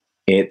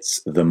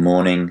It's the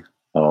morning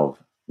of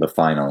the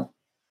final.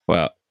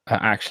 Well,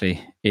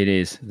 actually, it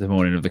is the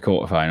morning of the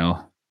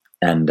quarterfinal.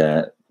 And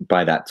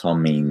by that,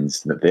 Tom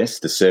means that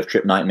the Surf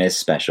Trip Nightmares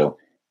special,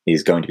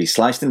 is going to be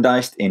sliced and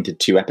diced into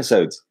 2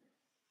 episodes.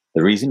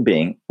 The reason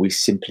being, we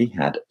simply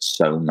had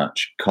so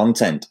much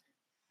content.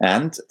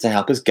 And to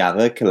help us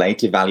gather,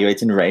 collate,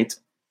 evaluate, and rate,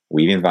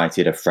 we've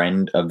invited a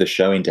friend of the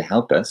show in to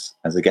help us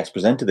as a guest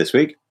presenter this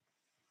week.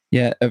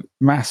 Yeah, a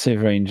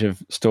massive range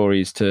of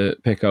stories to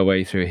pick our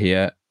way through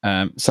here.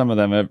 Some of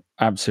them are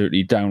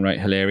absolutely downright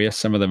hilarious.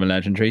 Some of them are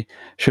legendary.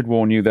 Should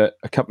warn you that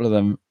a couple of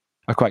them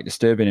are quite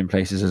disturbing in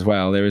places as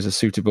well. There is a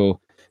suitable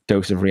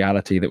dose of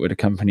reality that would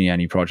accompany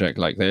any project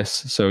like this.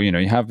 So,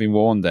 you have been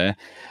warned there.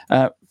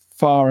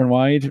 Far and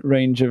wide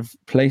range of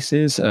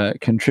places,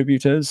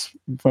 contributors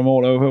from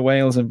all over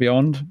Wales and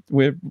beyond.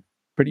 We're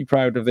pretty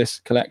proud of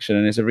this collection,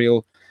 and it's a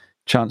real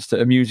chance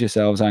to amuse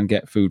yourselves and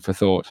get food for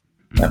thought.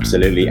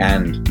 Absolutely.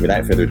 And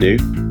without further ado,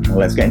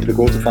 let's get into the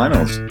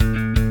quarterfinals.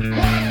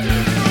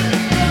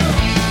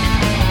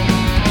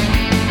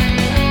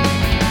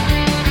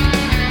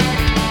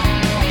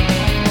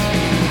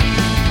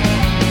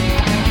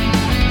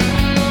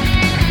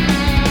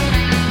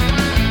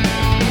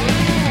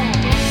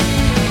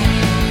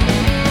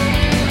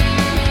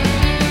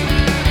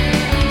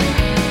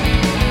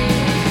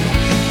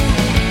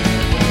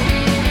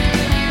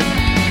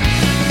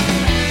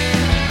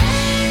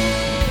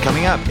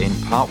 Coming up in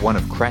part 1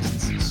 of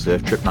Crest's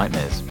Surf Trip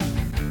Nightmares.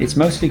 It's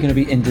mostly going to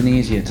be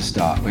Indonesia to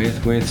start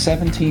with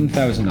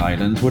 17,000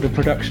 islands. Would a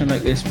production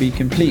like this be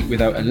complete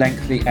without a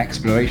lengthy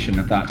exploration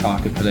of that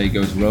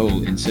archipelago's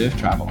role in surf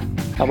travel?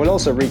 And we'll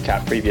also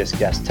recap previous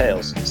guest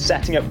tales,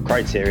 setting up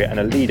criteria and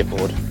a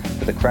leaderboard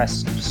for the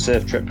Crest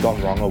Surf Trip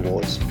Gone Wrong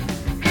Awards.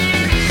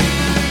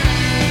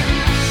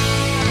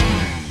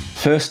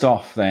 First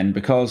off then,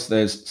 because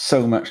there's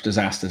so much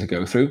disaster to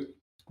go through,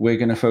 we're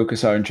going to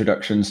focus our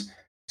introductions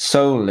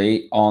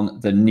solely on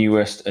the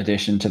newest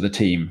addition to the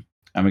team.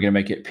 And we're going to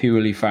make it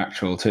purely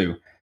factual too.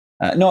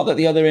 Not that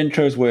the other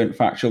intros weren't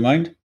factual,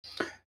 mind.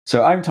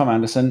 So I'm Tom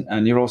Anderson,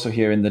 and you're also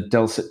hearing the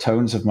dulcet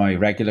tones of my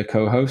regular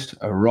co-host,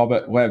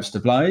 Robert Webster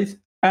Blythe.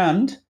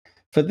 And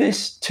for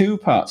this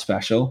 2-part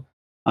special,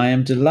 I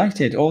am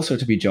delighted also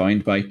to be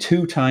joined by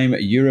 2-time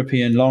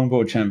European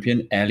longboard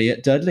champion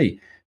Elliot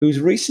Dudley, who's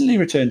recently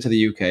returned to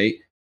the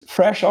UK,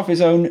 fresh off his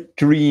own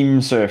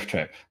dream surf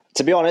trip.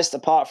 To be honest,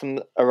 apart from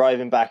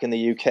arriving back in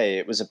the UK,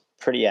 it was a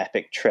pretty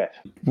epic trip.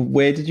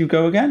 Where did you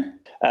go again?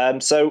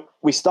 So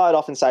we started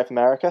off in South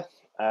America,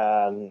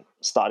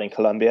 started in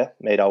Colombia,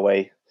 made our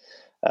way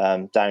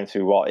down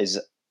through what is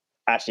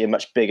actually a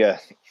much bigger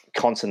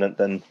continent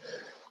than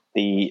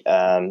the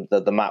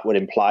map would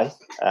imply.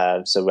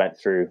 So went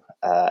through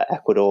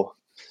Ecuador,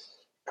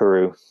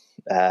 Peru,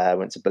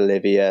 went to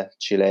Bolivia,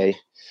 Chile,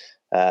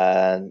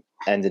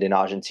 ended in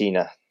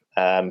Argentina.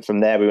 From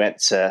there, we went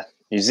to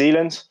New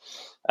Zealand.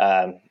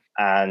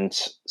 And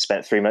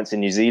spent 3 months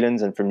in New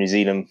Zealand. And from New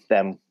Zealand,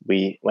 then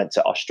we went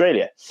to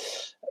Australia,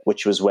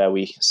 which was where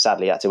we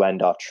sadly had to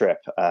end our trip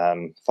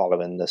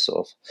following the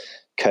sort of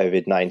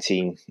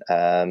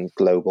COVID-19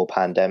 global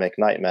pandemic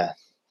nightmare.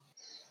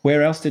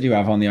 Where else did you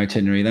have on the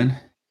itinerary then?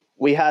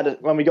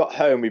 When we got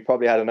home, we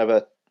probably had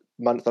another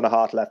month and a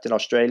half left in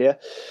Australia.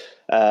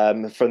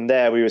 From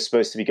there, we were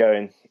supposed to be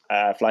flying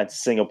to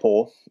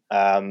Singapore.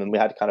 And we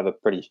had kind of a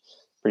pretty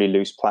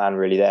loose plan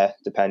really there,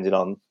 depending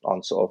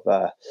on sort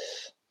of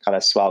kind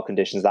of swell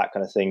conditions, that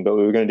kind of thing. But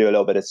we were going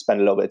to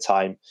spend a little bit of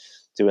time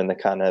doing the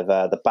kind of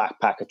the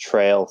backpacker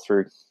trail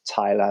through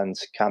Thailand,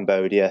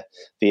 Cambodia,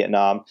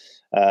 Vietnam.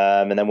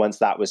 And then once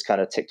that was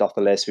kind of ticked off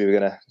the list, we were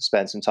going to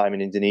spend some time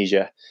in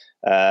Indonesia.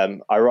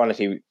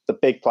 Ironically, the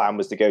big plan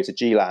was to go to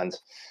G-Land.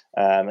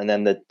 And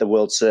then the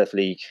World Surf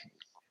League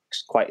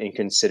quite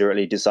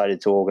inconsiderately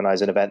decided to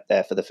organize an event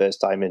there for the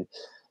first time in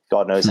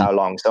God knows how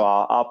long. So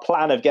our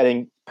plan of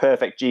getting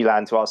perfect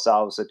G-Land to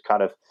ourselves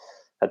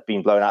had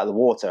been blown out of the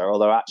water,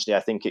 although actually I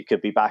think it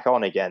could be back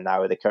on again now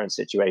with the current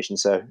situation.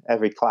 So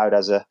every cloud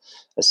has a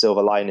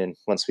silver lining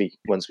once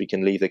we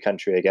can leave the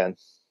country again.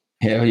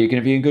 Yeah, well, you're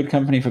going to be in good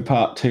company for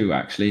part 2,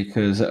 actually,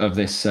 because of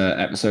this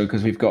episode,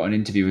 because we've got an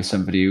interview with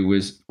somebody who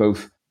was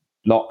both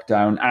locked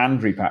down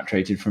and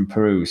repatriated from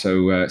Peru.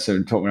 So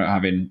talking about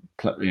having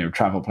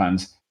travel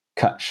plans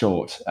cut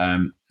short.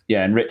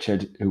 And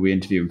Richard, who we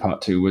interviewed in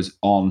part 2, was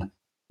on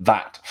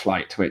that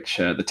flight, which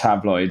the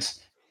tabloids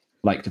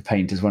like to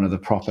paint as one of the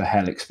proper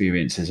hell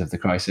experiences of the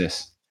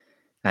crisis.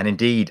 And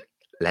indeed,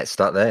 let's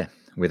start there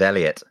with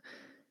Elliot.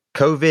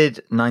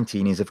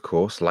 COVID-19 is, of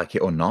course, like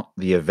it or not,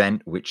 the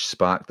event which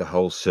sparked the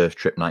whole Surf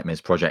Trip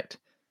Nightmares project.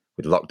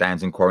 With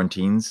lockdowns and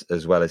quarantines,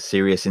 as well as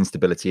serious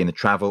instability in the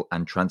travel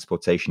and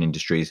transportation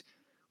industries,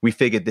 we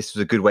figured this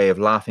was a good way of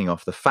laughing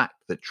off the fact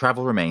that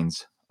travel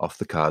remains off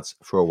the cards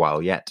for a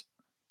while yet.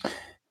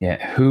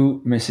 Yeah,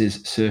 who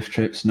misses surf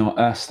trips? Not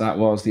us. That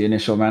was the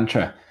initial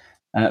mantra.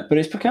 But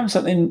it's become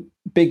something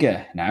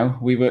bigger now.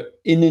 We were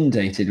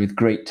inundated with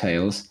great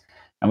tales,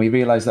 and we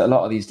realised that a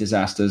lot of these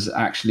disasters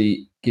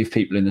actually give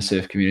people in the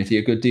surf community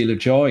a good deal of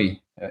joy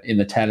in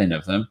the telling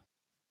of them.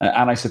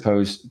 and I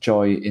suppose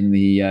joy in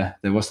the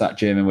what's that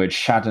German word,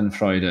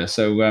 Schadenfreude.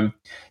 So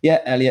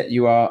yeah, Elliot,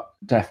 you are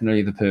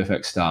definitely the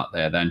perfect start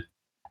there. Then,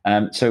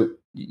 so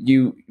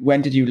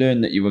when did you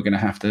learn that you were going to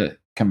have to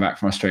come back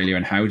from Australia,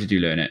 and how did you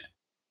learn it?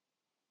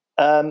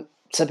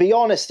 To be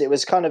honest, it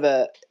was kind of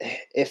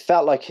it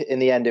felt like in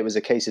the end it was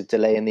a case of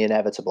delaying the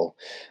inevitable.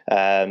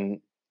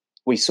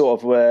 We sort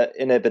of were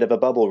in a bit of a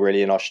bubble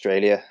really in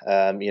Australia.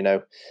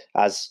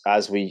 As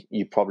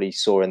you probably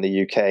saw in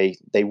the UK,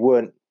 they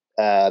weren't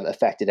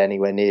affected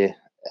anywhere near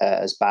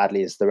as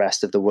badly as the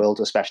rest of the world,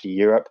 especially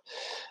Europe.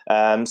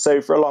 So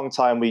for a long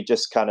time, we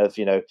just kind of,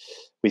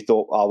 we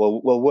thought,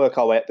 oh, we'll work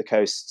our way up the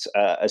coast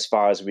as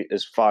far as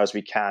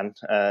we can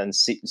and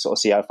see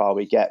how far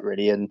we get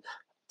really. And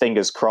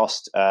fingers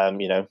crossed,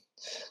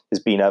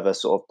 there's been other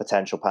sort of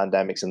potential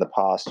pandemics in the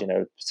past,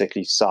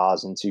 particularly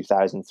SARS in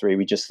 2003.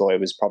 We just thought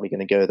it was probably going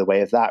to go the way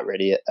of that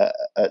really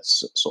at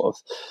sort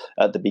of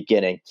at the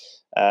beginning.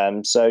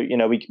 So,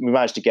 we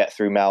managed to get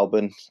through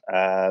Melbourne,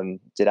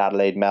 did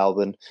Adelaide,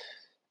 Melbourne.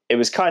 It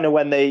was kind of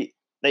when they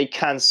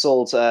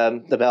cancelled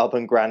the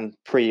Melbourne Grand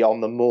Prix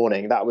on the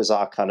morning. That was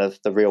our kind of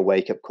the real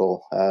wake-up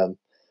call.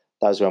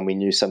 That was when we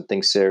knew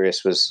something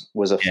serious was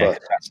afoot.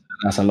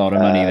 That's a lot of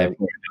money they're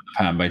pouring out the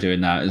pan by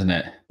doing that, isn't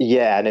it?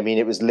 Yeah, and I mean,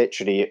 it was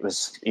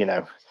the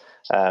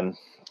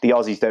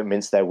Aussies don't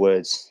mince their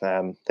words.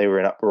 They were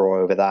in uproar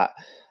over that,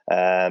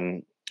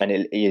 and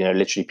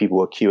literally people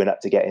were queuing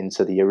up to get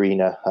into the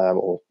arena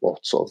or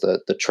sort of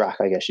the track,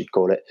 I guess you'd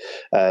call it,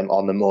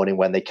 on the morning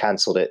when they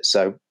cancelled it.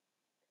 So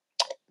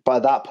by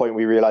that point,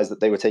 we realised that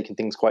they were taking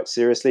things quite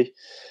seriously.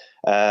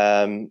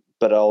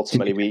 But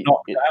ultimately, we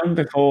knocked down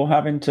before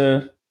having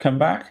to come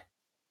back.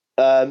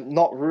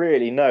 Not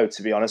really, no.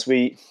 To be honest,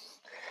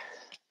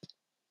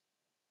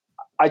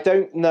 I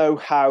don't know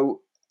how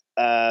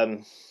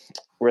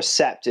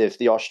receptive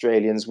the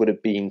Australians would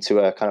have been to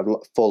a kind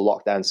of full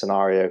lockdown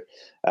scenario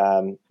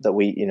that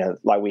we,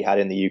 like we had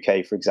in the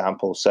UK, for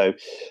example. So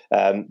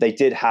they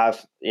did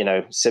have,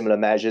 similar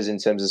measures in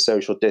terms of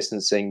social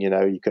distancing.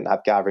 You couldn't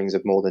have gatherings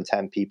of more than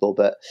 10 people,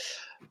 but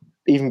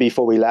even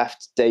before we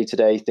left, day to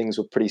day, things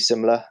were pretty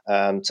similar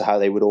to how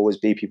they would always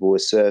be. People were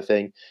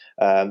surfing.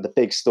 The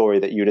big story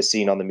that you would have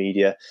seen on the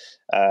media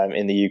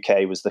in the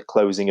UK was the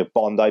closing of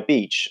Bondi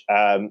Beach.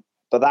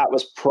 But that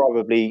was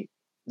probably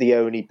the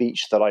only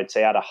beach that I'd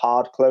say had a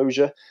hard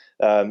closure.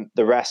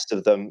 The rest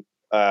of them,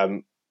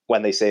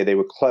 when they say they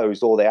were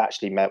closed, all they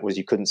actually meant was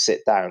you couldn't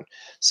sit down.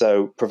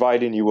 So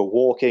providing you were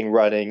walking,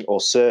 running, or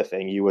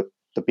surfing,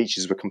 the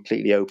beaches were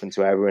completely open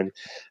to everyone.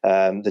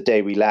 The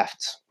day we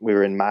left, we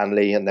were in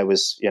Manly, and there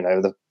was,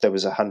 there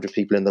was 100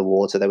 people in the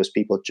water. There was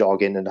people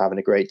jogging and having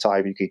a great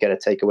time. You could get a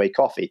takeaway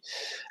coffee,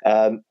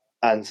 and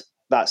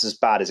that's as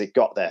bad as it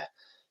got there.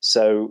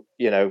 So,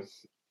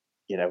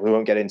 we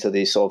won't get into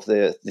the sort of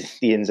the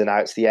ins and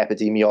outs, the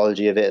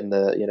epidemiology of it, and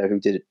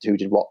the who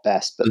did what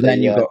best. But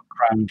then you got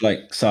crammed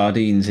like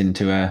sardines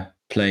into a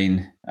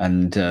plane,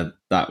 and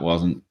that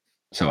wasn't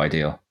so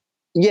ideal.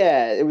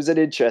 Yeah, it was an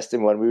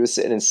interesting one. We were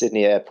sitting in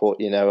Sydney Airport,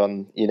 you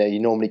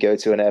normally go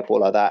to an airport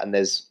like that and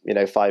there's,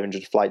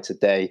 500 flights a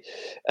day,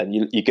 and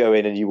you go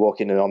in and you walk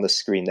in and on the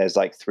screen there's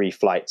like 3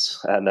 flights,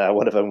 and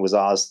one of them was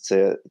ours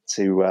to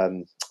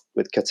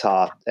with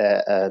Qatar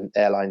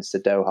Airlines to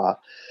Doha.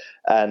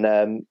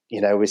 And,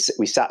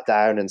 we sat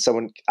down and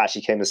someone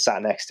actually came and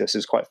sat next to us. It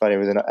was quite funny. It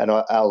was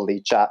an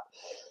elderly chap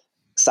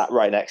sat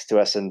right next to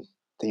us, and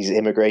these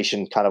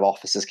immigration kind of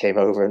officers came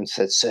over and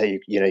said, "Sir,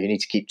 you need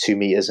to keep 2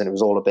 meters." And it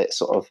was all a bit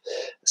sort of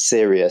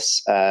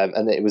serious.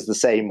 And it was the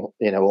same,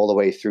 all the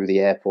way through the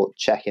airport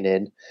checking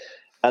in.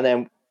 And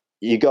then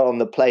you got on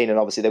the plane, and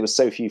obviously there were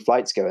so few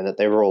flights going that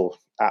they were all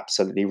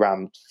absolutely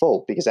rammed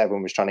full because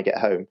everyone was trying to get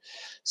home.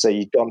 So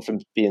you'd gone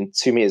from being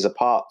 2 meters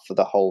apart for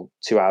the whole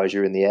 2 hours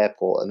you're in the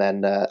airport, and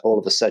then all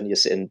of a sudden you're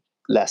sitting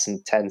less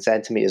than 10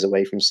 centimeters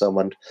away from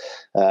someone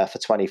for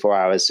 24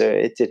 hours. So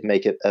it did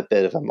make it a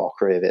bit of a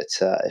mockery of it,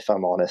 if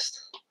I'm honest.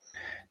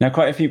 Now,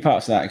 quite a few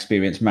parts of that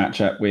experience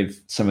match up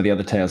with some of the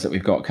other tales that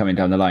we've got coming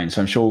down the line.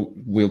 So I'm sure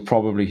we'll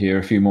probably hear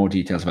a few more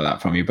details about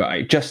that from you. But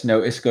I just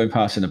noticed going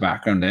past in the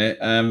background there,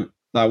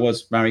 that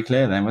was Marie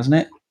Claire then, wasn't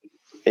it?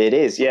 It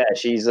is, yeah.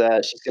 She's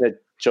going to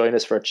join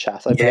us for a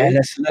chat, I believe.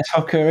 Let's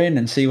hook her in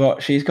and see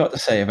what she's got to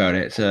say about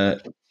it.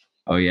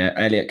 Oh yeah,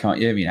 Elliot can't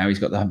hear me now. He's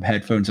got the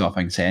headphones off.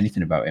 I can say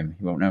anything about him.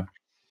 He won't know.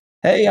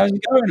 Hey, how's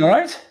it going? All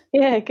right?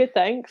 Yeah, good,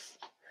 thanks.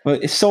 Well,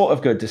 it's sort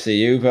of good to see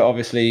you, but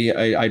obviously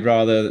I'd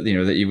rather,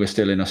 that you were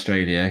still in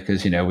Australia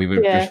because, we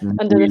were just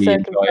really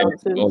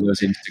enjoying all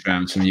those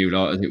Instagrams from you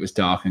lot as it was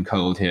dark and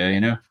cold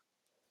here,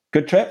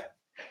 Good trip?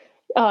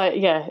 Oh,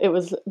 yeah, it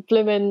was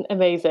blooming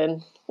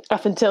amazing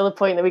up until the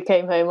point that we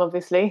came home,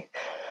 obviously.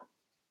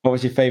 What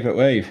was your favourite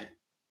wave?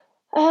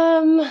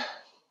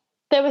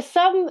 There were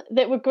some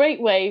that were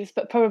great waves,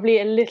 but probably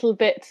a little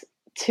bit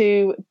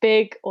too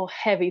big or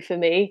heavy for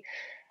me.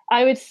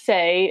 I would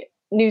say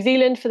New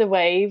Zealand for the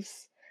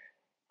waves,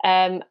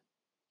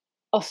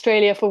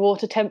 Australia for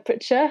water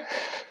temperature.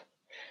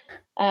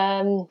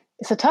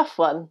 It's a tough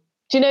one.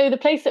 Do you know the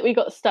place that we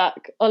got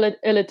stuck,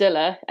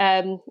 Ulladulla?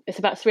 It's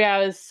about 3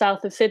 hours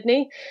south of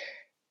Sydney.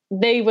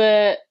 they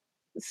were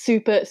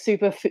super,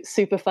 super,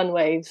 super fun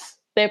waves.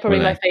 They're probably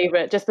my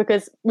favorite, just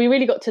because we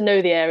really got to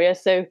know the area.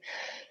 So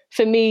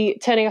for me,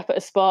 turning up at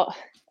a spot,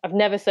 I've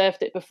never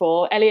surfed it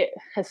before. Elliot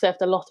has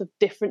surfed a lot of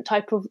different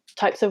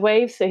types of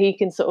waves, so he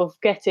can sort of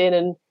get in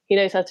and he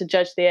knows how to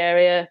judge the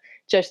area,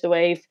 judge the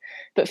wave.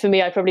 But for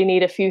me, I probably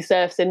need a few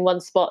surfs in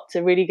one spot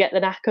to really get the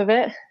knack of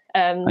it.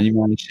 And you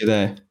managed it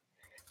there?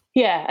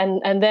 Yeah,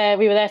 and there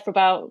we were there for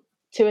about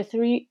 2 or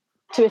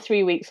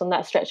 3 weeks on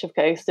that stretch of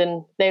coast,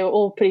 and they were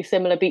all pretty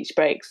similar beach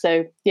breaks.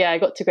 So yeah, I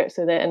got to grips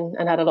with it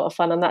and had a lot of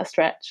fun on that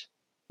stretch.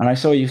 And I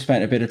saw you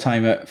spent a bit of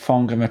time at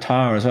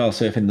Whangamata as well,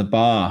 surfing the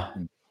bar.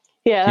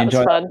 Yeah, that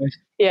was fun.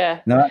 Yeah.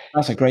 No,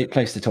 that's a great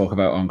place to talk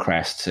about on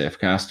Crest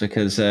Surfcast,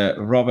 because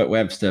Robert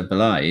Webster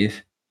Blythe,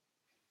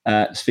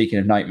 speaking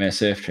of nightmare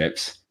surf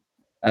trips,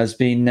 has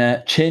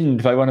been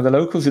chinned by one of the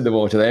locals in the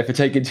water there for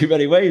taking too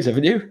many waves,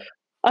 haven't you?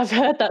 I've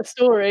heard that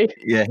story.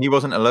 Yeah, he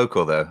wasn't a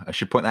local, though. I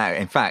should point that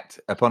out. In fact,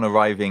 upon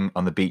arriving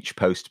on the beach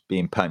post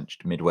being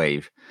punched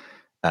mid-wave,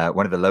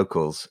 one of the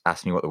locals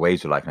asked me what the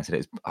waves were like, and I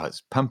said,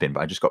 it's pumping,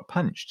 but I just got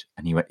punched.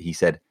 And he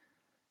said,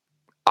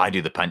 I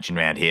do the punching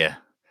around here.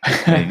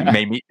 And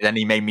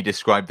he made me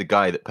describe the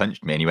guy that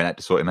punched me, and he went out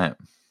to sort him out.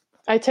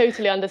 I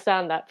totally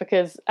understand that,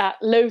 because at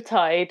low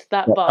tide,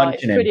 that bar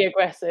is pretty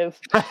aggressive.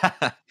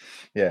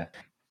 Yeah.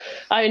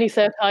 I only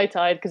surfed high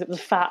tide because it was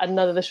fat and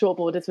none of the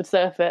shortboarders would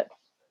surf it.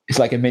 It's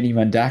like a mini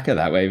Mundaka,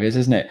 that wave is,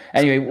 isn't it?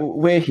 Anyway,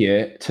 we're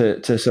here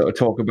to sort of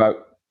talk about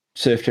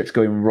surf trips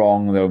going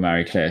wrong, though,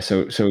 Marie-Claire.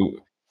 So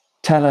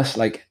tell us,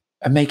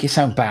 and make it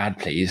sound bad,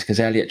 please,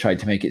 because Elliot tried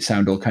to make it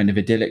sound all kind of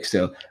idyllic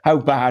still. How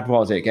bad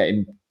was it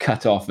getting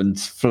cut off and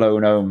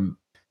flown home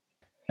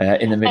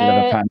in the middle of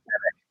a pandemic?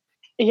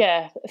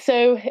 Yeah,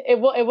 so it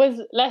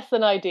was less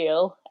than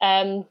ideal.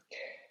 I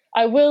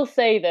will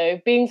say, though,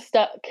 being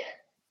stuck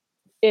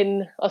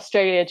in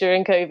Australia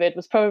during COVID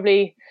was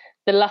probably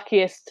the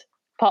luckiest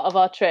part of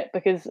our trip,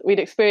 because we'd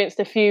experienced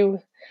a few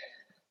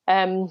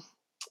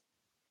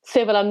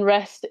civil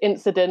unrest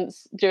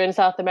incidents during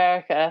South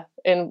America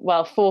in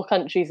 4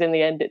 countries in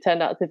the end it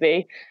turned out to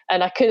be,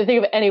 and I couldn't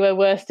think of anywhere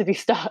worse to be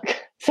stuck.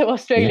 So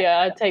Australia,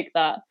 I'd take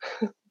that.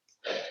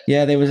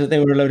 Yeah, there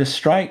were a load of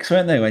strikes,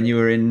 weren't there, when you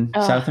were in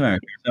South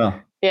America as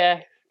well?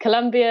 Yeah,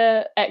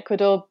 Colombia,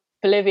 Ecuador,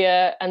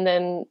 Bolivia, and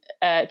then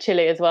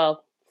Chile as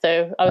well.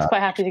 So I was quite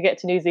happy to get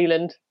to New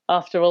Zealand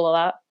after all of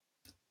that.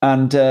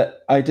 And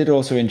I did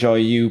also enjoy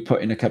you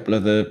putting a couple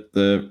of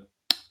the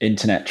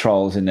internet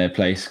trolls in their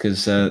place,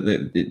 because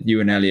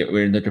you and Elliot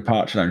were in the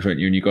departure lounge, weren't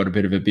you? And you got a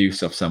bit of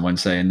abuse off someone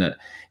saying that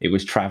it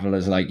was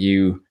travellers like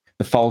you,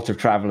 the fault of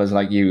travellers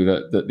like you,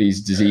 that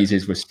these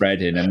diseases were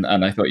spreading. And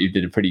I thought you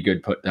did a pretty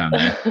good put down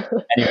there.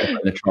 Anyway, putting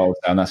the trolls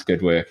down, that's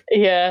good work.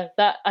 Yeah,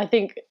 I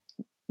think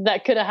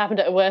that could have happened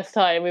at a worse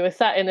time. We were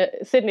sat in a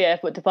Sydney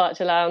Airport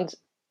departure lounge.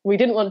 We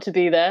didn't want to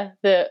be there.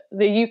 The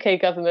UK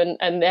government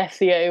and the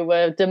FCO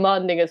were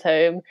demanding us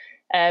home.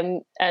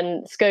 And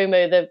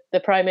ScoMo, the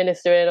Prime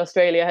Minister in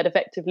Australia, had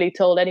effectively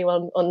told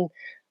anyone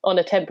on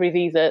a temporary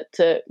visa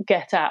to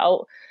get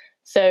out.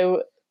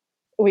 So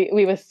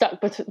we were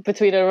stuck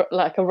between a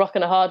rock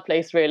and a hard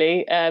place,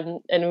 really.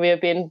 And we were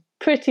being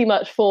pretty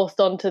much forced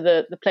onto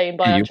the plane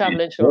by our travel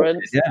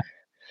insurance.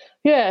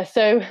 Yeah.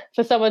 So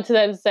for someone to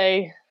then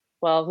say,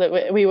 well,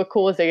 that we were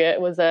causing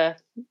it was a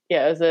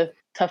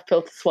tough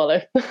pill to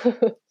swallow.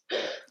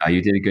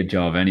 You did a good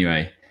job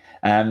anyway.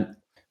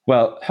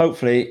 Well,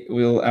 hopefully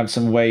we'll have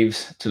some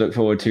waves to look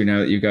forward to now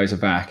that you guys are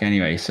back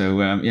anyway. So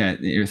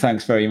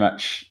thanks very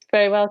much.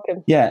 Very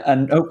welcome. Yeah,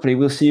 and hopefully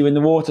we'll see you in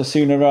the water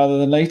sooner rather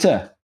than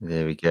later.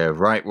 There we go.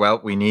 Right,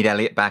 well, we need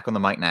Elliot back on the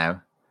mic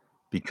now,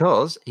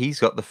 because he's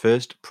got the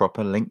first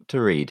proper link to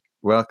read.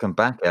 Welcome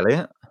back,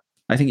 Elliot.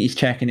 I think he's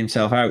checking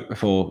himself out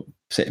before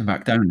sitting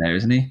back down there,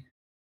 isn't he?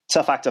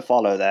 Tough act to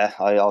follow there.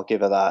 I'll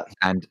give her that.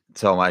 And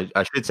Tom,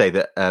 I should say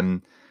that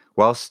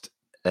whilst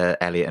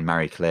Elliot and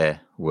Marie-Claire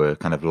were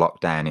kind of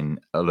locked down in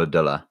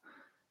Ulladulla,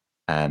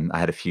 I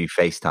had a few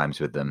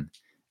FaceTimes with them,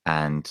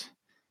 and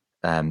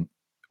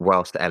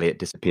whilst Elliot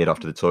disappeared off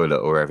to the toilet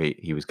or wherever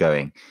he was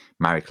going,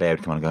 Marie-Claire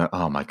would come on and go,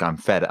 oh my God, I'm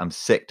fed. I'm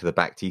sick to the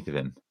back teeth of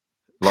him.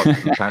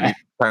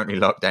 Apparently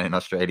lockdown in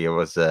Australia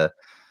was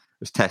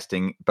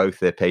testing both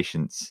their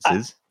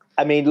patiences.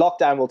 I mean,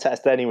 lockdown will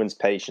test anyone's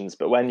patience,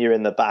 but when you're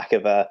in the back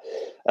of a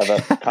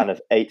kind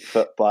of 8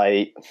 foot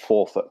by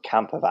 4 foot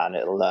camper van,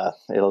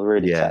 it'll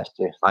really test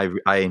you.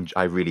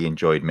 I really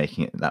enjoyed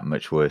making it that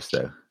much worse,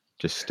 though.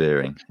 Just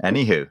stirring.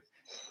 Anywho,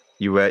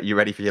 you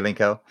ready for your link,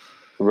 El?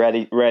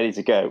 Ready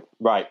to go.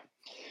 Right.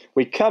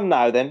 We come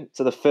now then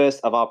to the first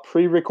of our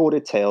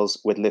pre-recorded tales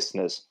with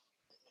listeners.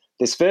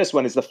 This first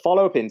one is the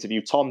follow-up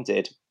interview Tom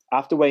did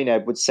after Wayne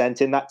Edwards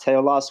sent in that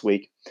tale last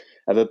week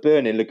of a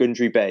burn in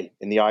Lagundri Bay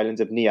in the island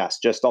of Nias,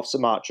 just off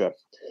Sumatra,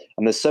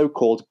 and the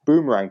so-called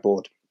boomerang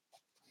board.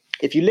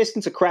 If you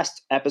listen to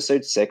Crest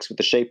episode 6 with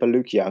the shaper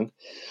Luke Young,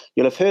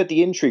 you'll have heard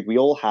the intrigue we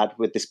all had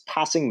with this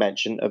passing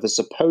mention of a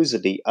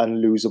supposedly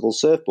unlosable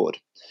surfboard.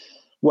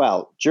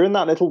 Well, during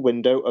that little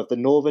window of the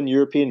Northern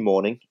European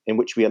morning in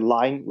which we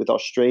align with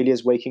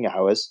Australia's waking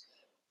hours,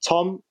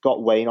 Tom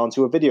got Wayne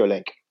onto a video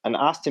link, and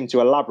asked him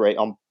to elaborate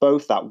on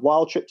both that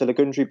wild trip to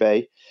Lagundree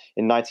Bay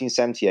in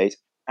 1978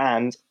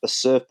 and the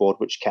surfboard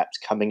which kept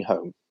coming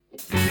home.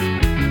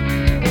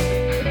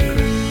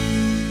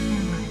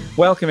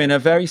 Welcoming a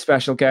very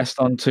special guest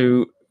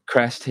onto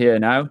Crest here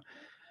now.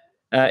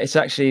 It's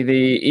actually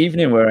the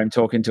evening where I'm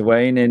talking to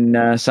Wayne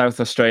in South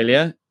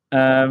Australia.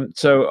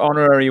 So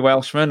honorary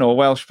Welshman, or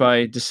Welsh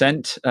by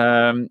descent.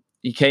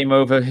 He came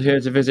over here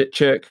to visit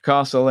Chirk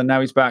Castle, and now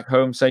he's back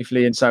home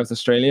safely in South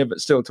Australia, but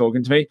still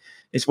talking to me.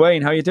 It's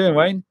Wayne. How are you doing,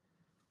 Wayne?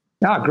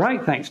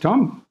 Great. Thanks,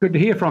 Tom. Good to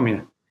hear from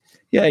you.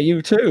 Yeah,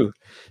 you too.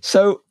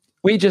 So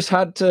we just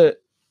had to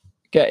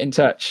get in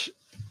touch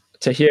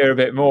to hear a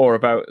bit more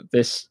about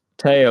this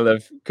tale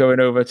of going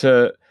over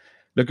to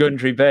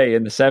Lagundree Bay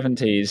in the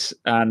 70s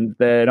and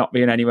there not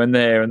being anyone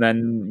there, and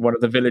then one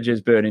of the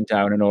villages burning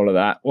down and all of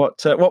that.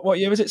 What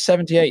year was it?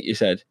 78, you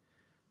said?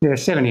 Yeah,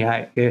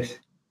 78, yes.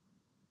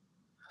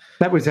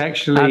 That was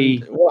actually...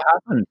 And what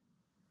happened?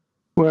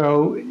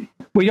 Well,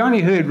 we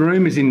only heard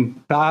rumours in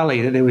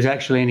Bali that there was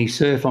actually any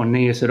surf on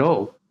Nias at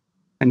all.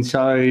 And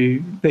so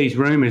these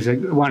rumours,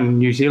 one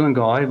New Zealand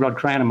guy, Rod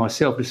Crown, and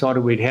myself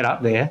decided we'd head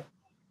up there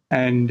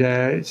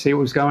and see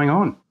what was going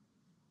on.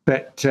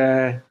 But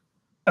it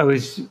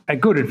was a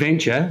good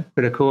adventure,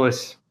 but of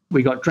course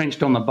we got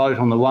drenched on the boat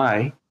on the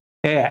way.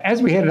 Yeah,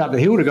 as we headed up the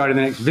hill to go to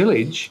the next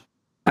village,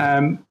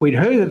 we'd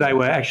heard that they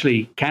were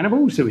actually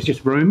cannibals. It was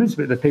just rumours,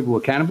 but the people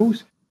were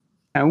cannibals.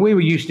 And we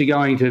were used to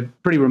going to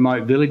pretty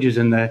remote villages,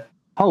 and the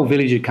whole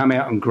village would come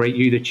out and greet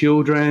you, the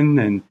children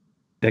and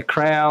the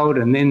crowd,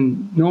 and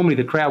then normally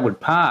the crowd would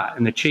part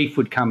and the chief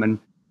would come and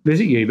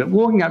visit you. But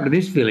walking up to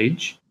this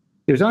village,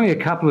 there was only a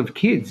couple of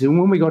kids, and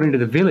when we got into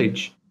the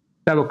village,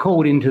 they were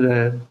called into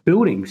the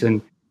buildings, and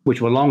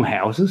which were long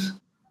houses.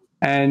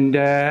 And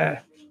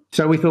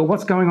so we thought,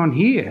 what's going on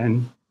here?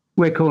 And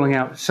we're calling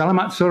out,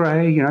 Salamat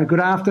Sore, good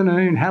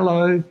afternoon,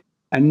 hello,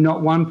 and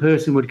not one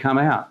person would come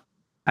out.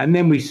 And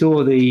then we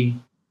saw the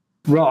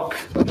rock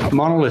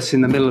monoliths in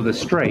the middle of the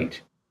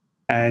street.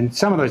 And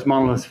some of those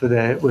monoliths were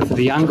for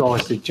the young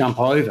guys to jump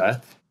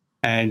over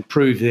and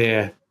prove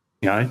their,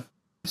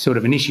 sort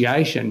of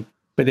initiation.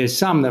 But there's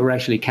some that were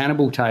actually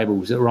cannibal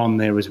tables that were on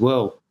there as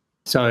well.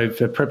 So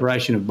for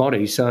preparation of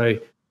bodies. So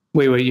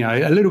we were,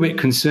 a little bit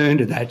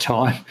concerned at that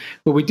time.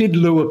 But we did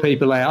lure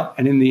people out.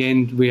 And in the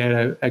end, we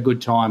had a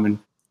good time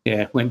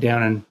and, went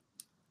down and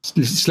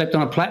slept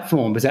on a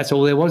platform, because that's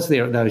all there was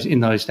there in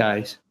those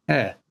days.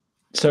 Yeah.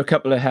 So a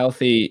couple of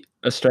healthy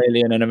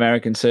Australian and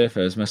American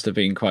surfers must have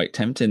been quite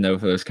tempting, though,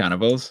 for those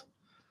cannibals.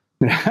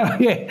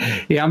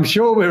 Yeah, I'm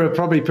sure we were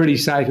probably pretty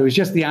safe. It was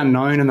just the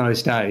unknown in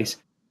those days.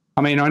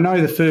 I mean, I know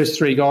the first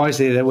three guys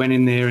there that went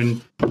in there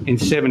in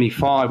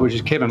 75, which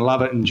is Kevin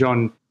Lovett and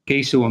John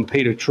Giesel and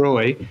Peter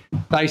Troy.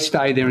 They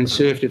stayed there and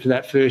surfed it for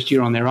that first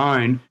year on their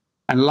own.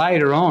 And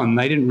later on,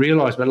 they didn't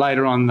realise, but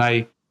later on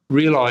they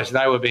realised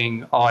they were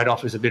being eyed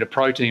off as a bit of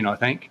protein, I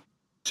think.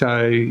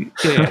 So,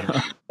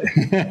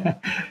 yeah.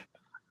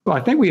 I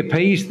think we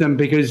appeased them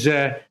because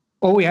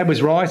all we had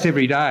was rice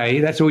every day.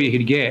 That's all you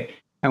could get.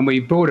 And we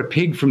brought a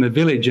pig from the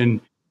village and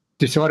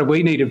decided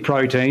we needed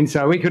protein,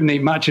 so we couldn't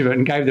eat much of it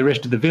and gave the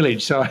rest to the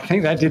village. So I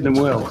think that did them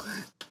well.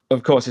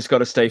 Of course, it's got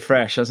to stay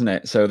fresh, hasn't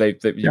it? So they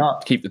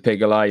keep the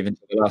pig alive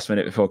until the last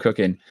minute before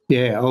cooking.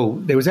 Yeah. Oh,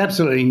 there was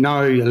absolutely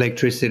no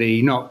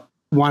electricity, not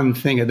one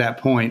thing at that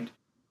point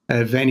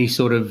of any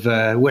sort of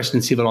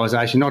Western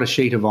civilization, not a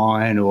sheet of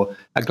iron or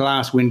a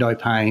glass window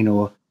pane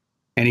or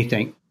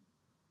anything.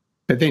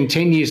 But then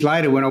 10 years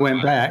later, when I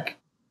went back,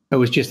 it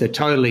was just a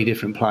totally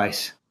different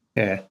place.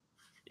 Yeah.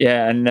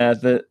 Yeah, and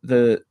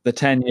the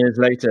 10 years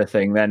later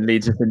thing then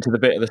leads us into the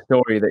bit of the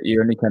story that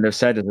you only kind of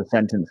said as a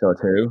sentence or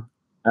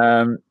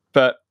two.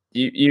 But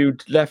you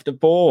left a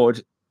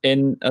board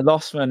in a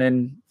Losman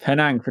in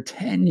Penang for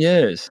 10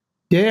 years.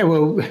 Yeah,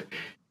 well,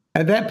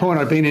 at that point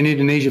I'd been in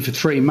Indonesia for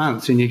 3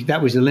 months, and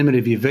that was the limit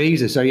of your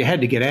visa. So you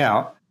had to get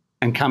out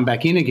and come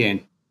back in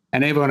again.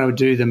 And everyone would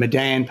do the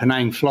Medan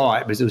Penang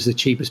flight because it was the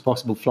cheapest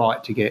possible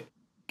flight to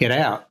get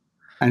out.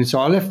 And so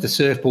I left the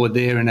surfboard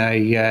there in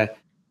a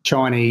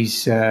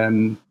Chinese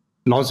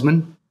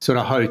Losman sort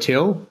of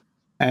hotel,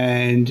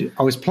 and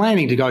I was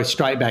planning to go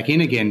straight back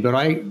in again, but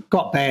I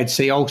got bad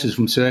sea ulcers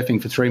from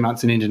surfing for 3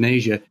 months in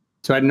Indonesia,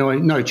 so I had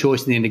no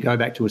choice in the end to go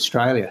back to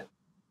Australia.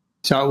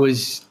 So it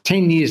was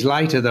 10 years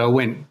later that I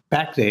went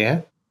back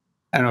there,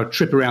 and I'd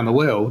trip around the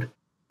world,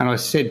 and I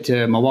said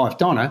to my wife,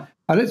 Donna,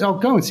 I'll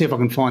go and see if I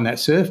can find that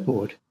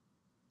surfboard.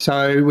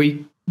 So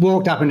we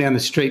walked up and down the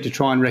street to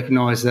try and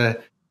recognise the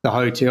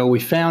hotel. We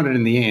found it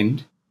in the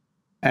end,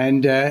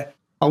 and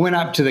I went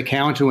up to the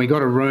counter and we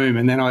got a room,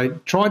 and then I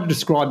tried to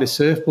describe the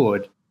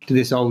surfboard to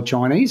this old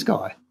Chinese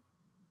guy,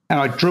 and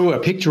I drew a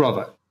picture of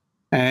it,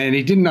 and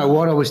he didn't know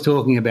what I was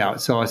talking about,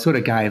 so I sort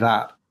of gave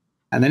up.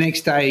 And the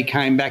next day he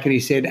came back and he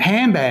said,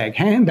 handbag.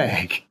 And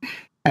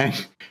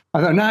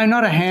I thought, no,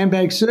 not a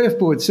handbag,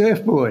 surfboard.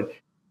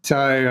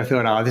 So I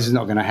thought, this is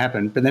not going to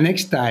happen. But the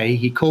next day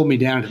he called me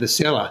down to the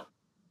cellar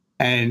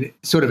and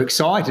sort of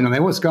excited. And I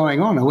thought, what's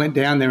going on? I went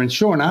down there, and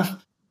sure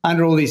enough,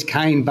 under all these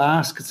cane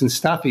baskets and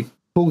stuff, he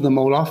pulled them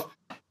all off,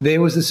 there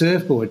was the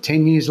surfboard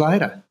 10 years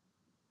later.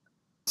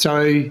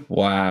 So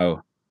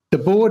wow. The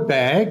board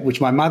bag,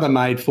 which my mother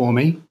made for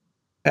me,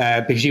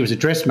 because she was a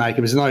dressmaker,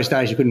 because in those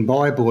days you couldn't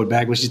buy a board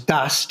bag, was just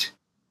dust.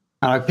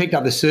 And I picked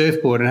up the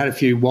surfboard and had a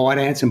few white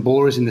ants and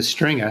borers in the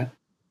stringer,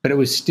 but it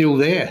was still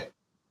there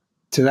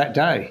to that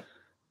day.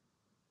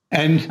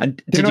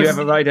 And did you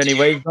ever ride any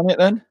waves on it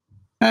then?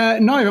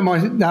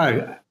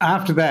 No.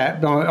 After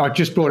that, I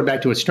just brought it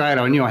back to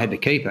Australia. I knew I had to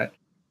keep it.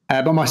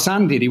 But my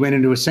son did. He went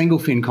into a single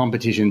fin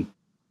competition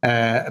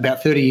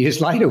about 30 years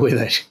later with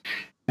it.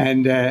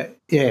 And,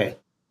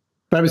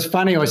 But it was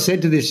funny. I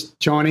said to this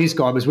Chinese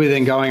guy, because we were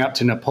then going up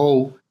to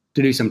Nepal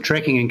to do some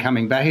trekking and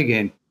coming back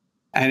again.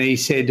 And he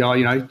said,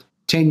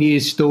 10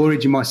 years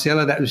storage in my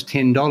cellar, that was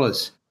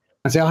 $10.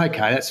 I said,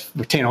 okay, that's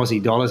 10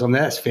 Aussie dollars.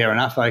 That's fair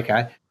enough,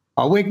 okay.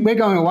 Oh, we're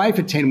going away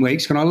for 10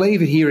 weeks. Can I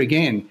leave it here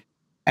again?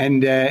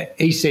 And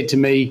he said to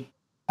me,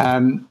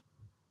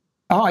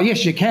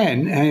 yes, you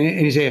can. And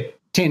he said,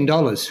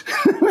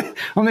 $10.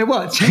 I'm like,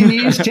 what, 10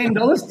 years,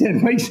 $10,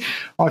 10 weeks?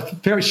 I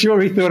felt sure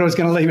he thought I was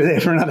going to leave it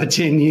there for another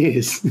 10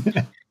 years.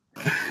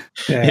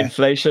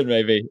 Inflation,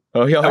 maybe.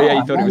 Oh, yeah,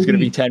 he thought it was going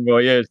to be 10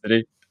 more years, did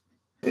he?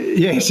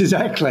 Yes,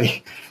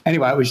 exactly.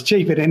 Anyway, it was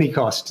cheap at any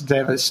cost to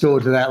have it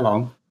stored for that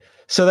long.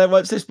 So then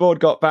once this board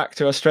got back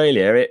to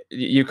Australia,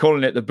 you're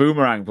calling it the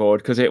boomerang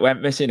board because it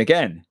went missing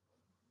again?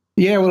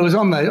 Yeah, well, it was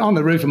on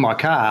the roof of my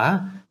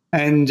car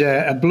and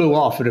it blew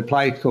off at a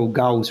place called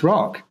Gulls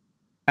Rock.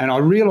 And I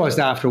realised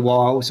after a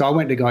while, so I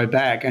went to go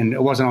back and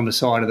it wasn't on the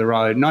side of the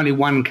road. And only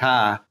one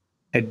car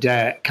had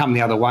come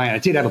the other way. And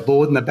it did have a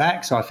board in the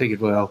back, so I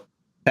figured, well,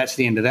 that's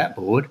the end of that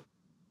board.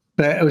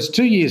 But it was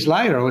 2 years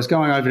later, I was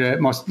going over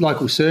to my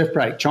local surf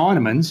break,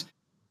 Chinaman's,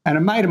 and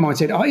a mate of mine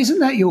said, isn't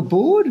that your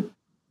board? And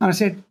I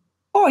said,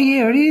 oh,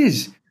 yeah, it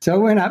is. So I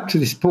went up to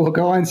this poor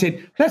guy and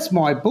said, that's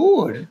my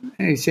board.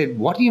 And he said,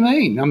 what do you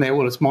mean? I'm there,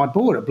 well, it's my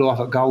board. It blew off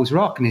at Gulls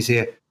Rock. And he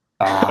said,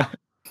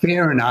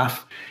 fair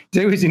enough. So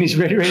he was in his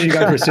ready to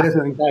go for a surf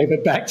and gave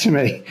it back to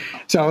me.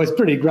 So I was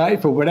pretty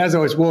grateful. But as I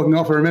was walking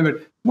off, I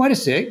remembered, wait a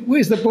sec,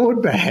 where's the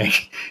board bag?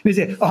 And he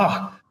said,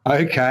 oh,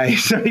 okay.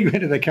 So he went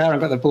to the car and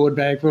got the board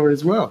bag for it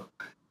as well.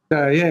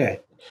 So, yeah.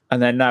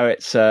 And then now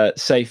it's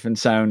safe and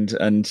sound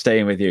and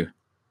staying with you.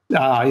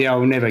 Yeah,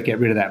 I'll never get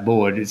rid of that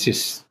board. It's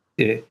just,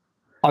 yeah.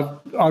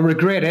 I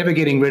regret ever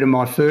getting rid of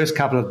my first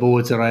couple of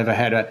boards that I ever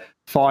had, a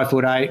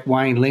 5'8"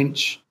 Wayne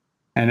Lynch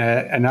and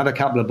another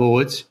couple of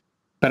boards.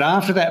 But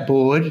after that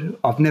board,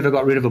 I've never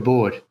got rid of a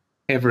board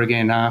ever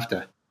again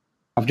after.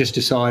 I've just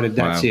decided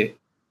that's it.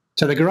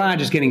 So the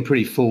garage is getting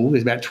pretty full.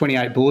 There's about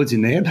 28 boards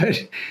in there.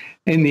 But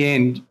in the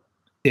end,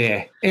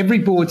 yeah, every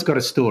board's got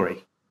a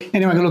story.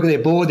 Anyone can look at their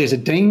board, there's a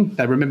ding.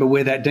 They remember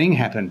where that ding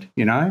happened,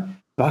 Like,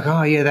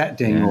 oh, yeah, that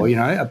ding.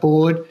 Yeah. Or, a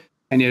board,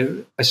 and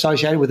you're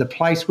associated with a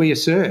place where you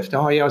surfed.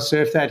 Oh, yeah, I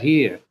surfed that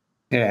here.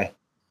 Yeah.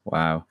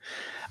 Wow.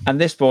 And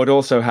this board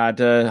also had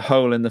a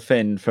hole in the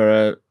fin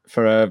for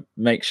a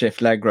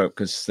makeshift leg rope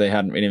because they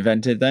hadn't been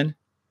invented then?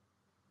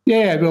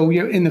 Yeah, well,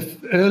 in the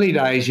early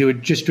days, you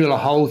would just drill a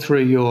hole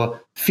through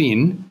your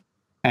fin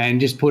and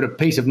just put a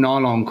piece of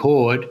nylon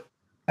cord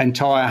and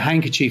tie a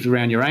handkerchief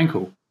around your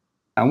ankle.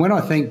 And when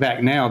I think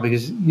back now,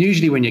 because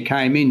usually when you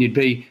came in, you'd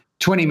be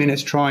 20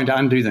 minutes trying to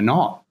undo the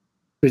knot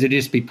because it'd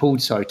just be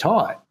pulled so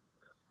tight.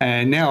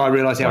 And now I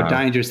realise how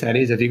dangerous that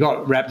is. If you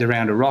got wrapped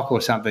around a rock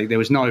or something, there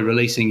was no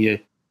releasing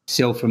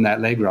yourself from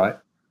that leg rope.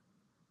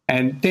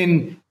 And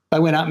then they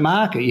went up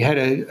market. You had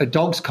a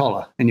dog's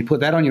collar and you put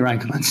that on your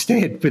ankle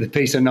instead with a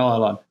piece of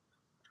nylon.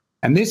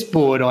 And this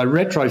board, I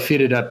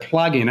retrofitted a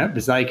plug in it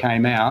because they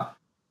came out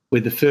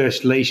with the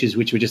first leashes,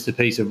 which were just a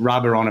piece of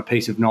rubber on a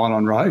piece of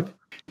nylon rope.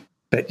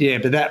 But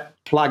that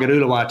plug at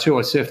Uluwatu,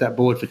 I surfed that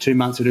board for 2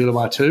 months at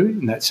Uluwatu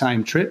in that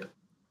same trip.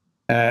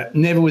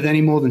 Never with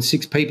any more than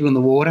 6 people in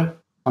the water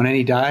on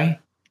any day,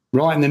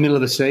 right in the middle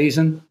of the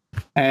season.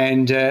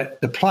 And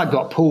the plug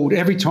got pulled.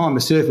 Every time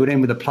the surf would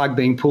end with the plug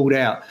being pulled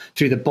out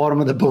through the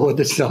bottom of the board,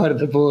 the side of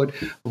the board,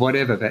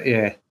 whatever. But,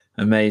 yeah.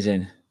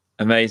 Amazing.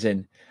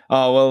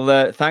 Oh,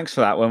 well, thanks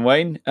for that one,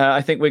 Wayne.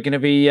 I think we're going to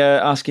be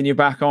asking you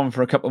back on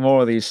for a couple more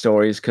of these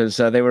stories because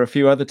there were a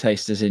few other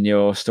tasters in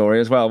your story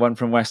as well, one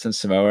from Western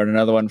Samoa and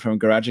another one from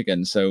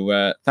Garajigan.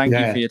 So thank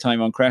you for your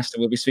time on Crest, and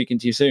we'll be speaking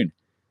to you soon.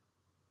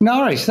 No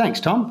worries. Thanks,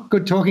 Tom.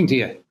 Good talking to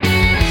you.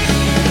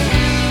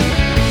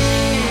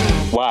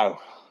 Wow.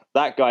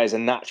 That guy is a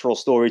natural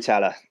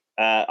storyteller.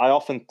 I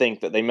often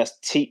think that they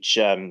must teach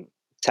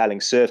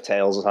telling surf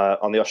tales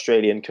on the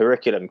Australian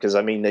curriculum because,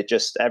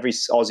 every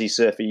Aussie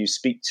surfer you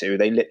speak to,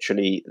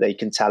 they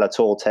can tell a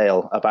tall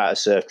tale about a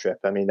surf trip.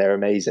 They're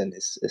amazing.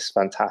 It's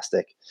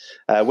fantastic.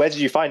 Where did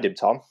you find him,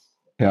 Tom?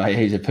 Yeah,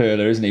 he's a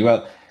pearler, isn't he?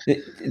 Well,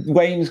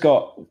 Wayne's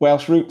got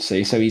Welsh roots,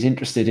 so he's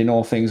interested in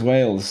all things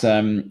Wales.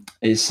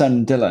 His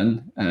son,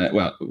 Dylan,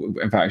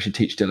 in fact, I should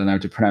teach Dylan how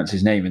to pronounce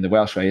his name in the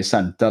Welsh way. His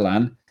son,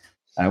 Dylan,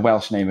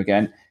 Welsh name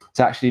again, is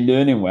actually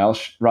learning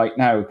Welsh right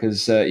now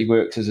because he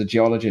works as a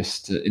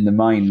geologist in the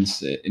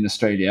mines in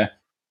Australia.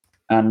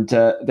 And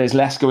there's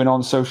less going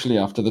on socially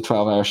after the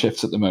 12-hour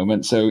shifts at the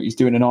moment. So he's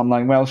doing an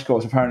online Welsh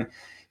course. Apparently,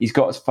 he's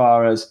got as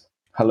far as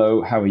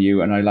hello, how are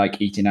you? And I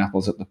like eating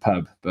apples at the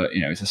pub, but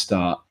it's a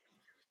start.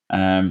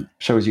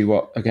 Shows you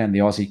what, again, the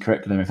Aussie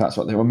curriculum, if that's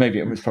what they were. Maybe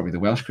it was probably the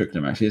Welsh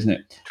curriculum, actually, isn't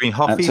it? Between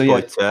Hoffi,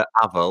 Boita,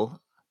 Avel,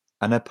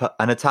 and a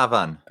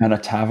tavan. And a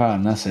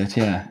tavan, that's it,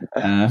 yeah.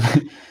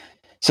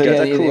 So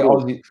Yeah, yeah,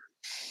 cool. the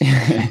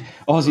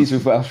Aussies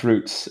with Welsh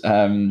roots.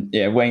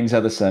 Wayne's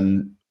other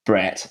son,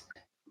 Brett.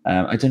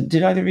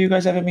 Did either of you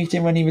guys ever meet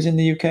him when he was in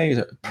the UK? He was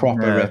a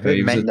proper ripper.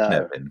 We were going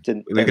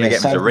to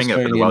get him as a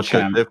ringer for the Welsh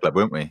Coast Surf Club,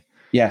 weren't we?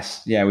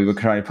 Yes, yeah, we were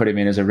trying to put him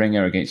in as a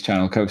ringer against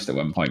Channel Coast at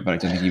one point, but I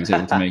don't think he was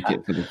able to make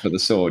it for the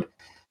sword.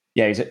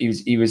 Yeah,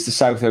 he was the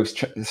South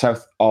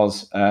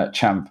Oz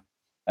champ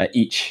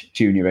each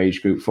junior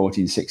age group,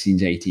 14s,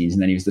 16s, 18s,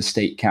 and then he was the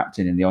state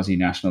captain in the Aussie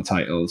national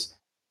titles.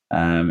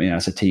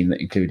 It's a team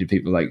that included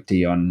people like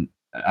Dion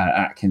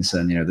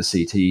Atkinson,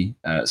 the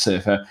CT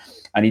surfer.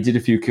 And he did a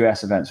few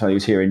QS events while he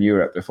was here in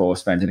Europe before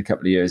spending a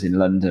couple of years in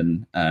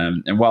London.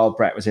 And while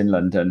Brett was in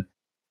London,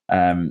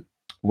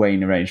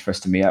 Wayne arranged for us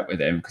to meet up with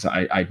him because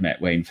I'd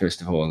met Wayne,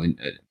 first of all,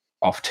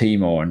 off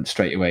Timor, and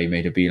straight away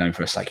made a beeline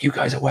for us, like, you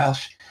guys are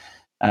Welsh.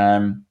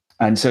 And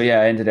so,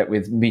 I ended up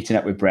with meeting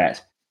up with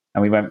Brett,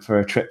 and we went for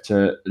a trip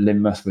to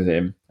Lynmouth with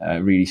him,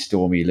 really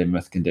stormy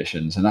Lynmouth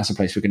conditions. And that's a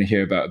place we're going to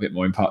hear about a bit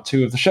more in part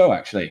 2 of the show,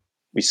 actually.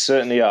 We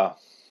certainly are.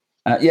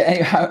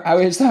 Anyway, how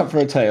is that for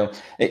a tale?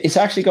 It's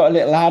actually got a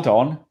little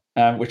add-on,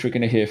 which we're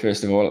going to hear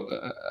first of all,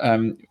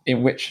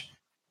 in which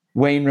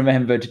Wayne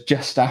remembered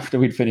just after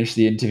we'd finished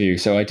the interview.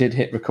 So I did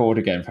hit record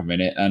again for a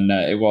minute, and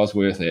it was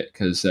worth it,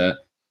 because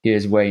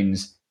here's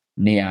Wayne's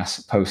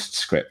NIAS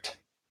postscript.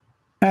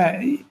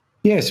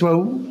 Yes,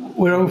 well,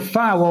 we're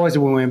far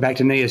wiser when we went back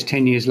to NIAS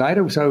 10 years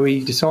later. So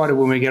we decided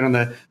when we get on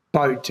the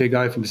boat to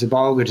go from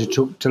Sabolga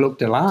to Luk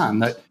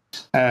Dalan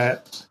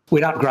that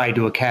we'd upgrade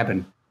to a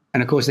cabin.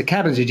 And, of course, the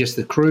cabins are just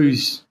the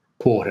crew's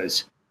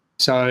quarters.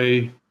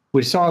 So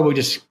we decided we'll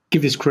just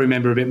give this crew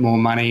member a bit more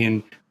money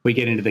and we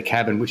get into the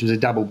cabin, which was a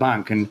double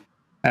bunk. And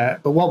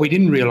but what we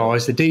didn't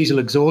realise, the diesel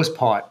exhaust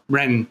pipe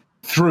ran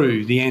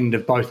through the end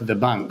of both of the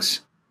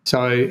bunks.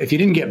 So if you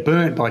didn't get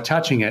burnt by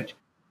touching it,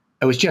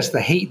 it was just the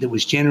heat that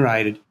was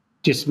generated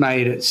just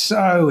made it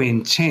so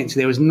intense.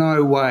 There was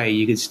no way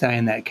you could stay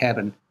in that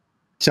cabin.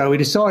 So we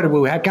decided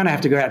we were going to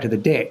have to go out to the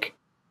deck,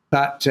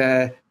 but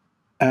there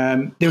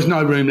was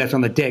no room left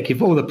on the deck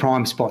if all the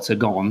prime spots are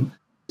gone.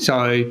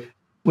 So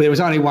there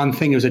was only one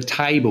thing. It was a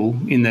table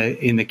in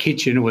the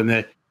kitchen or in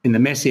the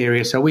mess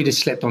area. So we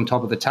just slept on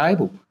top of the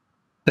table.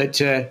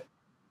 But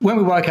when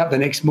we woke up the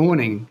next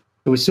morning,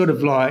 it was sort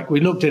of like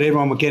we looked at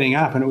everyone were getting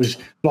up, and it was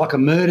like a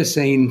murder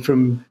scene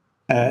from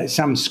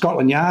some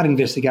Scotland Yard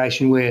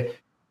investigation where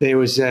there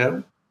was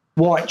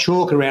white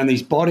chalk around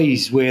these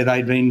bodies where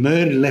they'd been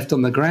murdered and left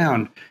on the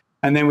ground.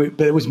 And then,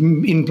 but it was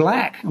in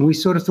black, and we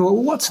sort of thought,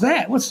 well, what's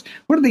that? What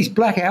are these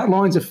black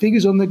outlines of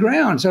figures on the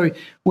ground? So we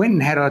went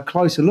and had a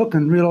closer look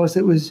and realised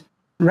it was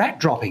rat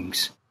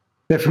droppings.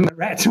 They're from the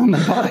rats on the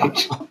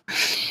boat.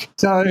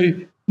 So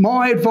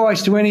my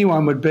advice to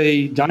anyone would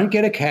be, don't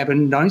get a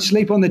cabin, don't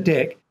sleep on the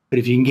deck, but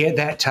if you can get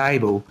that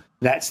table,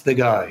 that's the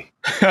go.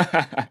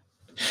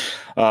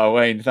 Oh,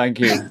 Wayne, thank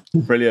you.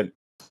 Brilliant.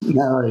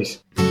 No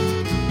worries.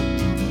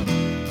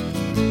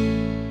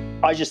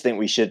 I just think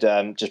we should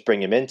just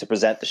bring him in to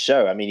present the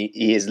show. I mean,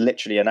 he is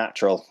literally a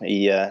natural.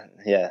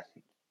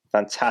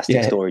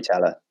 Fantastic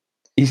storyteller.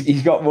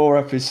 He's got more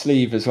up his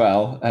sleeve as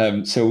well.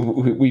 So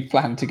we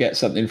plan to get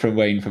something from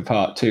Wayne for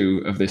part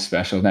 2 of this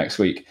special next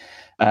week.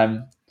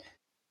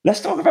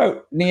 Let's talk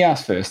about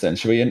NIAS first then,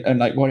 shall we? And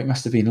like what it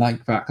must have been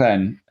like back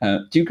then.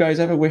 Do you guys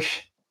ever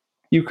wish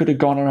you could have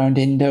gone around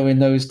Indo in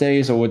those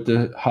days, or would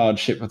the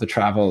hardship of the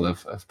travel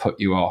have put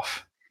you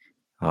off?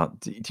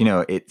 Do you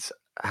know, it's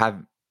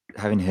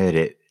having heard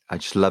it, I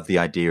just love the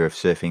idea of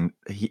surfing.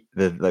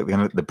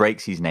 The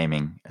breaks he's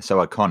naming are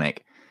so iconic,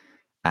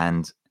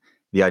 and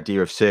the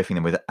idea of surfing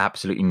them with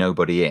absolutely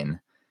nobody in.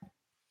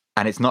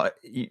 And it's not,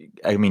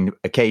 I mean,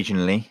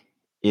 occasionally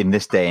in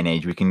this day and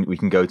age, we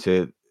can go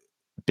to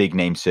big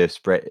name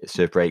surf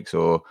breaks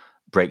or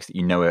breaks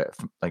that are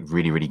like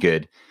really, really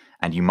good,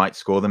 and you might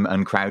score them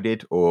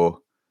uncrowded or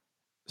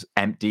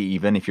empty,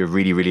 even if you're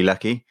really, really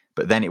lucky.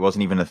 But then it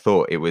wasn't even a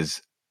thought. It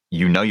was,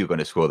 you're going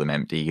to score them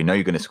empty. You're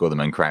going to score them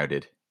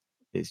uncrowded.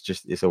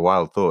 It's a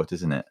wild thought,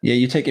 isn't it? Yeah,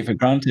 you take it for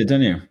granted,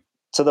 don't you?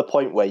 To the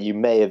point where you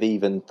may have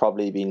even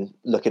probably been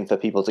looking for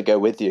people to go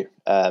with you.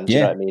 Do you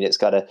know what I mean? It's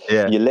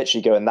you're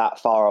literally going that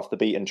far off the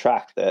beaten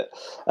track that,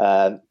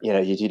 you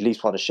at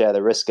least want to share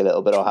the risk a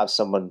little bit or have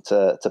someone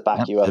to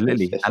back you up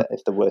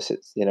if the worst,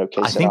 case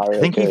scenario.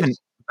 I think even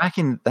back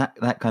in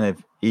that kind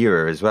of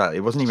era as well,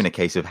 it wasn't even a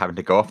case of having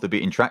to go off the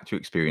beaten track to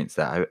experience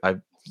that.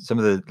 Some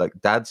of the like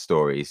dad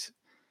stories,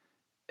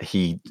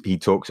 he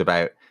talks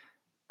about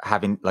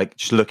having like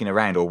just looking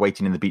around or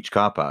waiting in the beach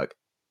car park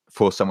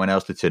for someone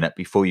else to turn up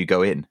before you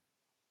go in.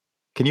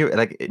 Can you,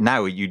 like,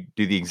 now you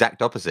do the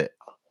exact opposite?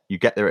 You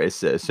get there at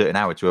a certain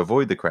hour to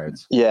avoid the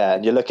crowds. Yeah,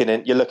 and you're looking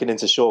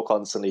into shore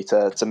constantly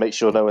to make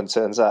sure no one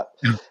turns up.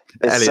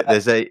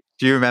 Elliot,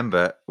 do you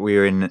remember we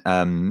were in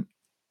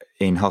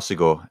in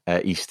Hossegor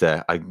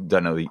Easter. I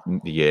don't know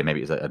the year. Maybe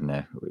it was, I don't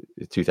know,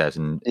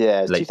 2000.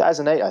 Yeah, it's late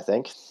 2008, I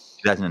think.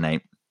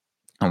 2008,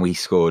 and we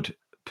scored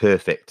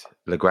perfect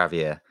Le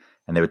Gravier,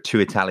 and there were 2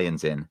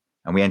 Italians in,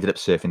 and we ended up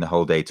surfing the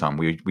whole day, Tom.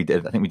 We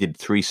did, I think we did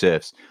 3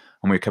 surfs,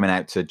 and we were coming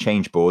out to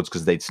change boards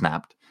because they'd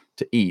snapped,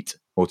 to eat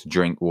or to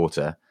drink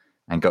water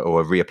and go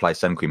or reapply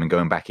sun cream and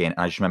going back in. And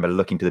I just remember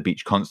looking to the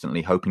beach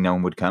constantly, hoping no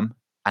one would come,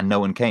 and no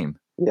one came.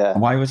 Yeah.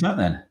 Why was that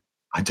then?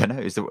 I don't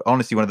know. It's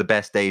honestly one of the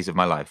best days of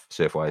my life,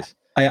 surf-wise.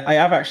 I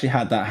have actually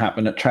had that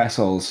happen at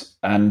Trestles,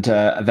 and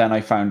then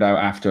I found out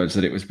afterwards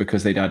that it was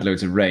because they'd had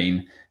loads of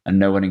rain, and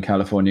no one in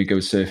California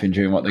goes surfing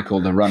during what they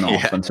call the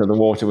runoff, and so the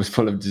water was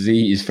full of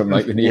disease from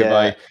like the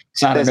nearby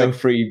San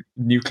Onofre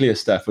nuclear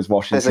stuff was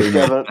washing through.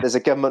 There's a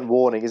government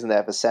warning, isn't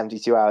there, for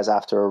 72 hours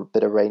after a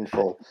bit of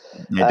rainfall.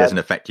 It doesn't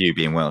affect you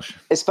being Welsh.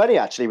 It's funny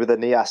actually with the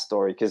Nias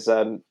story because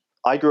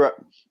I grew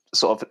up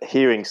sort of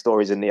hearing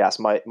stories in Nias.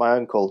 My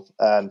uncle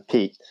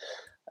Pete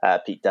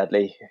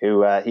Dudley,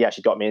 who he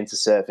actually got me into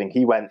surfing.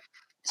 He went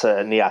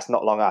to Nias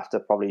not long after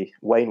probably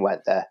Wayne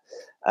went there,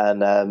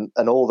 and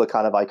all the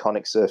kind of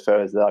iconic surf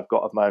photos that I've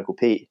got of my uncle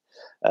Pete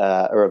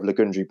are of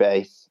Lagundri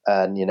Bay,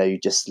 and you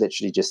just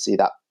literally just see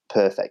that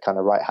perfect kind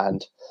of right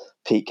hand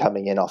Pete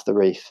coming in off the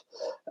reef,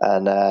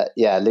 and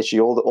literally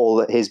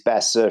all his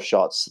best surf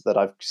shots that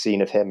I've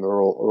seen of him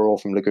are all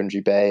from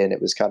Lagundri Bay, and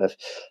it was kind of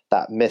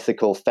that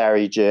mythical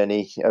ferry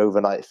journey,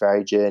 overnight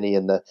ferry journey,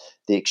 and the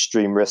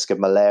extreme risk of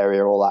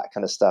malaria, all that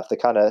kind of stuff. The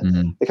kind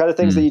of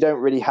things that you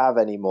don't really have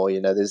anymore.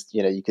 There's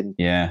you can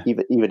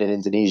even in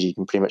Indonesia you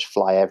can pretty much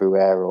fly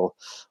everywhere or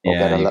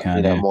get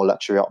a more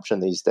luxury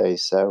option these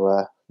days.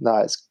 So no,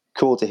 it's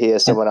cool to hear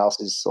someone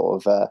else's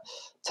sort of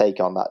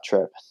take on that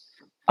trip.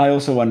 I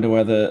also wonder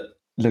whether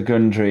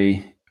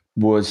Lagundri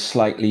was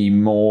slightly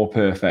more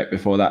perfect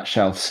before that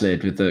shelf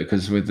slid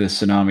because with the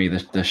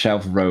tsunami, the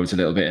shelf rose a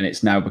little bit and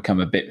it's now become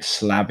a bit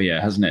slabbier,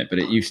 hasn't it? But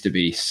it used to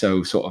be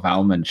so sort of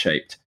almond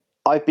shaped.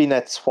 I've been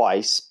there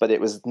twice, but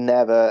it was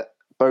never,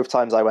 both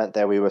times I went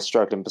there, we were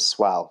struggling for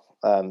swell.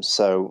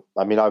 So,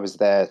 I mean, I was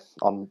there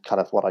on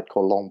kind of what I'd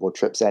call longboard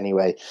trips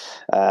anyway.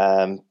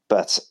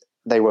 But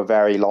they were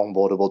very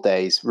longboardable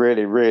days,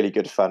 really, really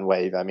good fun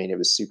wave. I mean, it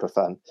was super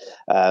fun.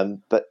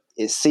 But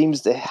it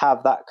seems to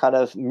have that kind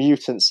of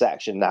mutant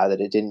section now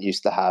that it didn't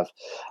used to have.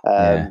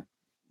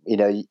 You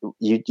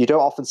don't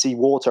often see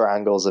water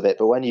angles of it,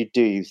 but when you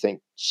do, you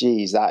think,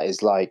 geez, that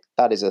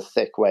is a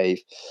thick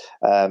wave.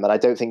 And I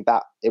don't think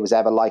that it was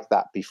ever like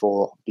that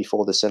before the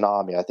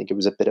tsunami. I think it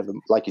was a bit of,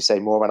 like you say,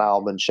 more of an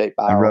almond shaped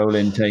barrel. A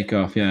roll-in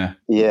takeoff, yeah.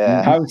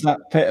 Yeah. How's that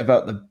bit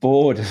about the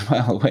board as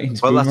well?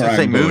 Wayne's well, that's what I'm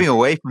saying. board. Moving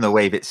away from the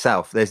wave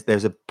itself,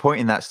 there's a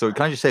point in that story.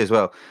 Can I just say as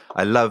well,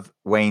 I love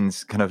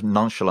Wayne's kind of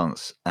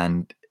nonchalance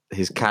and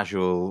his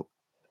casual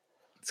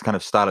kind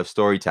of style of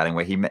storytelling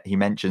where he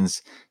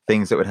mentions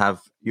things that would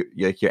have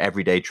your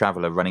everyday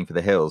traveler running for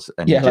the hills,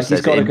 and like he's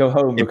got to go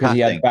home because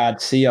he had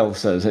bad sea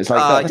ulcers. It's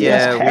like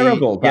that's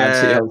terrible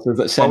bad sea ulcers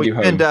that send you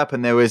home. We turned up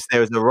and there was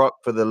a rock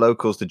for the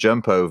locals to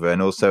jump over,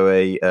 and also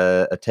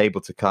a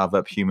table to carve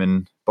up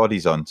human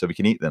bodies on so we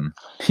can eat them.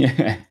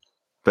 Yeah.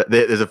 But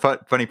there's a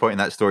funny point in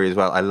that story as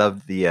well. I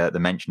love the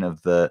mention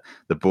of the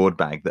board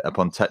bag that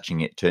upon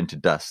touching it turned to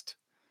dust.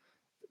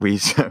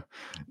 We've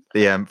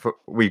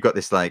got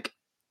this like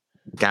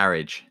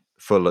garage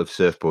full of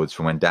surfboards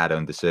from when Dad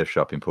owned the surf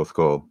shop in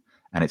Porthcawl,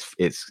 and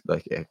it's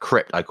like a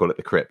crypt. I call it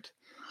the crypt.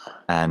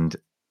 And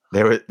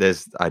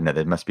there's I don't know,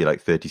 there must be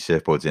like 30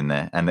 surfboards in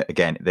there, and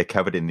again they're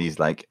covered in these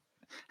like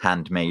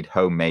handmade,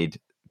 homemade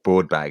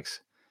board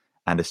bags.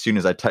 And as soon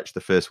as I touched the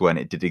first one,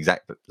 it did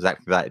exactly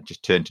that. It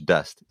just turned to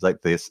dust. It's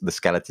like the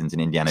skeletons in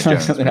Indiana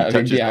Jones. Something out of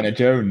Indiana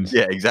Jones.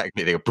 Yeah,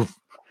 exactly. They go poof,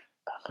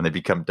 and they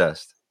become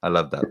dust. I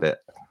love that bit.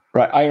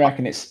 Right, I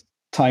reckon it's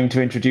time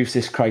to introduce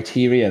this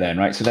criteria then,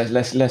 right? So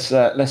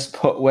let's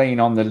put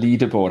Wayne on the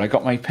leaderboard. I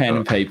got my pen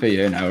and paper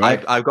here now,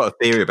 right? I've got a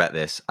theory about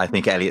this. I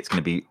think Elliot's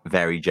going to be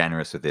very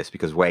generous with this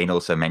because Wayne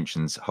also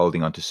mentions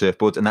holding on to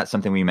surfboards, and that's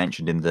something we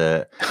mentioned in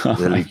the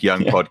Luke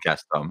Young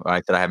podcast, Tom.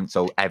 Right, that I haven't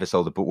ever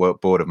sold a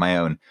board of my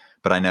own,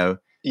 but I know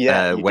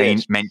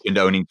Wayne mentioned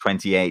owning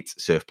 28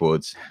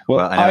 surfbourds.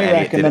 Well, I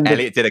know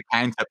Elliot did a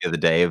count up the other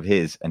day of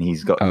his, and he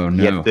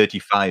had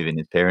 35 in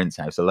his parents'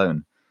 house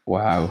alone.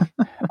 Wow.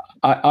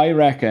 I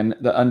reckon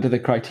that under the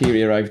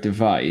criteria I've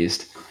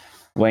devised,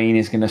 Wayne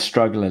is going to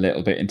struggle a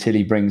little bit until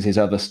he brings his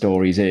other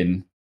stories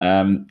in.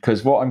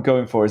 Because what I'm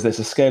going for is there's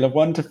a scale of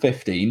 1 to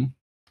 15,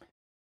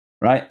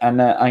 right?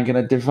 And I'm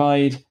going to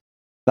divide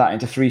that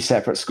into 3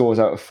 separate scores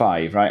out of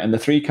 5, right? And the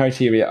 3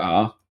 criteria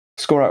are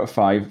score out of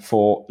 5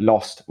 for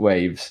lost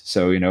waves.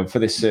 So, for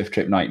this surf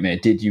trip nightmare,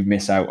 did you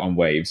miss out on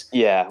waves?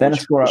 Yeah. Then a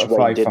score out of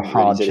 5 for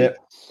hardship.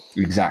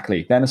 Really,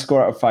 exactly. Then a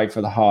score out of 5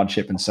 for the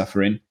hardship and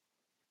suffering.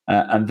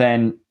 And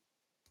then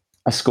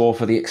a score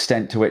for the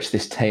extent to which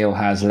this tale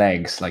has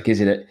legs. Like, is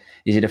it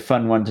a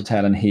fun one to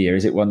tell and hear?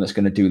 Is it one that's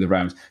going to do the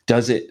rounds?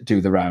 Does it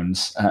do the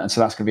rounds? And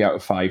so that's going to be out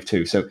of 5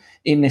 too. So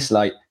in this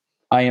light,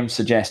 I am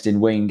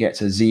suggesting Wayne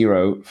gets a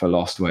 0 for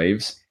lost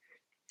waves,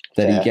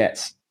 that he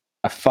gets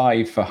a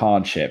 5 for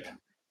hardship,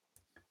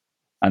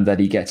 and that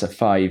he gets a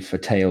 5 for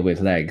tail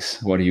with legs.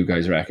 What do you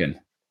guys reckon?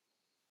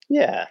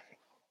 Yeah,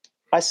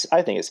 I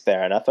think it's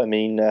fair enough. I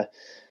mean,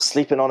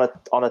 sleeping on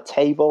a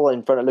table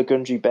in front of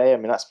Lagundree Bay, I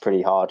mean, that's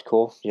pretty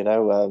hardcore, you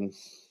know.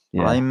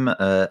 Yeah. I'm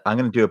going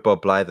to do a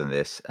Bob Blythe on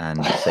this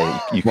and say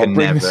you can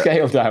bring never the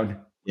scale down.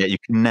 Yeah, you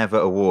can never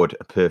award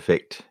a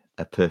perfect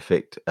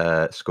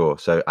score.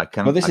 So I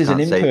can't. Well, this is an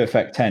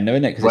imperfect 10,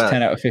 isn't it? Because it's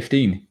 10 out of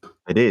 15.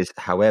 It is.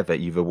 However,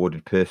 you've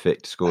awarded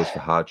perfect scores for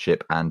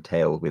hardship and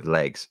tail with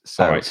legs.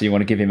 So, all right, so you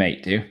want to give him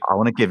 8, do you? I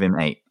want to give him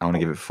 8. I want to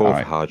give it 4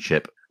 for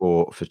hardship,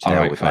 4 for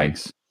tail with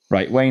legs.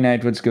 Right, Wayne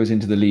Edwards goes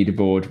into the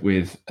leaderboard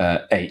with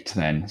 8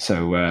 then.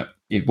 So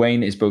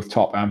Wayne is both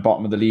top and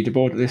bottom of the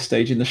leaderboard at this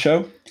stage in the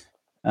show.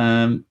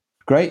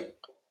 Great.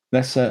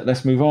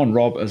 Let's move on.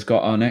 Rob has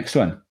got our next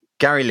one.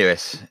 Gary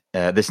Lewis.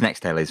 This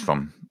next tale is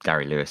from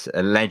Gary Lewis,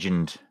 a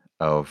legend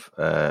of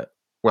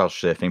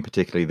Welsh surfing,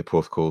 particularly the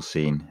Porthcawl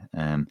scene.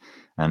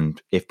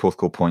 And if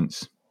Porthcawl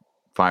Point's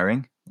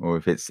firing, or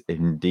if it's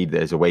indeed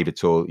there's a wave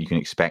at all, you can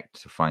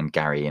expect to find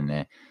Gary in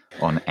there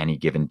on any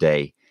given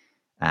day.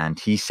 And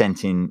he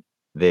sent in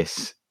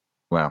this,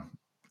 well,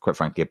 quite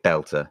frankly, a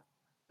belter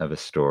of a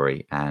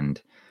story,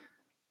 and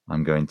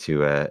I'm going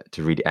to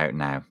read it out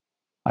now.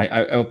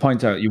 I'll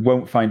point out you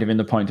won't find him in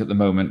the point at the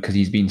moment because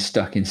he's been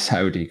stuck in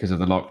Saudi because of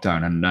the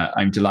lockdown, and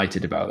I'm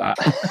delighted about that.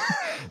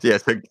 Yeah,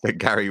 so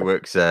Gary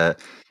works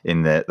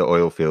in the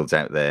oil fields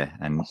out there,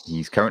 and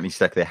he's currently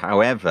stuck there.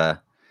 However,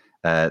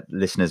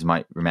 listeners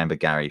might remember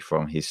Gary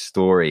from his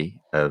story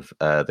of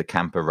the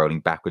camper rolling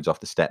backwards off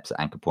the steps at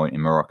Anchor Point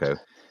in Morocco.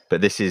 But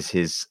this is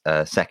his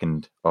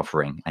second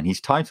offering, and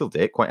he's titled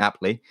it, quite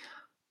aptly,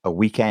 A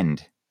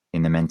Weekend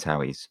in the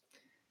Mentawais.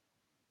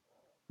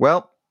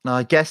 Well, now,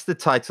 I guess the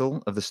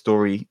title of the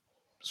story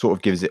sort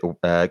of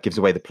gives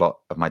away the plot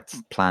of my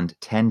planned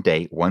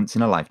 10-day,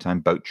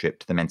 once-in-a-lifetime boat trip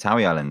to the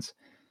Mentawai Islands.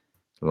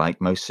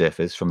 Like most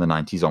surfers from the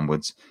 90s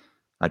onwards,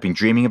 I'd been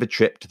dreaming of a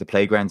trip to the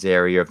playgrounds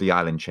area of the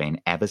island chain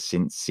ever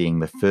since seeing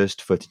the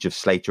first footage of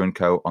Slater &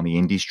 Co. on the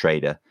Indies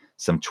Trader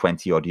some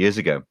 20-odd years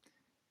ago.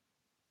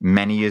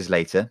 Many years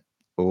later,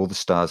 all the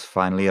stars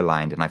finally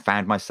aligned, and I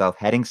found myself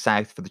heading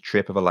south for the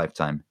trip of a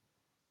lifetime.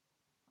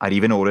 I'd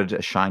even ordered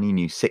a shiny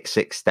new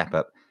 6.6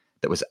 step-up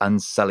that was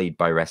unsullied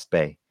by Rest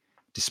Bay,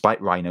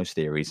 despite Rhino's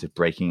theories of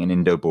breaking an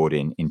Indo board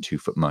in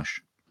 2-foot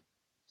mush.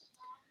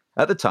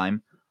 At the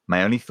time,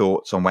 my only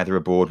thoughts on whether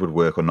a board would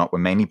work or not were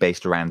mainly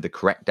based around the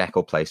correct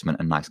decal placement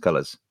and nice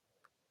colours.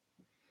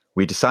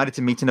 We decided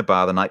to meet in a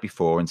bar the night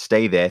before and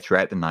stay there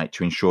throughout the night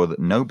to ensure that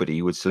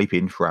nobody would sleep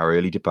in for our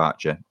early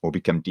departure or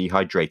become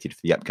dehydrated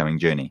for the upcoming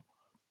journey.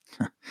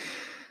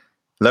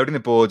 Loading the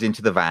boards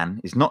into the van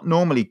is not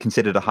normally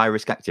considered a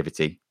high-risk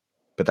activity,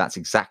 but that's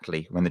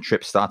exactly when the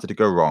trip started to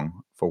go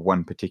wrong for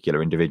one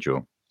particular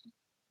individual.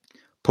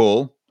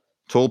 Tall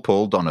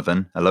Paul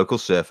Donovan, a local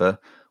surfer,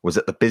 was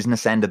at the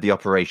business end of the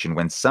operation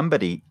when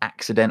somebody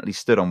accidentally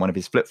stood on one of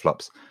his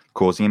flip-flops,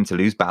 causing him to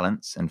lose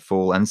balance and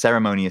fall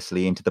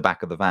unceremoniously into the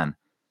back of the van.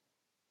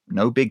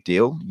 No big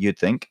deal, you'd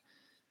think,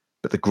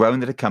 but the groan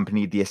that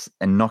accompanied the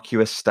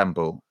innocuous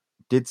stumble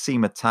did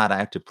seem a tad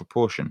out of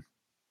proportion.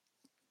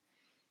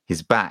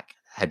 His back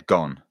had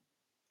gone,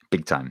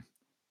 big time,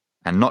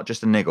 and not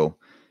just a niggle.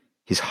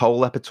 His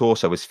whole upper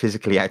torso was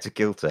physically out of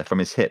kilter from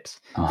his hips,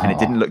 and it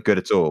didn't look good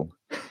at all.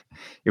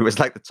 It was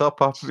like the top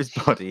half of his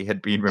body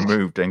had been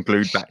removed and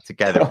glued back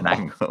together at an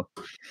angle.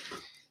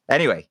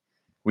 Anyway,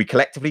 we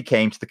collectively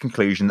came to the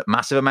conclusion that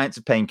massive amounts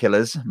of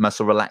painkillers,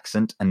 muscle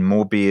relaxant, and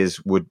more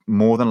beers would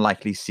more than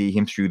likely see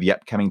him through the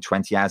upcoming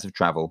 20 hours of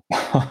travel,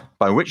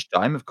 by which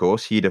time, of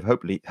course, he'd have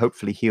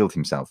hopefully healed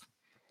himself.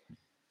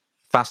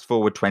 Fast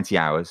forward 20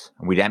 hours,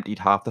 and we'd emptied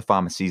half the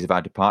pharmacies of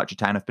our departure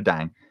town of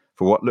Padang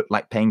for what looked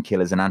like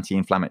painkillers and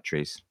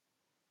anti-inflammatories.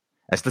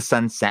 As the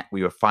sun set,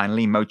 we were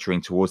finally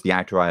motoring towards the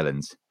outer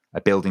islands, a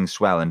building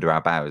swell under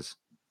our bows.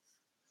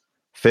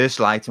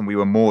 First light, and we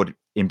were moored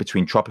in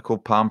between tropical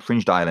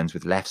palm-fringed islands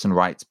with lefts and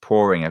rights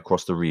pouring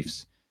across the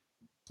reefs.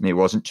 It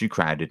wasn't too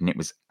crowded, and it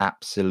was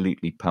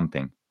absolutely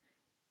pumping.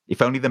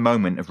 If only the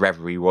moment of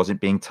reverie wasn't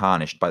being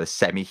tarnished by the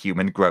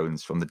semi-human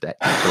groans from the deck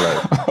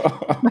below.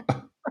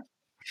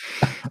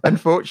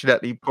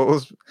 Unfortunately,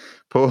 Paul's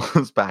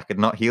back had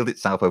not healed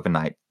itself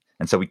overnight,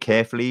 and so we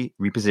carefully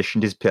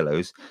repositioned his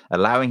pillows,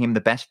 allowing him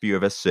the best view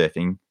of us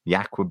surfing the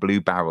aqua blue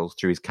barrels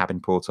through his cabin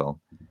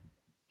porthole.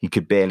 He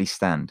could barely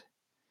stand.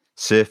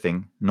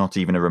 Surfing, not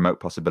even a remote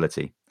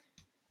possibility.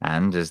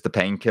 And as the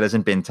painkillers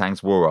and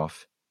bintangs wore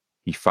off,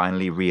 he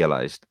finally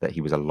realized that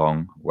he was a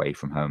long way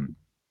from home.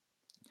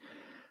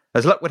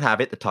 As luck would have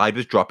it, the tide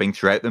was dropping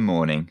throughout the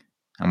morning,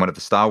 and one of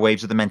the star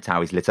waves of the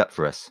Mentawais lit up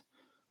for us,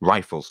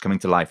 rifles coming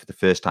to life for the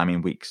first time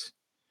in weeks.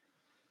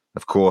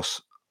 Of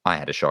course, I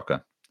had a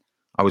shocker.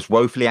 I was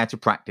woefully out of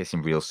practice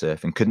in real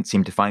surf and couldn't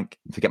seem to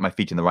get my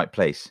feet in the right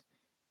place.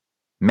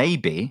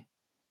 Maybe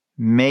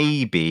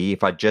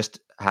if I'd just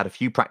had a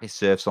few practice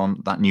surfs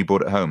on that new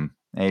board at home,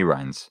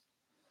 Ryan's.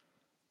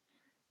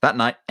 That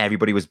night,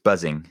 everybody was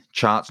buzzing,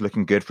 charts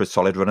looking good for a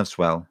solid run of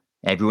swell.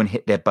 Everyone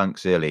hit their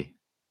bunks early,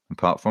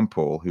 apart from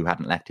Paul, who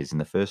hadn't left his in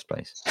the first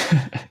place.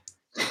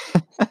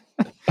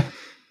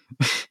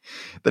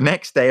 The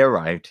next day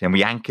arrived, and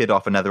we anchored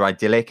off another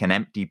idyllic and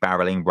empty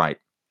barreling right.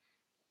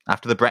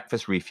 After the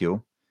breakfast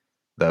refuel,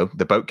 though,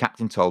 the boat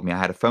captain told me I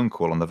had a phone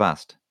call on the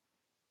Vast.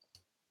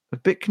 A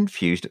bit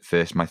confused at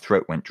first, my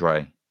throat went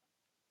dry.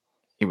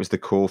 It was the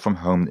call from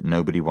home that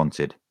nobody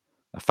wanted,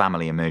 a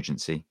family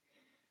emergency,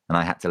 and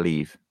I had to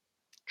leave.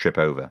 Trip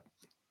over.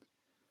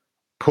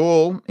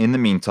 Paul, in the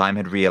meantime,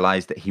 had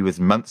realised that he was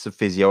months of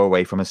physio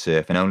away from a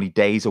surf and only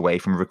days away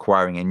from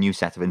requiring a new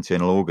set of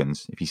internal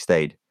organs if he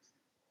stayed.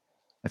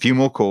 A few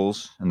more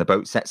calls, and the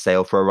boat set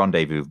sail for a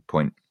rendezvous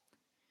point.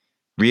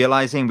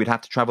 Realising we'd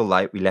have to travel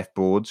light, we left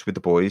boards with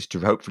the boys to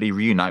hopefully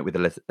reunite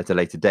at a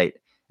later date,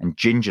 and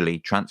gingerly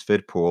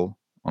transferred Paul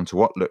onto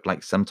what looked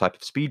like some type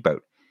of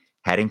speedboat,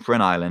 heading for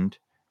an island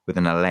with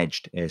an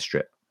alleged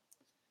airstrip.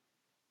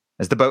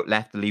 As the boat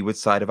left the leeward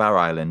side of our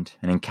island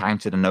and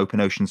encountered an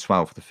open ocean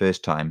swell for the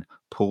first time,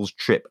 Paul's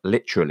trip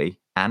literally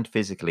and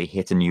physically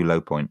hit a new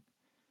low point.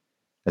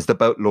 As the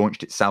boat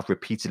launched itself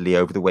repeatedly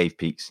over the wave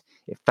peaks,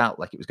 it felt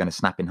like it was going to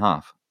snap in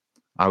half.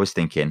 I was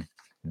thinking,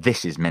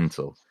 this is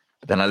mental.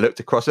 But then I looked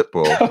across at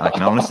Paul, and I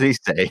can honestly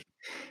say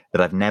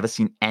that I've never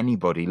seen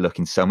anybody look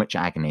in so much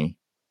agony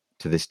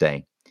to this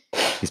day.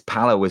 His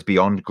pallor was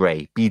beyond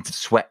grey, beads of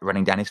sweat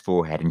running down his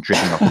forehead and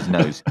dripping off his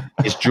nose.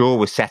 His jaw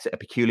was set at a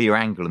peculiar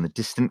angle, and the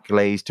distant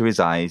glaze to his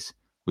eyes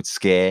would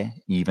scare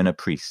even a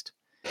priest.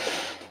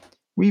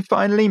 We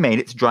finally made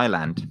it to dry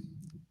land.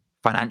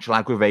 Financial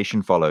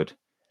aggravation followed,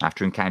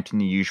 after encountering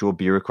the usual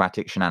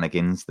bureaucratic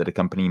shenanigans that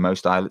accompany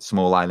most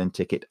small island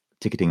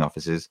ticketing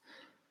offices.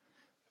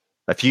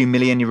 A few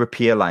million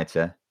rupiah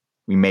later,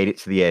 we made it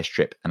to the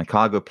airstrip and a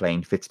cargo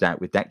plane fitted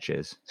out with deck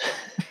chairs.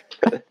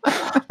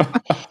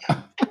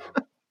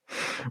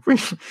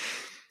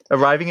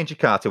 Arriving in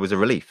Jakarta was a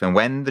relief, and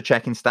when the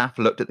check-in staff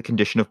looked at the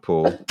condition of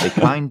Paul, they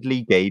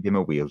kindly gave him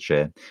a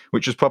wheelchair,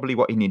 which was probably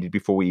what he needed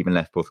before we even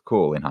left Port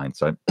Call, in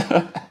hindsight.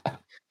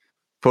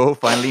 Paul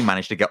finally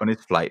managed to get on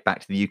his flight back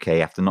to the UK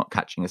after not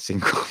catching a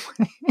single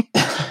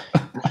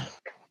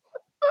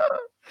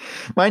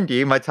Mind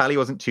you, my tally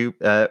wasn't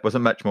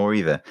much more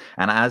either.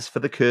 And as for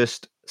the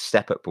cursed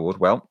step-up board,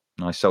 well,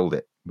 I sold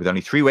it with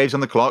only 3 waves on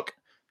the clock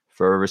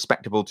for a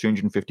respectable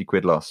 250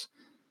 quid loss.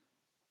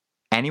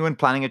 Anyone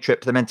planning a trip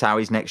to the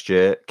Mentawais next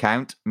year,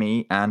 count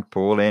me and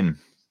Paul in.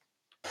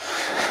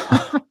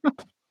 I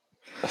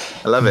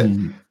love it.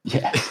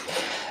 Yeah.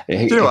 Do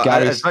you know what?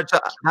 As much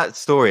that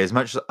story, as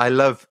much as I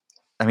love,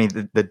 I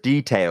mean, the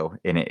detail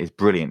in it is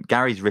brilliant.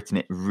 Gary's written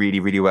it really,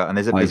 really well, and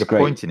there's a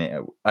point in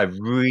it I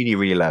really,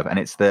 really love, and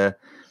it's the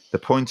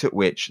point at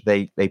which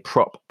they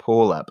prop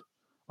Paul up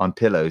on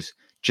pillows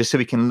just so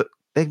he can look.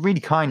 They're really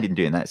kind in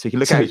doing that, so he can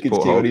look at his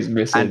porthole. What he's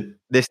missing. And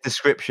this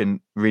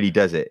description really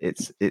does it.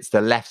 It's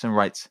the lefts and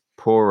rights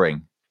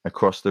pouring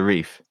across the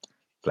reef.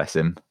 Bless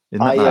him.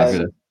 Isn't that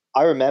nice?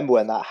 I remember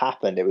when that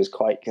happened. It was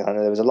quite kind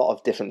of. There was a lot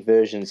of different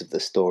versions of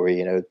the story.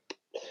 You know,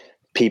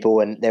 people,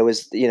 and there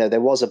was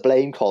a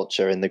blame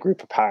culture in the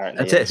group apparently.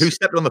 That's it. Who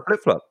stepped on the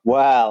flip flop?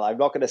 Well, I'm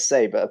not going to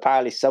say, but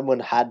apparently someone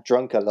had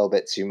drunk a little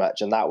bit too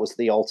much, and that was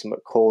the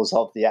ultimate cause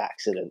of the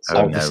accident.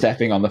 So, the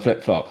stepping on the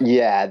flip flop.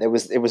 Yeah, it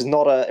was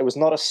not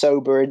a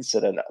sober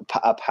incident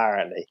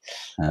apparently.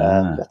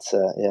 But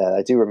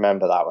I do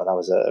remember that one. That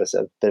was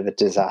a bit of a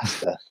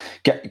disaster.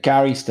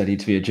 Gary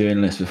studied to be a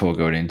journalist before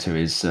going into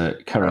his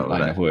current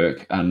line of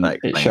work, and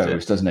it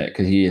shows, doesn't it?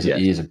 Because he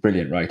is a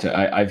brilliant writer.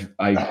 I've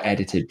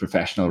edited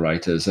professional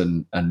writers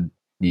and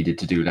needed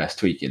to do less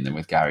tweaking than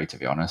with Gary, to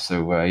be honest.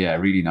 So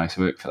really nice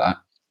work for that.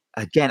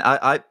 Again,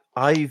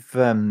 I've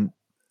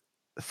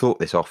thought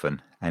this often,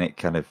 and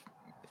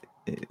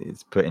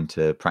it's put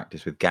into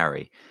practice with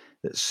Gary,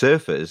 that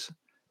surfers,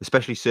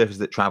 especially surfers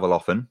that travel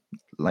often,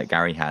 like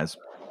Gary has,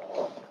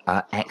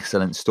 are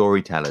excellent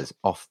storytellers.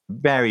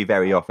 Very,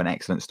 very often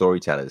excellent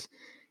storytellers.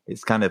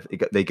 It's kind of,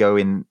 they go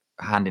in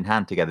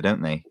hand together,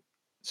 don't they?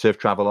 Surf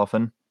travel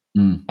often,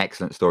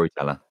 excellent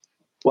storyteller.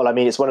 Well, I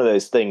mean, it's one of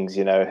those things,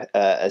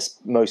 as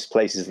most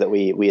places that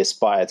we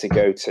aspire to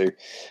go to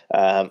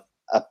are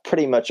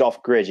pretty much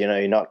off grid.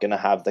 You're not going to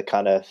have the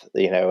kind of,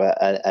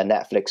 a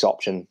Netflix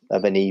option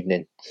of an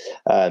evening.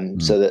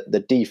 So that the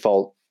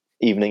default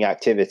evening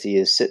activity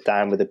is sit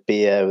down with a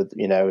beer,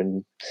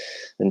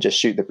 and just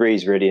shoot the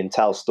breeze really and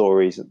tell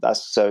stories.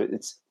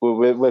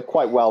 We're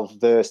quite well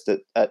versed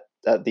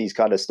at these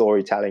kind of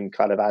storytelling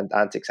kind of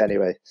antics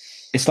anyway.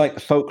 It's like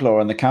the folklore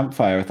on the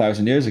campfire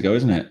 1,000 years ago,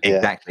 isn't it?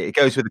 Exactly. It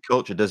goes with the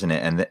culture, doesn't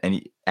it?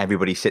 And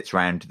everybody sits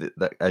around,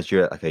 as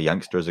you're like a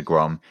youngster, as a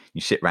grom,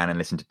 you sit around and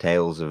listen to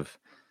tales of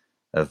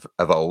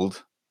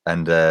old,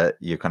 and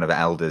your kind of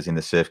elders in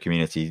the surf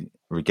community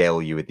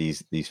regale you with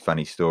these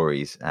funny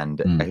stories.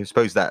 And I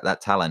suppose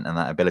that talent and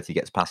that ability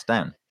gets passed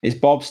down. Is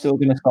Bob still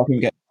going to stop him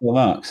getting full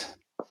marks?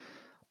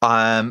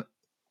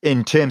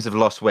 In terms of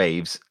lost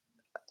waves,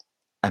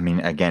 I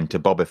mean, again, to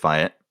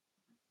Bobify it,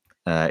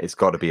 it's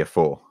got to be a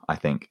 4. I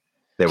think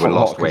there were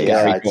lost waves.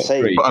 Yeah, I'd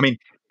say. But I mean,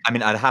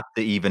 I'd have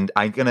to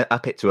I'm going to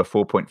up it to a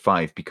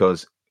 4.5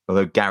 because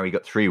although Gary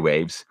got 3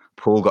 waves,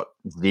 Paul got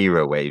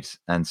 0 waves,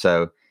 and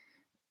so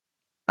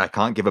I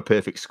can't give a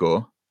perfect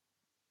score.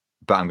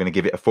 But I'm going to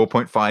give it a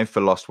 4.5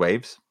 for lost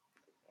waves,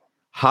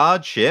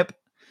 Hardship,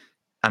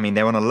 I mean,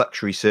 they're on a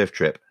luxury surf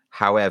trip.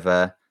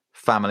 However,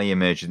 family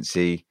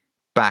emergency,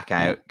 back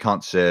out,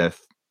 can't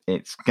surf.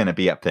 It's going to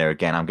be up there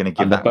again. I'm going to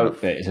give And the that one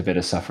boat bit is a bit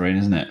of suffering,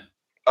 isn't it?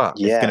 Oh,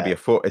 Yeah. it's going to be a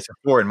 4. It's a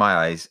 4 in my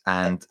eyes.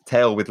 And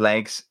Tail with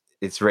Legs,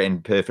 it's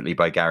written perfectly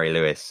by Gary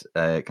Lewis,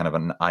 kind of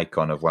an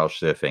icon of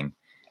Welsh surfing.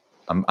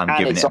 I'm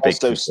giving it a big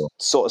also two.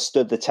 sort of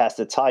stood the test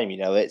of time. You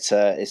know,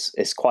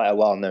 it's quite a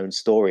well-known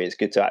story. It's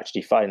good to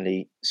actually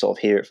finally sort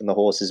of hear it from the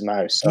horse's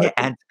mouth. So Yeah,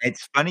 and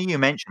it's funny you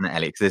mentioned that,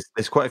 Alex.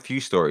 There's quite a few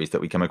stories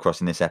that we come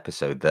across in this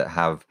episode that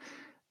have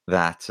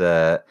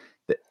that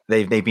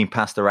they've been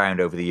passed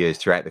around over the years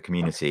throughout the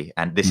community,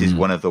 and this is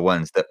one of the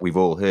ones that we've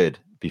all heard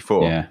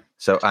before. Yeah.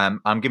 So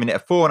I'm giving it a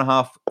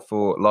 4.5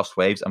 for Lost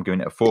Waves. I'm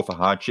giving it a 4 for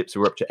Hardship, so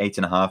we're up to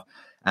 8.5,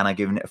 and I'm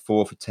giving it a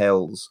 4 for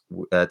Tail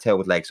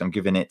with Legs. So I'm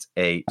giving it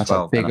a 12. That's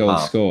a big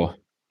old score.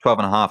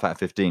 12.5 out of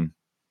 15.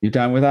 You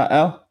down with that,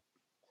 El?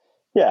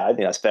 Yeah, I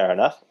think that's fair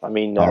enough. I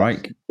mean, All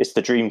right. It's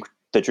the dream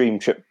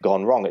trip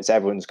gone wrong. It's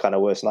everyone's kind of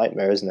worst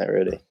nightmare, isn't it?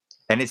 Really.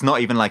 And it's not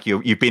even like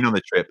you've been on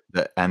the trip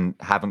and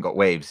haven't got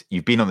waves.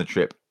 You've been on the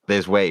trip,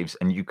 there's waves,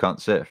 and you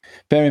can't surf.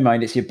 Bear in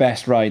mind, it's your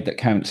best ride that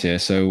counts here.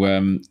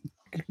 So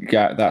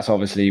that's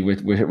obviously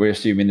we're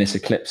assuming this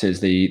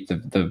eclipses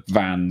the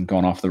van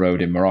gone off the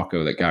road in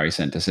Morocco that Gary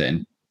sent us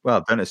in.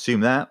 Well, don't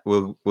assume that.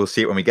 We'll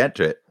see it when we get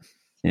to it.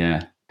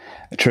 Yeah,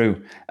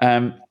 true.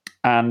 And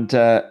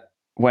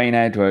Wayne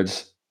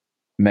Edwards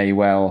may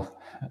well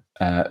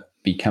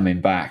be coming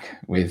back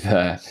with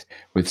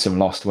some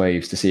Lost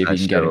Waves to see if he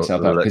can get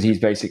himself up, because he's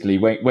basically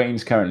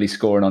Wayne's currently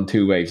scoring on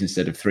 2 waves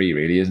instead of 3,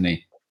 really, isn't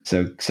he?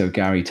 So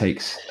Gary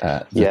takes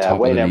top of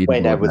the lead.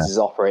 Wayne Edwards is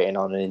operating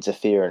on an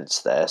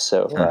interference there,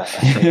 so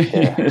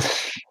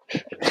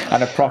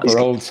and a proper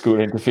old school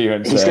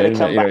interference. He's going to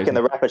come back in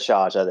the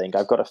repechage, I think.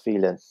 I've got a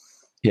feeling.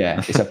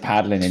 Yeah, it's a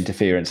paddling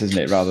interference, isn't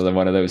it, rather than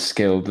one of those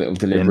skilled little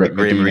deliberate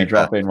Medina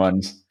drop-in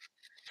ones.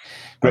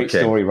 Great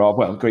story, Rob.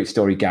 Well, great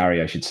story, Gary,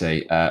 I should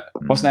say.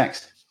 What's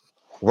next?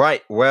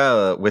 Right.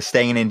 Well, we're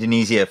staying in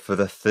Indonesia for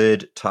the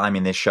 3rd time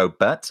in this show,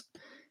 but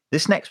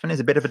this next one is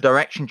a bit of a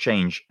direction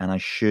change, and I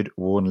should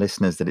warn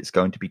listeners that it's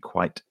going to be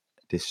quite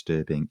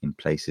disturbing in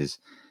places.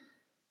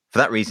 For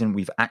that reason,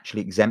 we've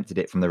actually exempted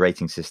it from the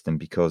rating system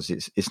because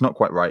it's not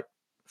quite right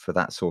for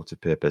that sort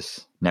of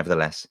purpose.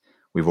 Nevertheless,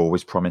 we've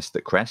always promised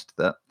at Crest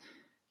that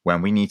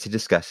when we need to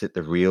discuss it,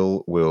 the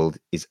real world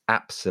is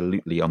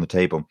absolutely on the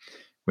table.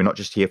 We're not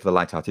just here for the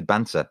light-hearted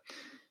banter.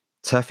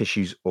 Tough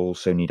issues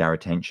also need our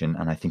attention,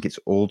 and I think it's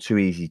all too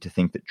easy to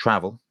think that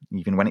travel,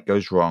 even when it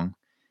goes wrong,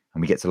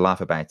 and we get to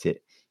laugh about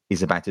it,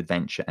 is about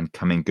adventure and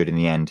coming good in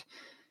the end.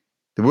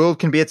 The world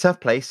can be a tough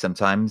place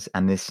sometimes,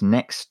 and this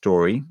next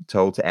story,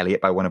 told to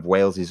Elliot by one of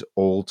Wales's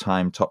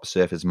all-time top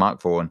surfers,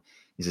 Mark Vaughan,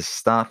 is a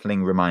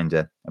startling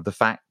reminder of the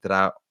fact that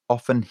our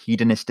often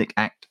hedonistic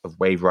act of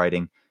wave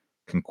riding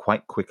can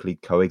quite quickly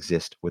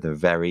coexist with a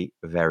very,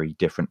 very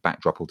different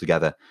backdrop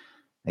altogether.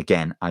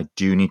 Again, I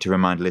do need to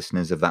remind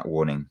listeners of that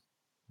warning,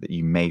 that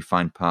you may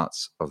find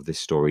parts of this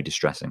story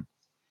distressing.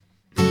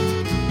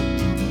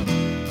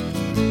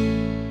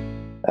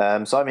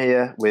 So I'm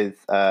here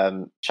with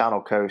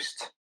Channel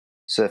Coast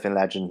surfing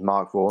legend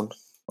Mark Vaughan,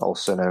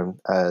 also known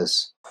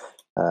as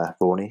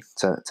Vaughny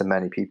to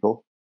many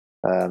people.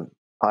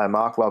 Hi,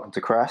 Mark. Welcome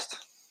to Crest.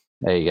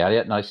 There you go.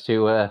 Yeah, nice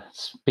to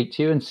speak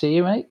to you and see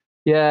you, mate.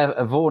 Yeah,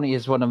 Vaughny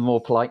is one of the more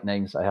polite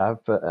names I have,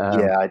 but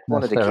I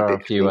wanted to keep there are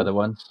it a few clean. other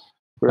ones.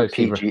 We're a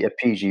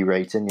PG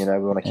rating, you know.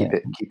 We want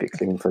to keep it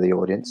clean for the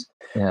audience.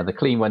 Yeah, the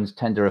clean ones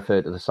tend to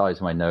refer to the size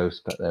of my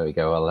nose, but there we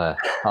go.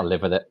 I'll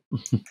live with it.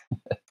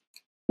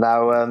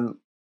 Now,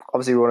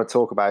 obviously, we want to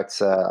talk about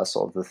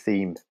sort of the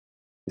theme,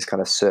 these kind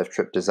of surf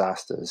trip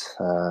disasters.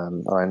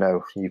 I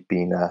know you've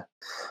been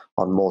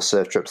on more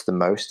surf trips than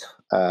most.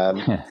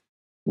 Now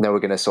we're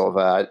going to sort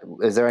of.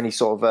 Is there any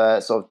sort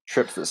of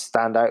trips that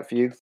stand out for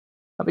you?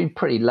 I've been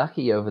pretty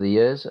lucky over the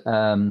years.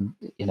 I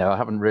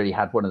haven't really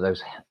had one of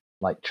those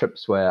like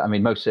trips where, I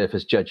mean, most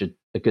surfers judge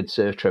a good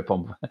surf trip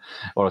on,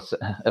 or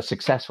a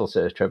successful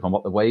surf trip on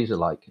what the waves are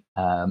like.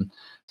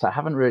 So I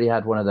haven't really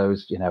had one of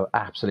those,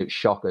 absolute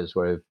shockers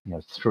where,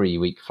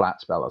 3-week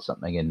flat spell or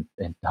something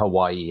in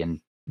Hawaii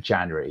in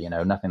January,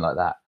 nothing like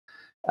that.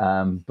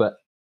 But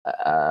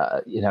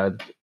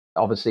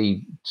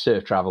obviously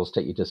surf travels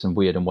take you to some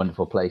weird and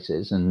wonderful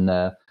places. And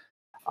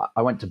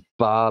I went to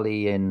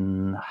Bali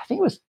in, I think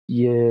it was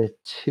year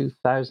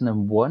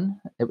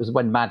 2001. It was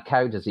when mad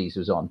cow disease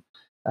was on.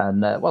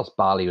 And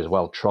Bali was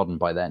well trodden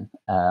by then.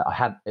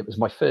 It was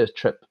my first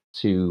trip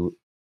to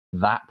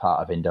that part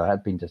of Indo. I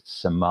had been to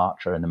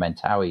Sumatra and the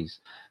Mentawais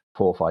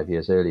 4 or 5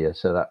 years earlier,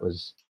 so it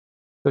was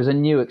a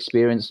new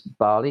experience.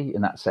 Bali,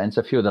 in that sense,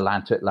 a few of the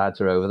Lantuit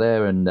lads are over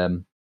there,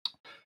 and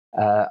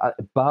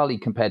Bali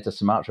compared to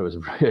Sumatra was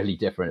really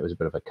different. It was a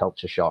bit of a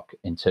culture shock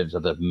in terms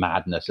of the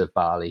madness of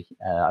Bali.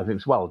 I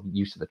was well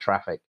used to the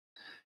traffic.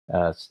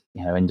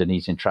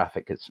 Indonesian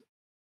traffic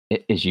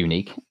is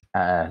unique.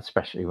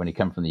 Especially when you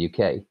come from the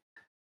UK.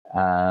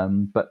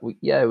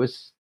 It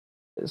was.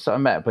 So I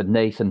met up with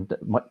Nathan,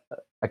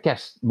 I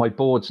guess my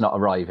board's not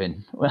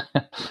arriving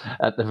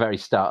at the very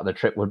start of the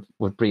trip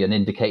would be an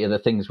indicator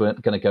that things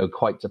weren't going to go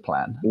quite to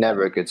plan.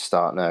 Never a good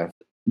start, no.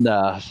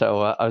 No,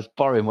 so I was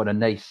borrowing one of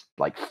Nate's,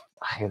 like,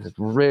 it was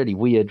really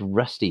weird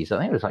rusties. I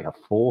think it was like a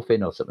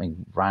 4-fin or something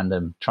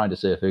random, trying to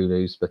surf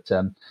Ulus. But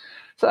so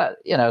that,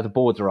 the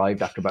boards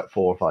arrived after about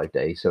 4 or 5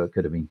 days, so it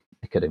could have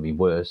been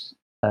worse.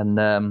 And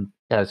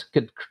it was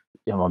good.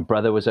 My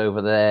brother was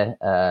over there,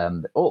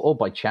 all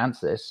by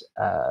chance.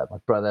 My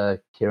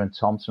brother Kieran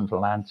Thompson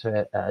from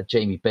Atlanta,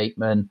 Jamie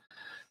Bateman,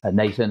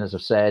 Nathan, as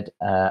I've said,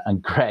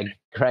 and Greg.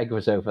 Greg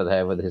was over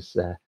there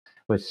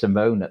with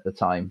Simone at the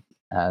time.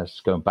 It's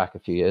going back a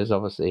few years,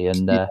 obviously.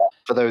 And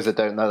for those that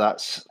don't know,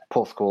 that's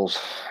Portugal's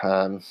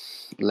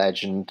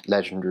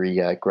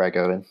legendary Greg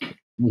Owen.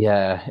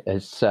 Yeah,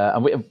 it's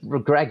and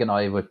Greg and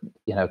I were,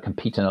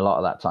 competing a lot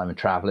at that time and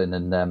traveling,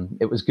 and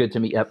it was good to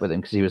meet up with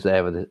him because he was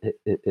there with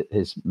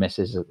his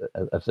missus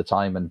of the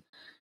time, and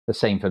the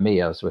same for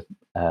me. I was with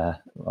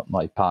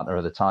my partner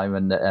at the time,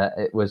 and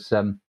it was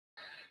one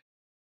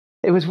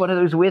of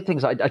those weird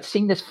things. I'd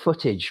seen this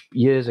footage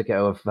years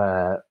ago of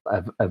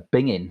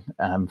Bingin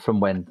from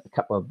when a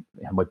couple of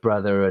my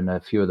brother and a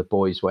few of the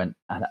boys went,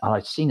 and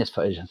I'd seen this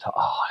footage and thought,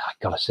 oh, I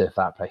got to surf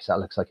that place. That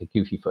looks like a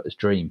goofy footer's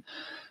dream.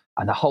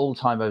 And the whole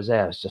time I was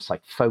there, I was just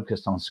like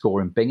focused on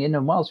scoring Bingin.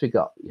 And whilst we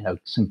got,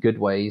 some good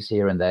waves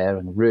here and there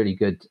and really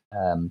good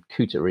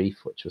Kuta Reef,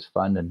 which was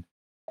fun, and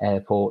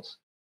airports,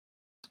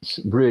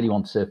 really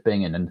want to surf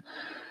Bingin. And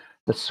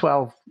the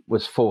swell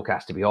was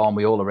forecast to be on.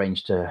 We all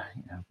arranged to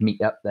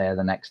meet up there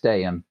the next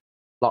day. And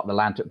a lot of the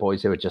Lantic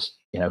boys, they were just,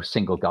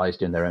 single guys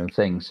doing their own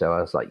thing. So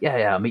I was like,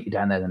 yeah, I'll meet you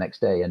down there the next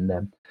day.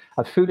 And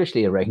I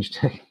foolishly arranged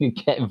to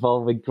get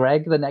involved with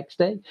Greg the next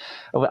day.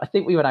 I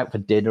think we went out for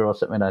dinner or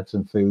something, had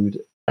some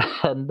food.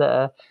 And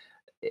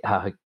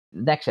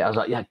next day I was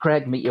like, yeah,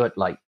 Greg, meet you at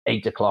like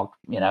 8 o'clock,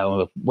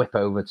 we'll whip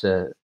over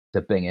to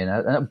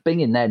Bingin. And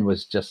Bingin then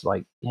was just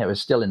like, it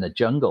was still in the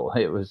jungle.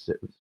 It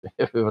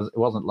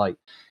wasn't like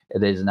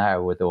it is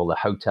now with all the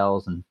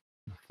hotels and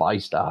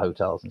 5-star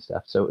hotels and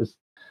stuff. So it was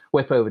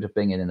whip over to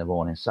Bingin in the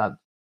morning. So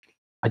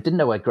I didn't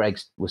know where Greg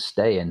was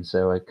staying,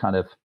 so I kind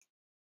of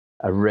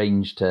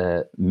arranged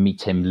to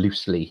meet him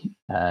loosely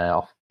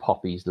off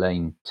Poppy's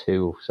Lane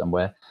 2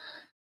 somewhere.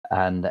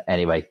 And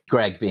anyway,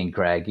 Greg being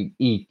Greg,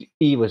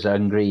 he was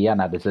hungry. He hadn't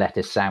had his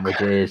lettuce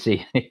sandwiches.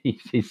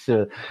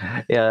 So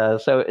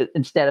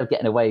instead of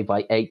getting away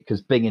by 8,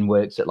 because Bingin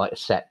works at like a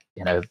set,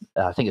 I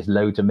think it's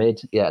low to mid.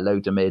 Yeah, low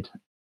to mid.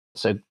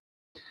 So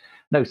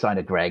no sign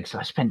of Greg. So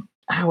I spent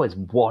hours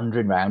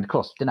wandering around. Of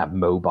course, didn't have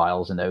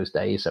mobiles in those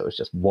days, so it was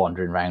just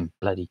wandering around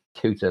bloody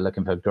Kuta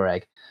looking for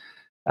Greg.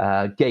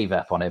 Gave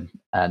up on him,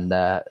 and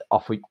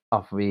off we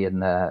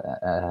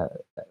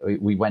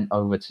went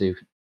over to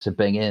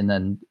Bingin,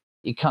 and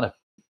we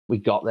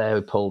got there,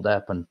 we pulled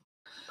up, and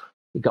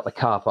we got the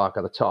car park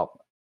at the top,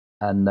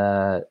 and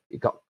as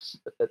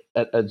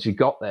you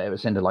got there, it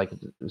was it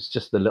was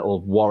just the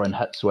little Warren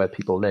huts where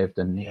people lived,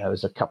 and there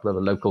was a couple of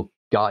the local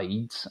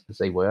guides, as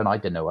they were, and I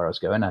didn't know where I was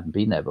going. I hadn't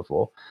been there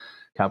before.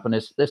 And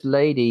this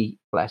lady,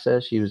 bless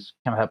her, she was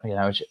coming up,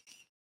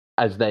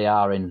 as they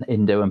are in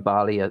Indo and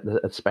Bali,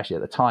 especially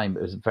at the time,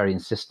 it was very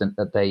insistent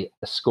that they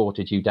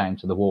escorted you down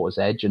to the water's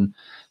edge. And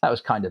that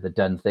was kind of the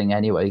done thing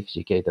anyway, because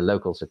you gave the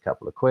locals a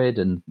couple of quid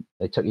and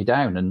they took you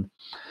down. And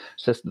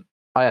so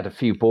I had a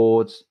few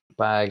boards,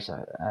 bags.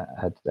 I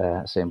had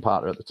the same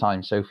partner at the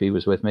time, Sophie,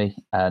 was with me.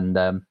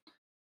 And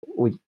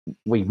we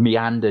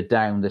meandered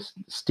down this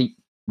steep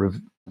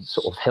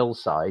sort of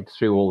hillside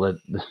through all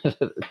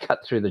the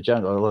cut through the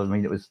jungle. I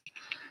mean, it was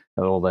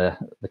all the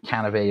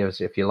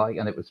canopies, if you like,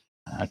 and it was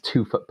a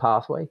 2-foot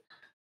pathway.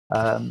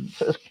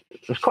 So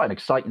it was quite an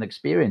exciting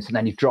experience. And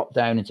then you drop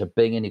down into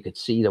Bingin, you could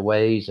see the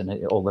waves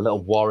and all the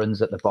little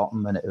warrens at the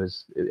bottom, and it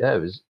was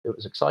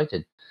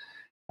exciting.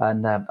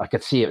 And I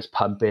could see it was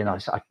pumping. I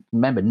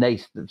remember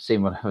Nate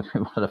seeing one of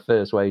the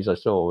first waves I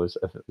saw was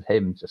of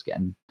him just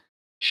getting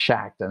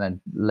shacked and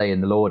then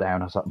laying the law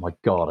down. I was like, oh my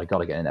God, I got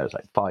to get in there. It was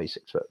like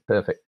 5-6 foot,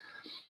 perfect.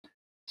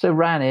 So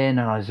ran in,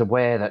 and I was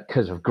aware that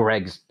because of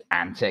Greg's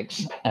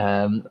antics,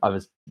 I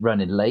was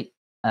running late,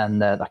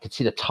 and I could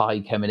see the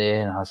tide coming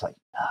in. And I was like,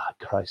 oh,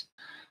 Christ,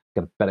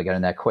 better get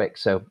in there quick.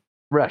 So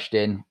rushed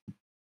in,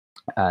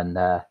 and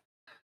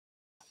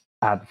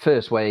had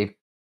first wave,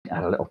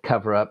 had a little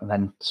cover up, and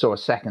then saw a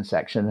second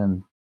section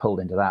and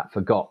pulled into that.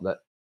 Forgot that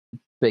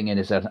Bingin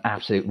is an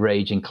absolute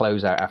raging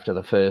closeout after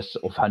the first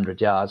sort of 100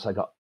 yards. I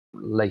got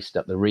laced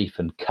up the reef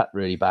and cut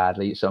really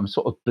badly, so I'm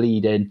sort of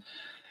bleeding.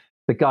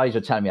 The guys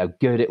were telling me how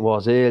good it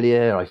was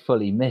earlier. I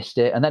fully missed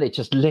it. And then it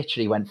just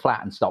literally went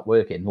flat and stopped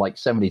working. Like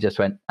somebody just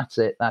went, that's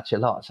it, that's your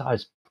lot. So I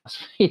was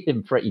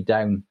feeling pretty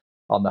down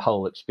on the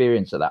whole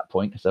experience at that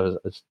point, because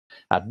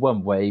I had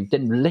one wave,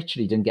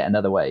 didn't get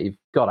another wave,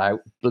 got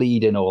out,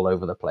 bleeding all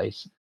over the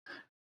place.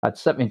 I had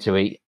something to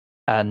eat,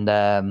 and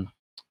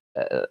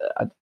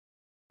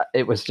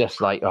it was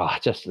just like,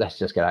 let's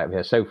just get out of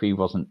here. Sophie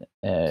was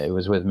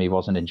with me,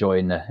 wasn't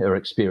enjoying her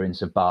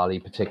experience of Bali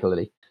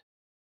particularly.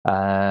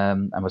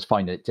 And was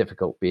finding it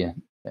difficult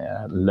being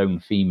a lone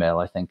female,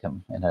 I think,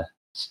 in a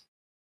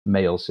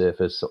male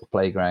surfers sort of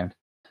playground.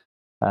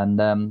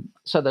 And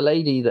so the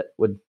lady that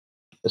would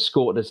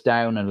escort us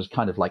down and was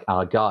kind of like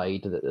our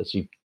guide,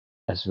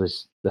 as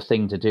was the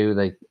thing to do,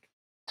 they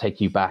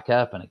take you back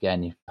up, and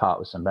again you part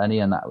with some money,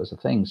 and that was the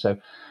thing. So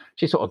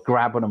she sort of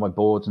grabbed one of my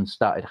boards and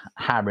started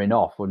hammering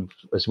off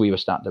as we were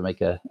starting to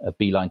make a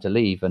beeline to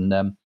leave. And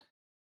a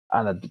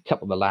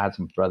couple of the lads,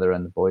 my brother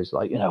and the boys,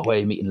 like, where are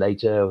you meeting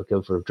later? We'll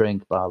go for a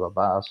drink, blah blah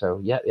blah.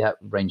 So yeah,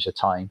 arrange the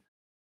time.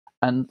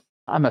 And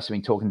I must have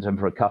been talking to them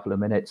for a couple of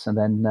minutes, and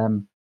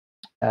then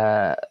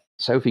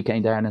Sophie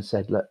came down and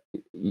said, "Look,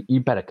 you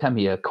better come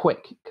here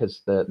quick,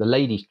 because the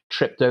lady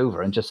tripped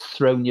over and just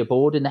thrown your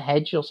board in the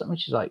hedge or something."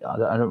 She's like,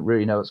 I don't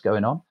really know what's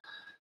going on.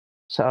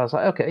 So I was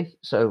like, okay.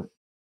 So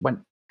went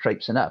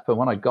traipsing up, and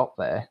when I got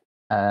there,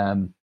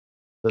 the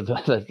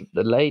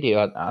lady,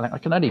 I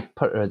can only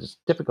put her, it's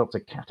difficult to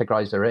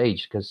categorize her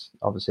age, because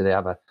obviously they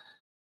have a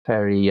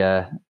very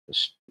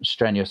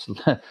strenuous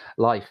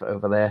life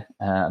over there,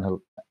 and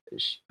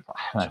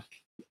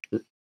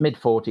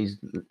mid-40s,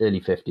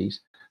 early 50s,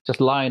 just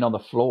lying on the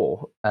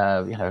floor,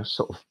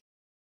 sort of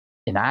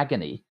in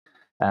agony.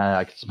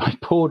 My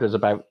board was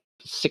about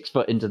 6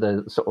 foot into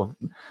the sort of,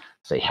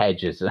 say,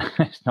 hedges.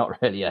 It's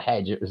not really a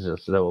hedge. It was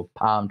just little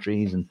palm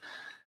trees and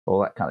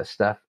all that kind of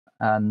stuff.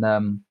 And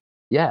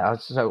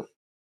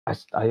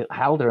I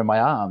held her in my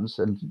arms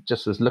and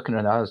just was looking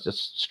at her. I was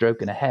just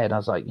stroking her head. I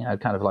was like,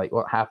 kind of like,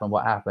 what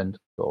happened?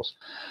 Of course,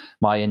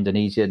 my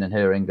Indonesian and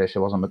her English,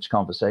 there wasn't much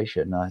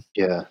conversation.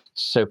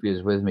 Sophie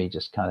was with me,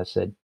 just kind of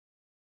said,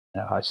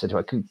 I said to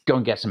her, go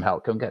and get some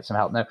help.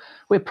 Now,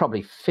 we're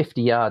probably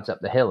 50 yards up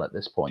the hill at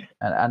this point.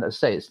 And as I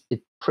say,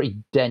 it's pretty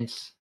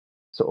dense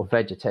sort of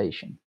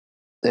vegetation.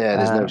 Yeah,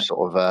 there's no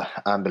sort of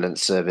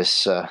ambulance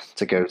service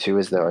to go to,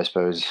 is there, I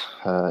suppose?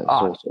 It's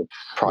all sort of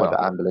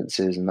private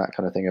ambulances and that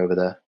kind of thing over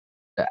there.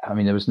 I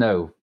mean, there was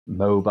no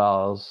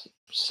mobiles,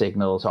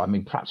 signals. I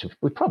mean, perhaps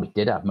we probably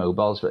did have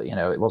mobiles, but,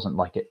 it wasn't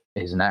like it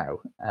is now.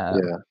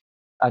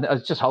 And I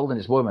was just holding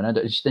this woman, and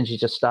then she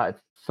just started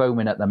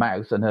foaming at the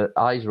mouth, and her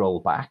eyes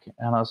rolled back.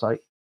 And I was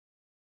like,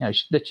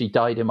 she literally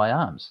died in my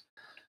arms.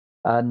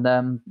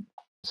 And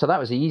so that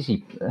was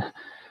easy.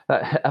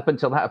 Up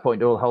until that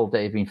point, the whole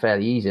day had been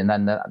fairly easy, and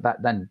then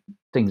then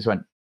things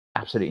went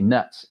absolutely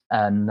nuts.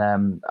 And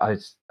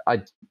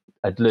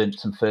I'd learned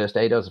some first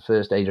aid. I was a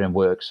first aider in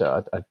work,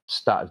 so I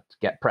started to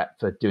get prepped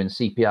for doing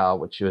CPR,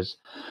 which was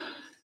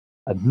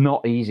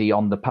not easy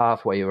on the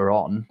pathway we were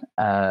on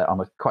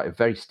quite a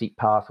very steep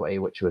pathway,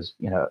 which was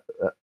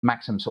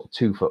maximum sort of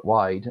 2 foot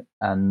wide.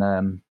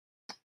 And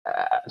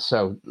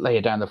so lay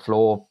her down the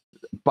floor.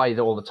 By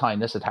all the time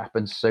this had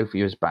happened,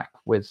 Sophie was back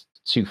with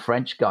 2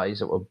 French guys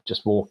that were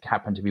just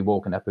happened to be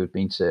walking up, who'd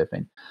been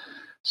surfing.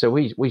 So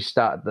we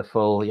started the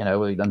full, we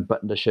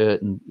unbuttoned the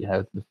shirt, and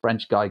the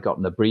French guy got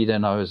in the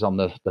breathing. I was on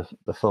the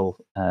full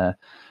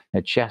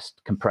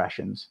chest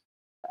compressions,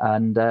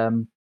 and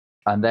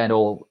then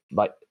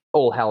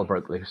all hell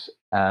broke loose.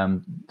 A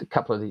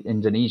couple of the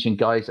Indonesian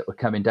guys that were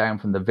coming down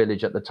from the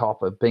village at the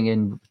top of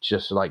Bingin,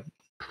 just like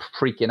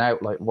freaking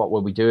out, like, what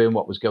were we doing?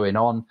 What was going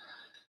on?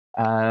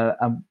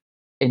 And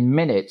in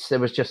minutes, there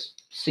was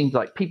just seemed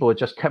like people were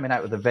just coming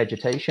out of the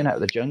vegetation, out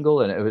of the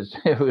jungle, and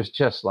it was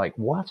just like,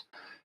 what?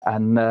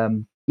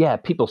 And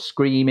people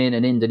screaming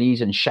in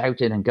Indonesian,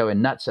 shouting and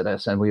going nuts at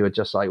us, and we were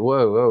just like,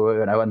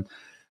 whoa,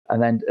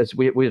 and then as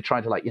we were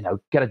trying to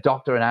get a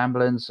doctor, an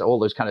ambulance, all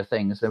those kind of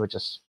things, they were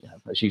just,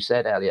 as you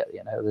said, Elliot,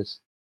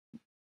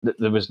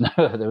 there was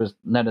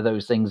none of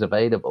those things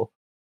available.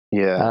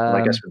 Yeah,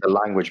 I guess with the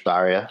language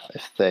barrier,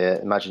 if they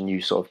imagine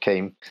you sort of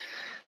came,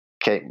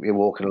 you're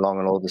walking along,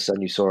 and all of a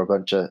sudden you saw a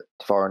bunch of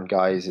foreign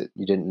guys that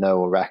you didn't know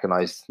or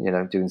recognize,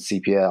 doing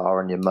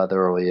CPR on your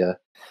mother or your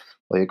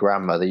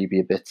grandmother, you'd be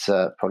a bit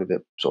probably a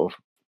bit sort of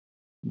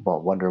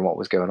wondering what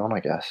was going on, I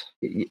guess.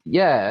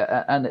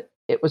 Yeah, and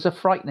it was a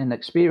frightening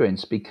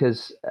experience,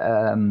 because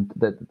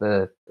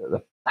the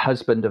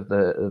husband of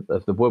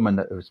the woman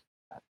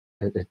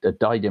that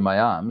died in my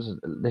arms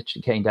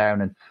literally came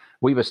down, and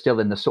we were still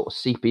in the sort of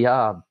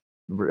CPR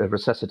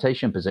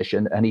resuscitation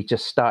position, and he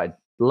just started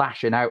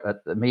lashing out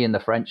at me and the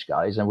French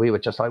guys, and we were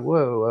just like,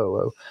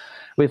 whoa.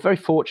 We're very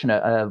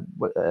fortunate.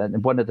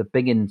 One of the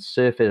Bingin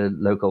surfer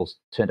locals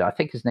turned out, I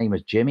think his name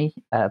was Jimmy,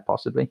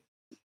 possibly,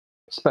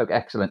 spoke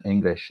excellent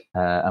English,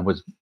 and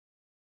was,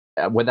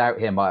 without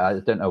him, I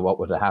don't know what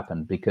would have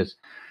happened, because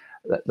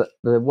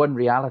the one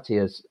reality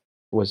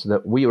was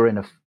that we were in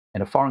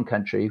a foreign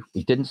country.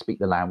 We didn't speak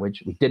the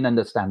language. We didn't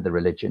understand the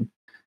religion,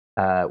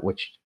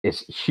 which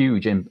is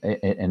huge in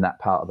that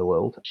part of the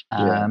world.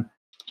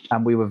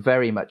 And we were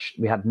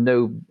we had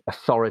no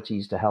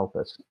authorities to help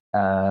us.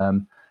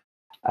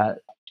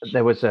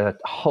 There was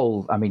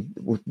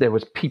there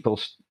was people,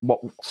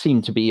 what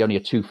seemed to be only a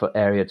 2 foot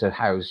area to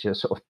house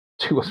just sort of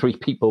 2 or 3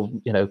 people,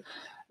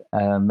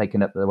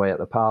 making up their way up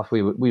the path.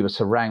 We were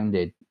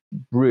surrounded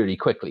really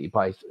quickly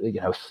by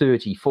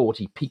 30,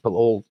 40 people,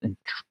 all in,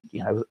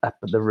 up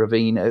the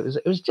ravine.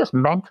 It was just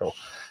mental.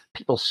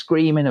 People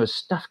screaming. There was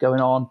stuff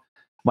going on,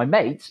 My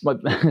mates,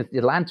 the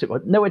Atlantic,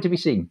 were nowhere to be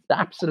seen.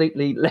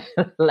 Absolutely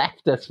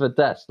left us for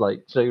dust,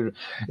 like so,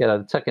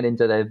 tucking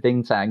into their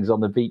bing-tangs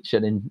on the beach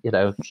and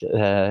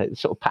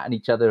sort of patting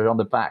each other on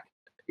the back,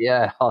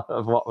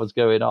 of what was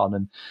going on,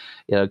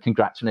 and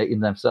congratulating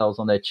themselves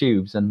on their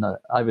tubes. And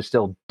I was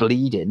still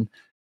bleeding.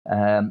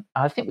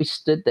 I think we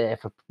stood there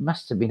for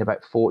must have been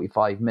about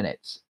 45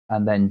 minutes,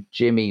 and then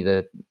Jimmy,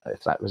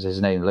 if that was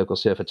his name, the local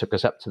surfer, took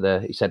us up to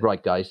he said,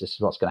 "Right, guys, this is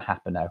what's going to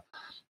happen now."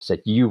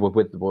 Said, "You were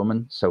with the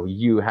woman, so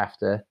you have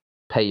to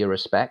pay your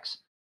respects,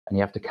 and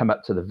you have to come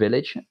up to the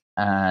village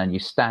and you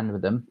stand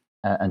with them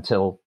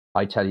until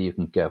I tell you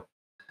can go."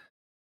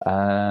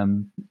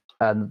 And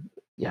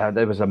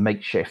there was a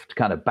makeshift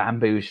kind of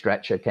bamboo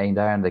stretcher came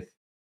down. The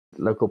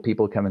local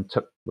people came and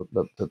took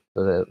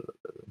the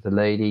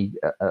lady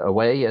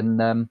away,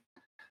 and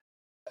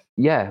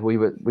we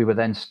were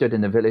then stood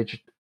in the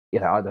village.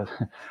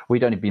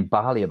 We'd only been in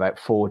Bali about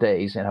 4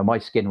 days. My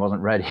skin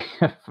wasn't ready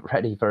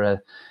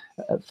for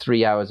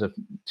 3 hours of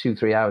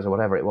 2-3 hours or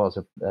whatever it was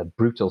of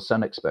brutal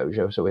sun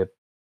exposure. So we were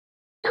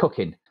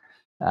cooking.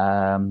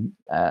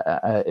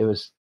 It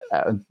was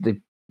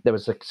there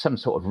was some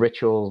sort of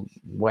ritual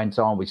went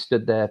on. We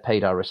stood there,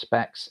 paid our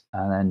respects,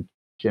 and then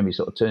Jimmy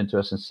sort of turned to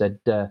us and said,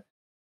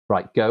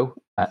 "Right, go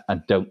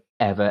and don't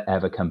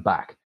ever come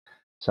back."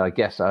 So I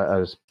guess I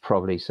was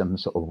probably some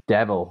sort of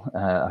devil.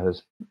 I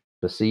was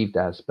perceived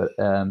as, but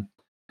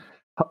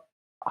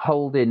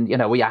holding,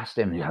 we asked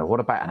him, what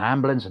about an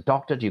ambulance, a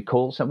doctor? Do you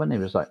call someone? He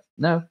was like,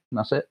 "No,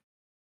 that's it."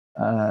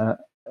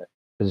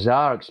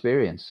 Bizarre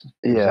experience.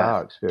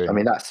 Bizarre experience. I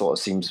mean, that sort of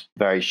seems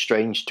very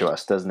strange to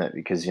us, doesn't it?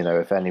 Because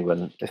if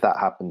that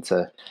happened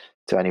to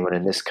anyone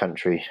in this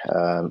country,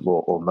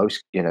 or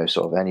most,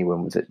 sort of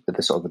anyone with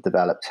the sort of a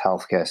developed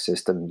healthcare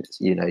system,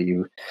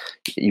 you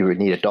would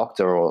need a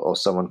doctor or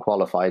someone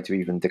qualified to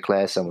even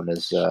declare someone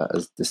as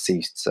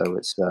deceased. So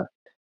it's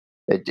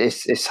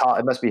hard.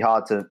 It must be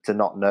hard to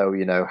not know.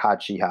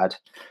 Had she had,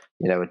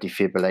 a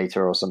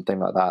defibrillator or something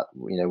like that,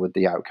 would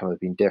the outcome have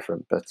been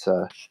different? But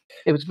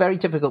it was very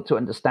difficult to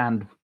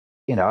understand.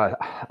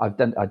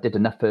 I did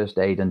enough first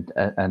aid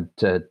and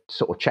to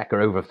sort of check her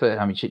over first.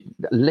 I mean, she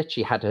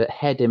literally had her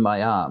head in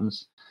my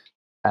arms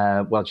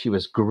while she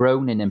was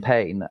groaning in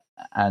pain,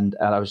 and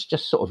I was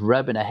just sort of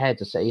rubbing her head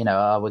to say, we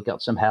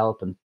got some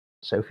help. And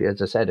Sophie,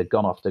 as I said, had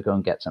gone off to go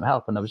and get some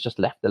help, and I was just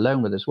left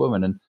alone with this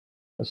woman. And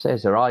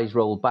as her eyes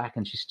rolled back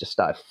and she just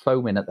started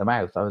foaming at the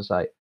mouth, I was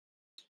like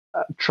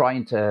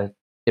trying to,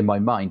 in my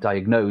mind,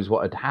 diagnose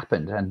what had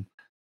happened. And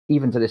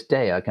even to this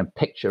day, I can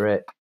picture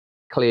it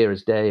clear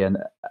as day. And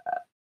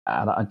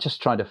I'm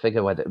just trying to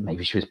figure whether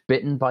maybe she was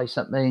bitten by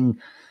something,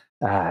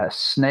 a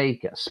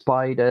snake, a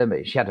spider,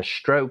 maybe she had a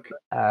stroke,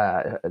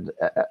 a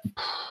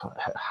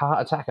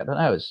heart attack. I don't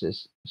know. It's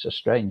just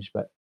strange.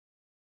 But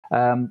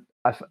I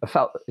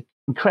felt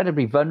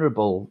incredibly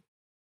vulnerable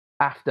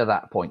after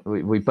that point.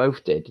 We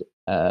both did.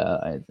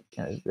 It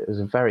was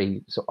a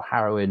very sort of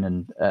harrowing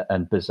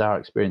and bizarre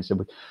experience.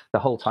 And the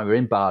whole time we were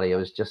in Bali, it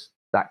was just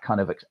that kind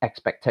of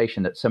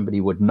expectation that somebody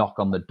would knock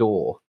on the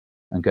door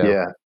and go,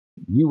 "Yeah,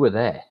 you were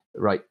there,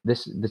 right?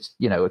 This,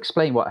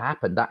 explain what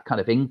happened." That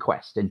kind of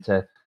inquest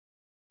into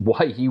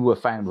why you were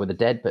found with a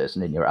dead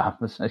person in your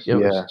arms. It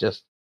was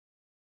just,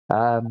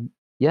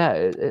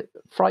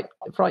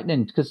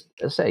 frightening because,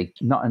 as I say,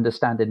 not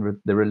understanding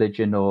the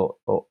religion or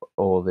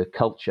the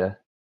culture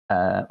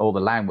or the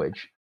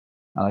language.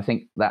 And I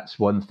think that's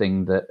one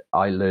thing that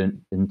I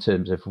learned in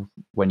terms of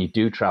when you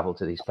do travel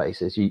to these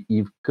places,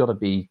 you've got to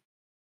be,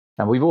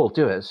 and we all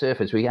do it as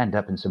surfers, we end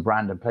up in some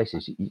random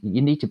places.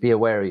 You need to be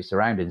aware of your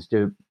surroundings,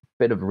 do a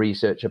bit of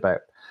research about,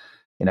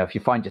 if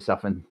you find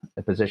yourself in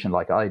a position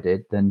like I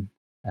did, then,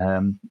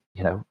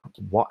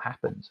 what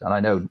happens? And I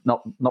know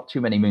not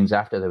too many moons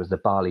after, there was the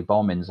Bali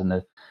bombings, and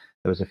there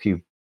was a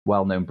few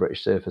well-known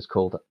British surfers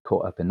caught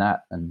up in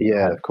that, and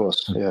of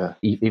course,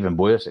 even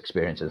worse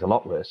experiences, a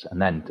lot worse.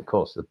 And then, of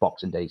course, the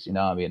Boxing Day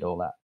tsunami and all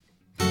that.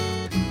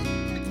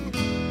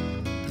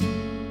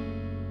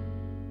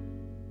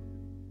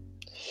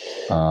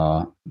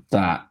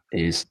 That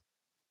is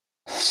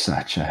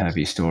such a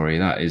heavy story.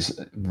 That is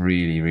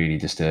really, really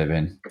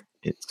disturbing.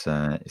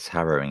 It's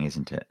harrowing,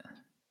 isn't it?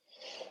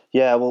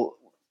 Yeah, well,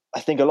 I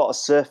think a lot of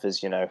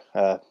surfers,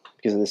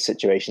 because of the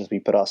situations we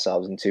put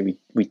ourselves into,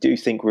 we do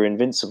think we're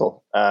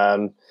invincible.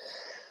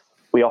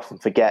 We often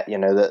forget,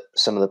 that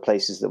some of the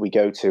places that we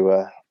go to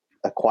are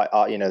quite,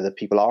 the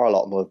people are a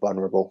lot more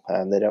vulnerable,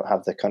 and they don't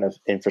have the kind of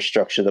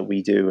infrastructure that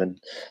we do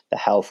and the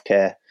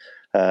healthcare.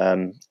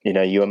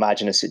 You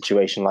imagine a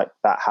situation like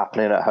that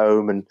happening at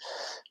home, and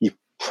you've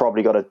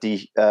probably got a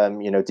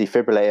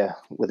defibrillator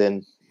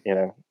within,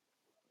 a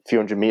few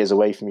hundred meters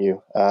away from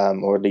you,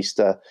 or at least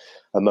a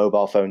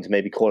mobile phone to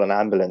maybe call an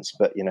ambulance.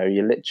 But you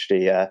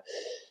literally,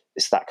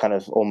 it's that kind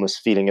of almost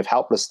feeling of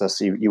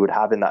helplessness you would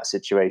have in that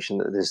situation,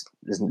 that there's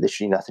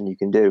literally nothing you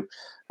can do,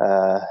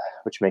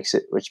 which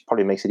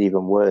probably makes it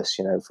even worse.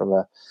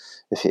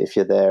 If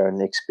you're there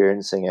and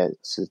experiencing it,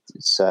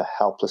 it's a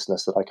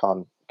helplessness that I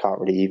can't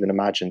really even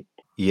imagine.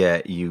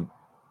 Yeah, you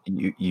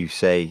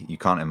say you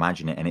can't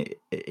imagine it, and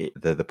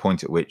the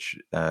point at which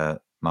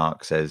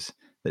Mark says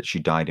that she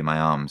died in my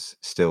arms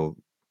still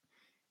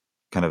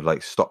kind of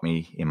like stopped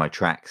me in my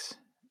tracks.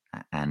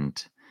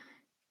 And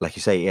like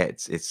you say, yeah,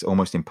 it's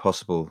almost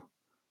impossible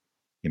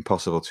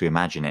to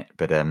imagine it.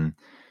 But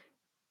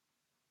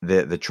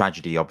the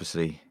tragedy,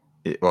 obviously,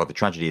 the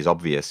tragedy is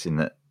obvious in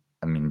that,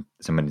 I mean,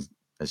 someone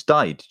has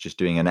died just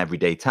doing an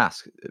everyday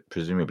task,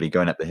 presumably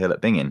going up the hill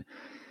at Bingin.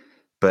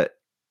 But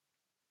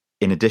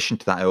in addition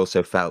to that, I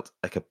also felt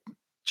like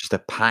just a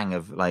pang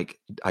of, like,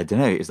 I don't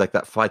know, it's like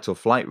that fight or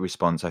flight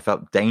response. I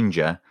felt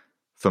danger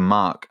for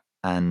Mark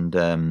and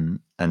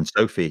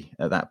Sophie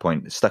at that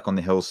point, stuck on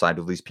the hillside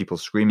with these people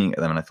screaming at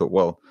them. And I thought,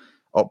 well,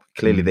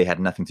 clearly they had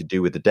nothing to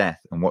do with the death,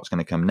 and what's going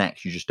to come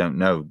next, you just don't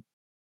know.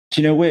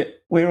 Do you know,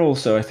 we're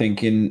also, I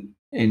think, in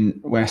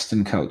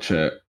Western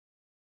culture,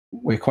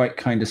 we're quite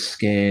kind of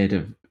scared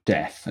of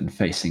death and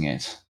facing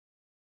it.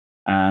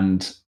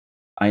 And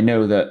I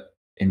know that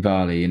in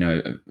Bali,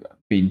 I've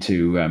been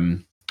to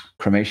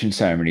cremation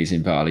ceremonies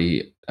in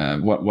Bali,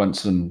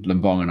 once on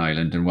Lombongan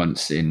Island and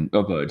once in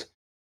Ubud.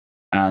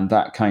 And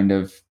that kind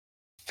of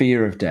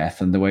fear of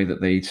death and the way that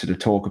they sort of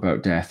talk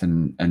about death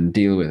and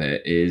deal with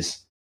it is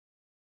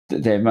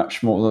that they're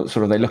much more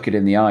sort of, they look it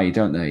in the eye,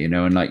 don't they?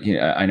 And like,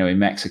 I know in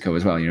Mexico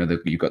as well,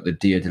 you've got the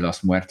Dia de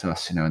los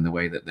Muertos, and the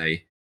way that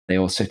they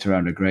all sit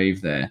around a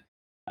grave there.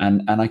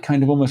 And I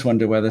kind of almost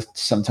wonder whether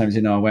sometimes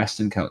in our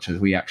Western cultures,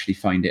 we actually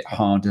find it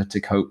harder to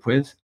cope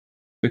with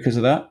because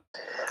of that.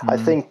 I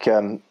think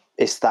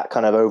it's that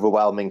kind of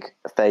overwhelming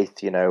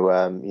faith,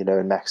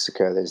 in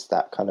Mexico, there's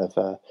that kind of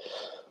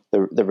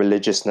the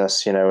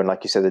religiousness, and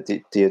like you said,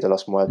 the Dia de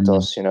los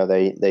Muertos,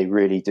 they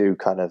really do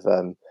kind of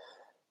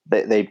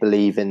they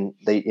believe in,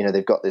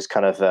 they've got this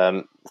kind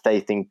of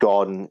faith in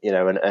God,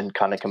 and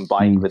kind of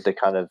combined with the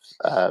kind of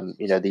some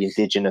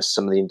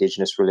of the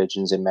indigenous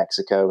religions in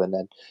Mexico, and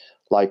then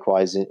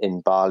likewise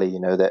in Bali,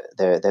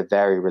 that they're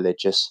very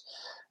religious,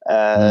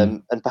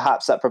 and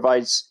perhaps that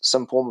provides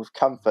some form of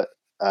comfort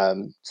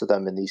to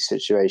them in these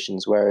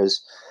situations,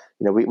 whereas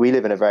we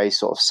live in a very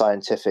sort of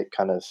scientific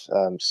kind of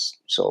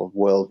sort of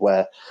world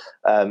where,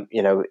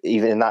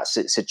 even in that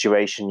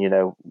situation,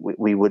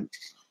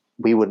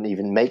 we wouldn't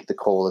even make the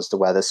call as to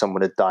whether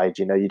someone had died.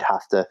 They'd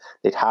have to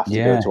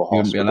go to a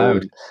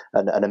hospital,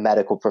 and a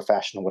medical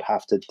professional would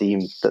have to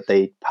deem that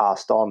they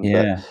passed on.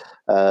 Yeah.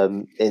 But,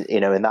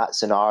 in that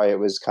scenario, it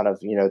was kind of,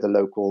 the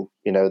local,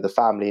 the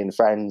family and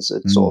friends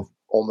had sort of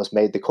almost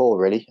made the call,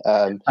 really.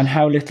 And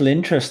how little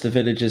interest the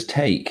villagers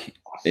take,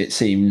 it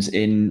seems,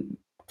 in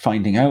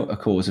finding out a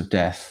cause of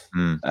death.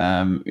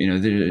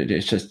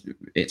 It's just,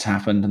 it's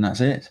happened and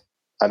that's it.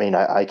 I mean,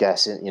 I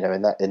guess,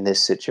 in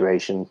this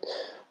situation,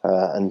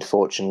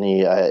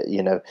 unfortunately,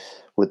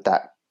 with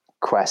that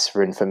quest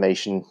for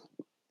information,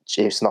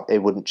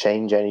 it wouldn't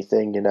change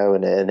anything,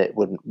 and it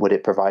would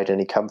it provide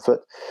any comfort?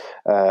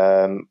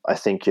 I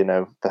think,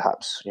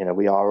 perhaps,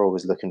 we're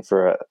always looking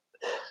for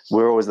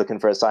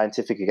a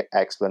scientific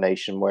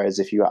explanation. Whereas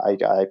if you, I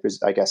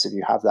guess, if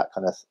you have that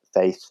kind of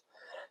faith,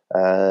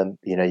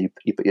 you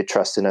put your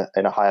trust in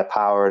a higher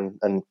power,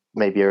 and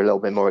maybe you're a little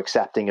bit more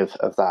accepting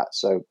of that.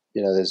 So,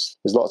 there's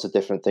lots of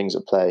different things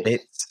at play.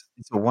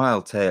 It's a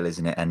wild tale,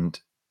 isn't it? And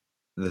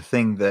the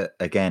thing that,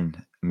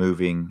 again,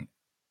 moving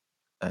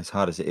as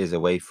hard as it is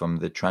away from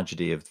the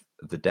tragedy of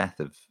the death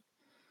of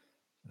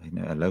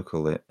a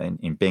local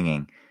in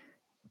Bingin,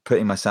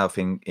 putting myself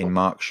in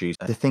Mark's shoes,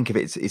 to think of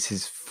it, it's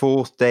his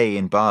fourth day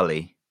in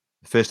Bali,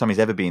 the first time he's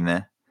ever been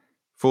there.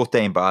 Fourth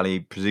day in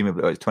Bali,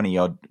 presumably it's 20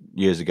 odd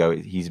years ago.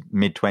 He's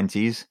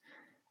mid-20s,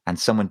 and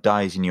someone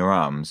dies in your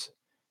arms.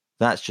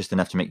 That's just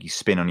enough to make you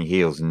spin on your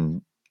heels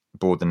and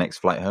board the next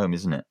flight home,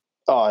 isn't it?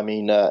 Oh, I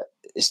mean,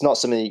 it's not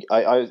something.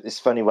 It's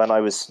funny, when I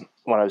was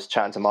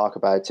chatting to Mark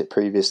about it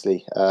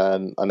previously,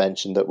 I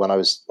mentioned that when I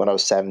was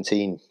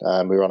 17,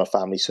 we were on a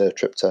family surf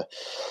trip to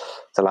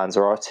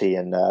Lanzarote,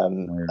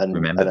 and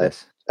remember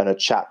this. And a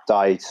chap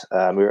died.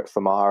 We were at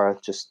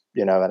Famara, just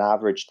an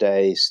average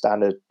day,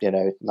 standard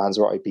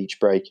Lanzarote beach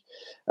break,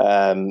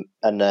 and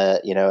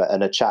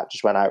a chap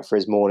just went out for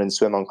his morning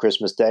swim on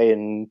Christmas Day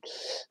and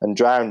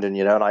drowned,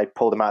 and I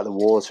pulled him out of the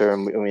water,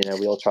 and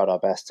we all tried our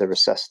best to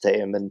resuscitate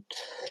him,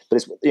 but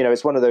it's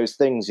it's one of those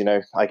things,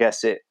 I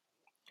guess it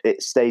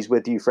stays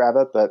with you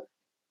forever, but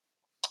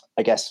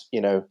I guess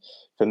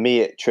for me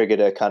it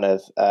triggered a kind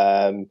of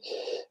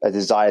a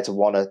desire to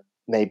want to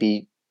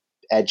maybe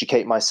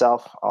educate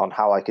myself on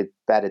how I could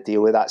better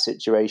deal with that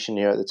situation.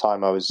 At the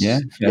time I was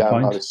young,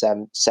 I was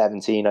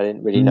 17. I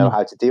didn't really know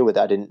how to deal with it.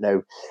 I didn't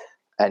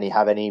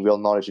have any real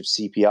knowledge of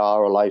CPR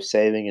or life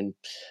saving. And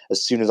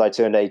as soon as I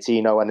turned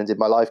 18, I went and did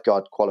my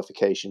lifeguard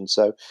qualification.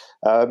 So,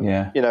 I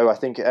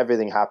think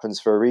everything happens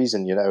for a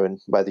reason, and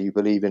whether you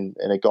believe in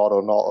a God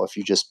or not, or if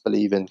you just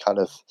believe in kind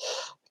of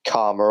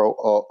karma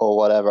or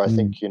whatever, I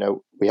think,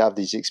 we have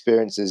these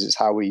experiences. It's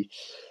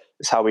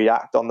how we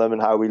act on them and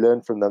how we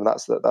learn from them.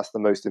 That's the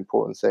most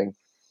important thing.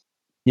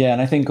 Yeah,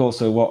 and I think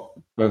also what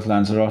both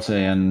Lanzarote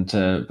and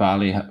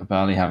Bali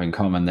have in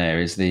common there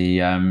is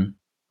the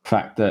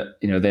fact that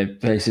they're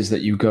places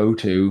that you go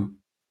to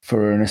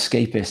for an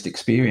escapist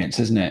experience,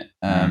 isn't it?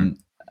 And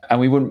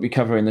we wouldn't be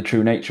covering the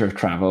true nature of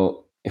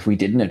travel if we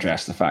didn't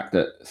address the fact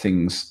that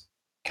things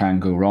can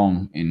go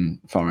wrong in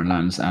foreign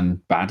lands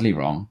and badly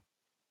wrong,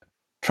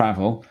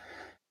 travel,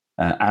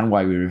 and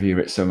why we revere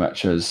it so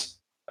much as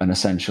an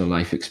essential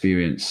life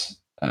experience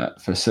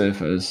for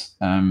surfers,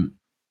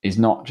 is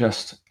not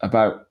just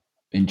about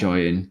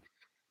enjoying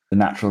the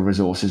natural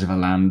resources of a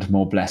land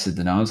more blessed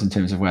than ours in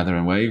terms of weather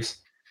and waves.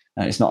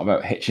 It's not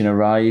about hitching a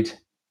ride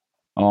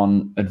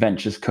on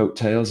adventurous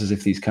coattails as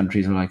if these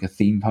countries were like a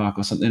theme park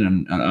or something,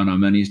 and our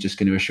money is just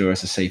going to assure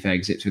us a safe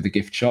exit through the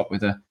gift shop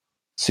with a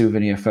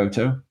souvenir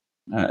photo.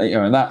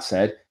 And that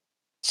said,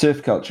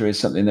 surf culture is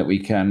something that we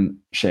can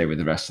share with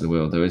the rest of the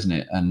world, though, isn't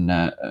it? And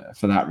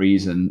for that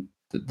reason,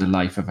 the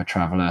life of a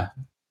traveller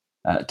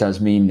does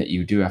mean that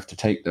you do have to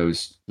take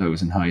those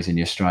lows and highs in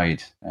your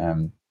stride,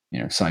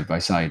 side by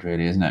side,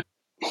 really, isn't it?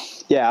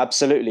 Yeah,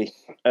 absolutely.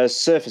 As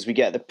surfers, we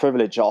get the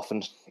privilege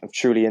often of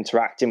truly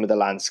interacting with the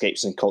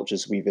landscapes and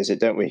cultures we visit,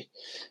 don't we?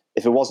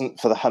 If it wasn't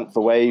for the hunt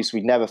for waves,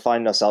 we'd never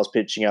find ourselves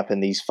pitching up in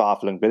these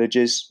far-flung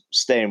villages,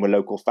 staying with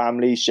local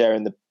families,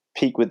 sharing the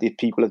peak with the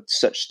people of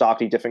such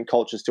starkly different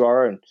cultures to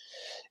our own.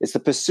 It's the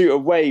pursuit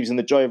of waves and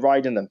the joy of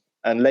riding them,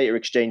 and later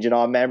exchanging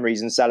our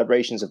memories and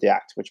celebrations of the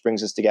act, which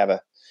brings us together,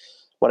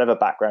 whatever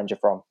background you're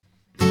from.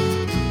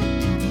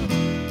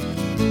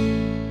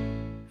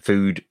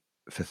 Food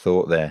for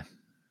thought there.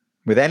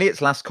 With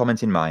Elliot's last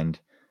comment in mind,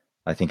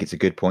 I think it's a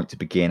good point to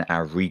begin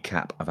our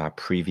recap of our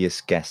previous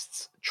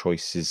guests'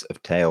 choices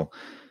of tale.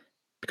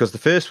 Because the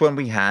first one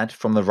we had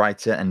from the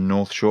writer and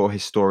North Shore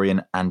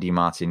historian Andy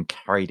Martin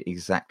carried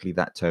exactly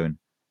that tone.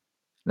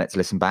 Let's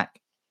listen back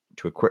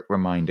to a quick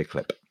reminder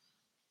clip.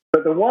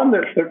 But the one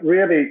that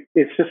really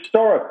is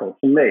historical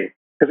to me,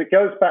 because it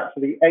goes back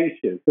to the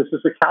 80s. This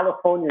is a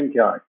Californian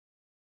guy.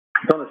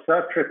 He's on a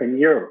surf trip in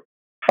Europe.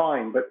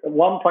 Fine, but at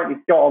one point he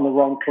got on the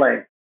wrong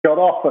plane. Got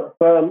off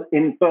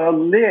in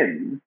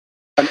Berlin.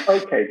 And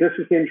okay, this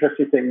is the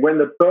interesting thing. When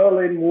the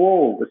Berlin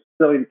Wall was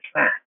still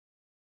intact.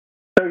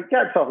 So he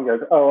gets off and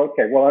goes, oh,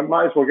 okay, well, I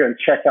might as well go and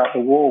check out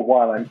the wall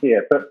while I'm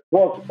here. But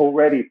was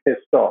already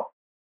pissed off.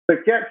 So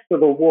gets to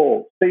the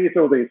wall, sees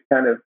all these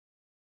kind of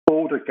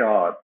border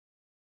guards,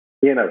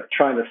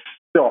 trying to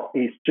stop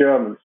East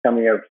Germans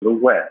coming over to the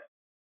West,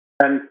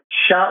 and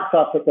shouts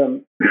up at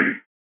them.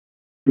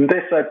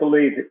 This, I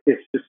believe, is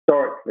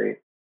historically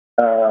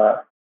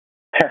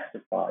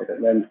testified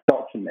and then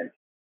documented.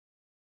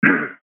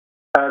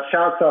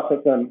 Shouts up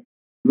at them,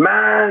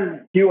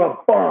 man, you are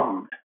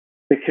bummed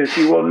because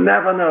you will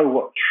never know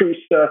what true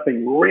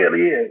surfing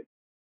really is.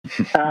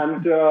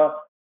 And the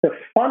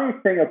funny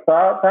thing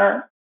about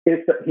that is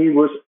that he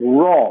was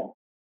wrong,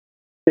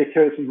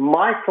 because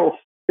Michael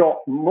Scott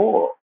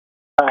Moore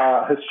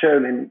has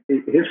shown in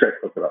his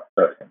records about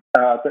surfing,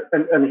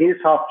 and he's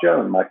half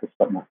German, Michael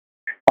Scott Moore,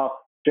 half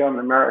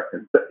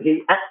German-American, but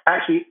he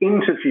actually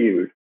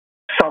interviewed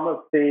some of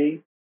the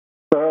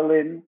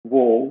Berlin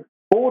Wall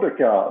border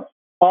guards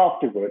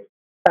afterwards,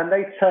 and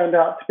they turned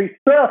out to be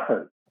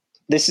surfers.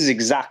 This is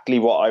exactly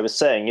what I was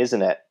saying,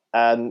 isn't it?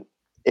 And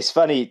it's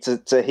funny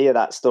to hear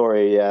that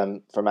story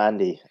from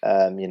Andy.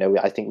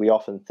 I think we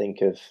often think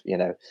of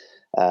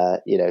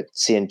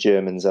seeing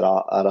Germans at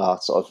our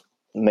sort of,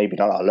 maybe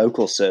not our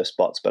local surf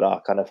spots, but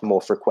our kind of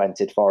more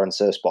frequented foreign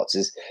surf spots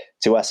is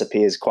to us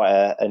appears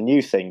quite a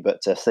new thing.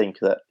 But to think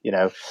that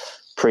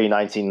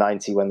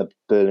pre-1990, when the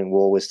Berlin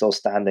Wall was still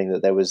standing,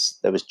 that there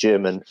was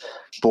German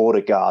border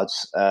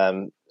guards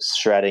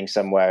shredding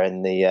somewhere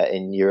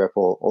in Europe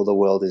or the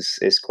world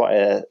is quite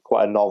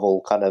a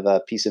novel kind of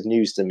a piece of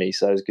news to me.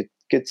 So it was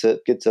good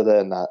to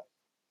learn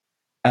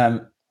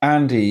that.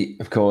 Andy,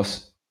 of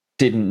course,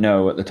 didn't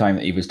know at the time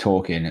that he was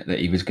talking that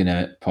he was going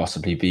to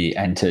possibly be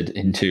entered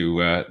into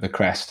the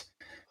Crest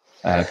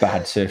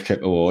Bad Surf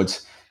Trip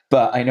Awards.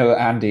 But I know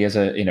Andy, as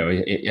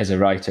a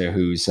writer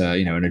who's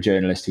and a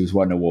journalist who's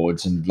won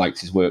awards and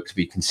likes his work to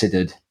be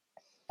considered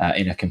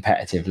in a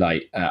competitive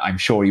light, I'm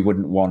sure he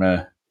wouldn't want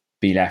to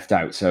be left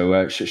out.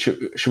 So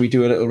should we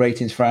do a little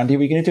ratings for Andy? Are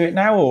we going to do it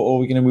now, or are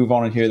we going to move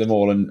on and hear them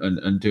all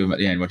and do them at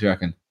the end? What do you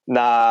reckon?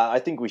 Nah, I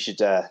think we should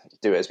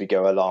do it as we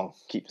go along.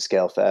 Keep the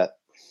scale fair.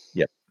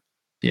 Yep.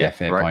 Yeah,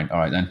 fair point. All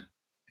right then.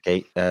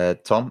 Okay,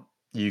 Tom,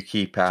 you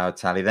keep our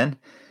tally then,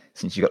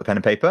 since you got the pen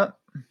and paper.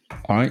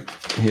 All right,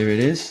 here it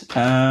is.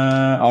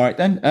 All right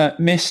then.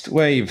 Missed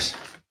waves,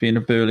 being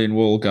a Berlin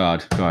Wall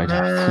guide.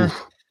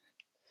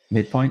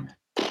 Midpoint.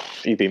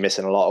 You'd be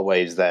missing a lot of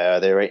waves there.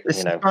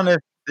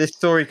 This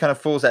story kind of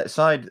falls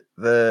outside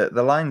the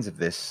lines of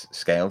this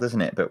scale,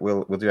 doesn't it? But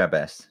we'll do our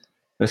best.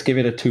 Let's give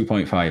it a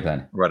 2.5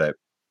 then. Righto.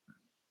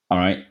 All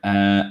right,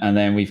 and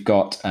then we've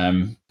got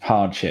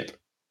hardship.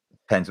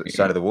 Depends which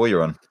side of the wall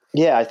you're on.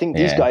 Yeah, I think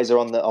these guys are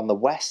on the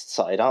west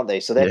side, aren't they?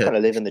 So they're kind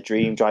of living the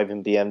dream,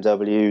 driving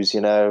BMWs,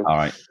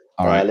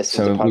 All right.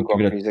 Listening to punk rock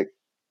music.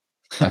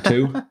 A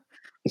 2?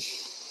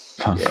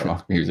 Punk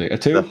rock music. A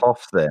 2? The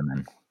Hoffs there,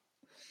 man.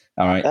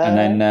 All right,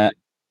 and then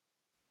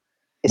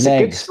it's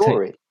legs. A good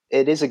story.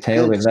 It is a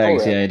tail good with story.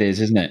 legs. Yeah, it is,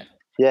 isn't it?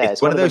 Yeah,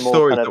 it's one of those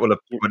stories that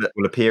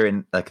will appear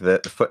in like the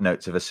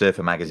footnotes of a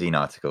Surfer magazine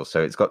article.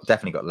 So it's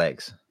definitely got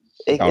legs.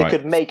 It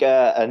could make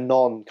a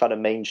non kind of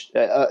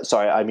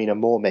a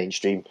more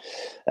mainstream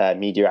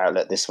media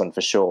outlet. This one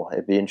for sure.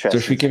 It'd be interesting.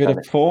 So should we give it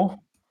a 4?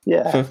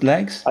 Yeah, for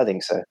legs. I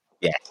think so.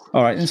 Yeah.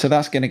 All right, and so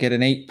that's going to get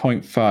an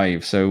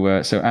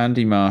 8.5. So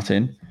Andy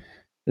Martin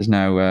is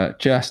now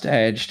just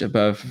edged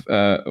above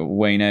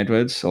Wayne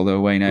Edwards, although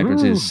Wayne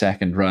Edwards'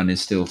 second run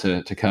is still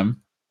to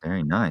come.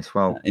 Very nice.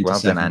 Well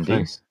done, Andy.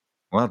 Place.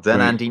 Well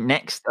done, Andy.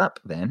 Next up,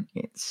 then,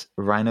 it's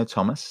Rhino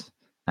Thomas,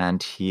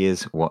 and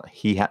here's what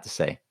he had to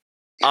say.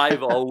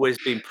 I've always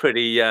been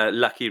pretty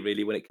lucky,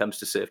 really, when it comes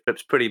to surf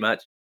trips, pretty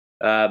much.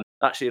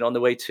 Actually, on the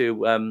way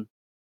to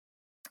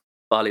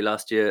Bali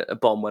last year, a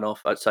bomb went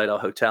off outside our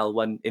hotel,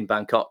 one in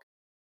Bangkok,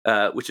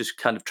 which is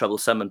kind of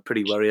troublesome and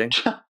pretty worrying.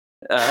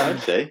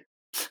 Okay.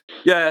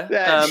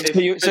 Yeah.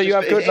 So you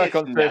have good luck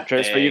on surf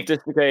trips, where you've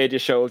dislocated your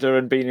shoulder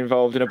and been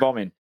involved in a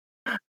bombing.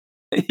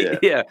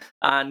 Yeah.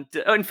 And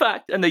in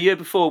fact, and the year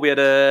before, we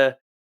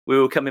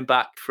were coming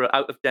back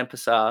out of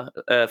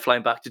Denpasar,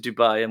 flying back to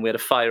Dubai, and we had a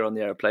fire on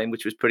the airplane,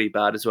 which was pretty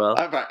bad as well.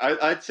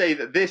 I'd say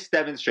that this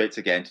demonstrates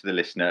again to the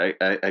listener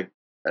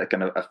a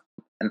kind of a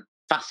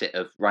facet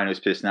of Rhino's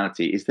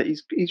personality is that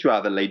he's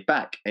rather laid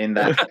back in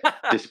that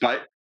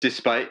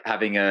despite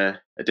having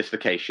a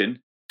dislocation,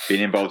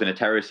 being involved in a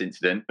terrorist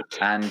incident,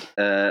 and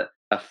a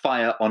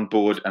fire on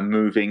board a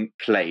moving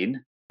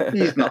plane,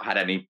 he's not had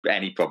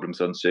any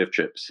problems on surf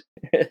trips.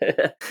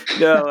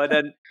 No,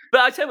 but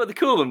I tell you what the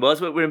cool one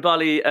was. We were in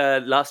Bali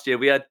last year.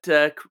 We had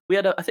I think we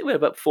had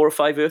about 4 or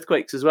 5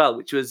 earthquakes as well,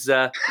 which was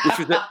a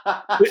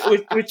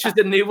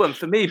new one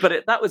for me.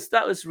 But that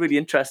was really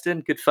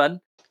interesting, good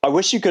fun. I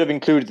wish you could have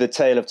included the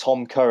tale of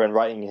Tom Curran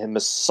writing him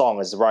a song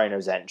as the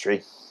Rhino's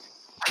entry.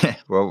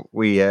 Well,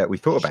 we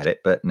thought about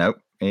it, but no,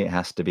 it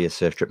has to be a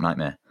surf trip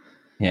nightmare.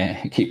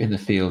 Yeah, keeping the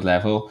field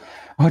level.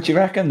 What do you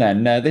reckon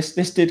then?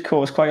 This did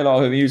cause quite a lot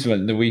of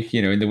amusement in the week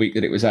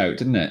that it was out,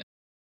 didn't it?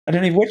 I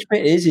don't know which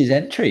bit is his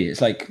entry.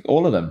 It's like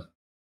all of them.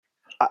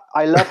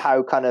 I love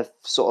how kind of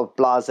sort of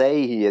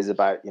blasé he is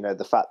about,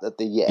 the fact that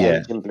the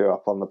engine blew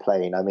up on the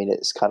plane. I mean,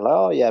 it's kind of like,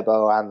 oh yeah,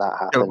 and that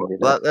happened.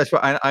 Well, that's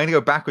right. I'm going to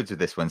go backwards with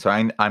this one. So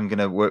I'm going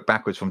to work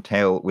backwards from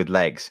tail with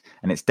legs,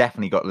 and it's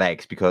definitely got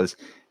legs because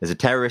there's a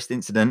terrorist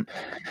incident,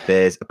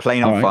 there's a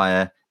plane on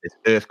fire,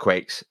 there's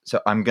earthquakes.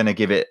 So I'm going to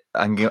give it.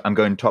 I'm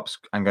going tops.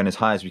 I'm going as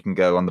high as we can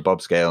go on the Bob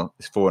scale.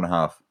 It's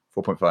 4.5,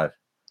 4.5.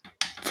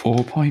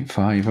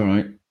 4.5. All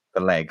right.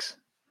 The legs.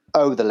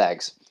 Oh, the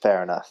legs.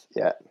 Fair enough.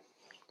 Yeah.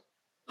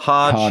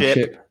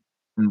 Hardship.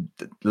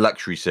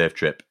 Luxury surf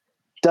trip.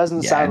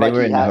 Doesn't sound like they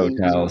were in the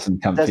hotels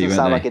and comfy. Doesn't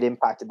sound like it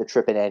impacted the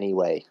trip in any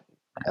way.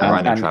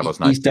 And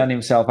he's done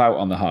himself out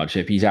on the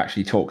hardship. He's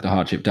actually talked the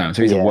hardship down.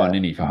 So he's a 1,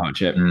 isn't he, for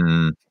hardship?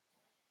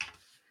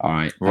 All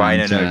right.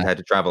 Rhino knows how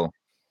to travel.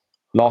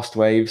 Lost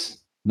waves.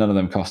 None of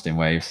them costing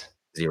waves.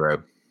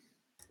 0.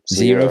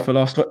 0 for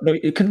lost. No,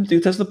 it couldn't do.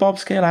 Does the Bob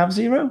scale have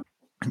 0?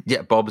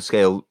 Yeah, Bob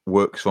scale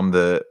works from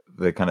the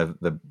kind of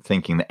the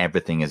thinking that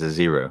everything is a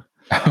 0.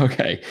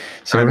 Okay,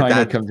 so I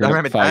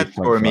remember Dad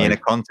scoring me in a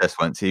contest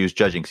once. He was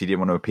judging because he didn't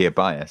want to appear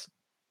biased.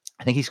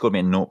 I think he scored me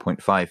a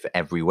 0.5 for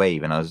every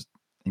wave, and I was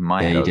in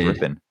my head. I was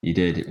ripping. You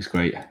did. It was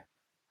great. I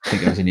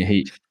think I was in your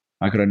heat.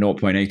 I got a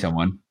 0.8 on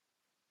one.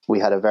 We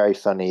had a very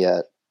funny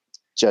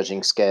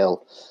judging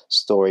scale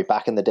story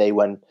back in the day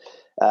when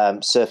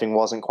surfing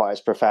wasn't quite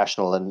as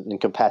professional, and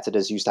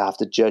competitors used to have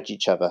to judge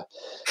each other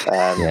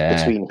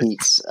between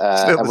heats.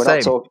 And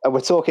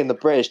we're talking the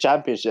British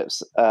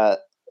Championships.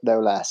 No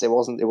less. It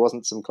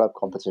wasn't some club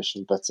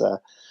competition, but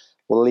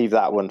we'll leave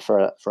that one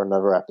for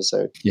another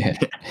episode. Yeah.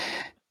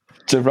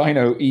 So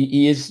Rhino,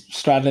 he is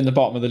straddling the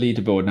bottom of the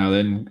leaderboard now.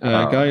 Then,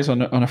 guys,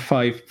 on a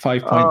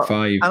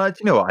 5.5. And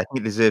you know what? I think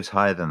it deserves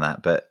higher than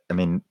that. But I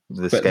mean,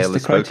 the scale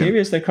is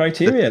criteria. This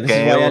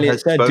is why Elliot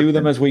said, "Do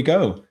them as we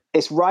go."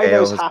 It's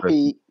Rhino's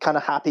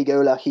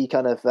happy-go-lucky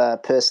kind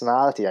of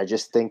personality. I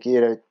just think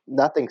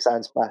nothing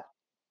sounds bad.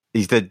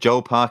 He's the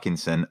Joel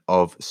Parkinson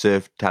of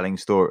surf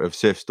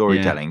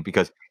storytelling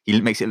because he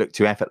makes it look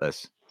too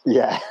effortless.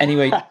 Yeah.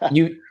 Anyway,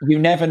 you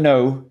never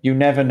know.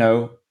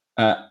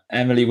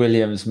 Emily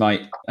Williams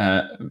might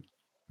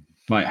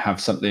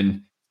have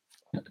something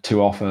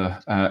to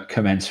offer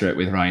commensurate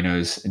with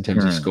Rhino's in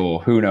terms of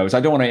score. Who knows? I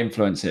don't want to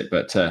influence it,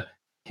 but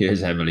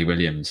here's Emily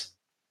Williams.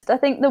 I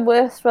think the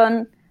worst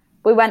one,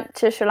 we went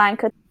to Sri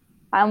Lanka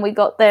and we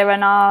got there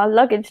and our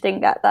luggage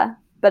didn't get there,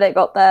 but it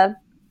got there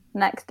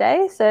next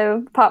day.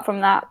 So apart from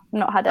that,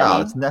 not had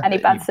any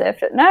bad surf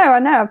trip. No, I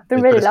know. I've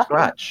been really lucky.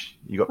 Scratch.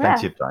 You got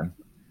plenty of time.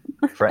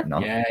 Fretting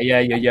on. Yeah,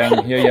 you're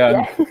young. You're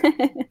young.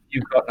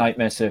 You've got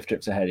nightmare surf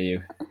trips ahead of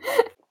you.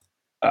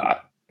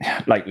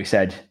 Like we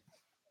said,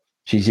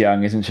 she's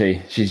young, isn't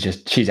she?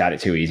 She's had it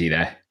too easy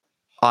there.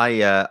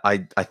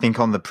 I think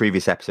on the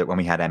previous episode when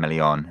we had Emily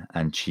on,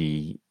 and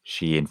she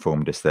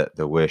informed us that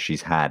the worst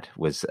she's had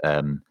was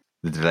the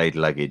delayed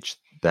luggage,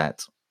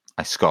 that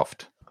I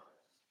scoffed.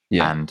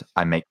 Yeah. And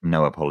I make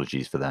no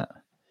apologies for that.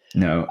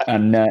 No,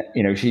 and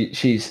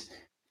she's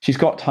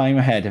got time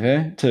ahead of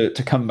her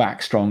to come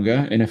back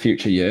stronger in a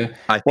future year.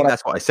 I think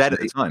that's what I said at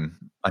the time.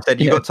 I said,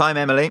 "You got time,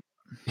 Emily."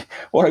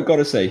 What I've got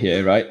to say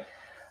here, right?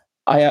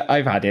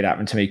 I've had it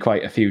happen to me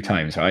quite a few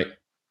times, right?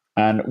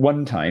 And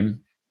one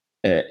time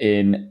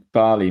in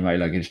Bali, my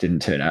luggage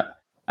didn't turn up,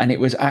 and it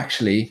was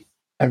actually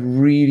a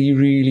really,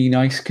 really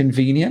nice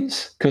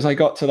convenience because I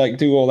got to like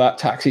do all that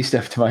taxi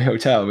stuff to my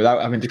hotel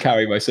without having to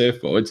carry my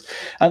surfboards.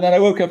 And then I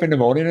woke up in the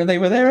morning and they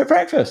were there at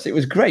breakfast. It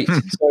was great.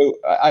 So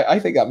I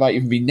think that might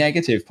even be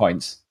negative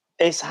points.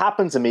 It's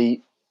happened to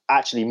me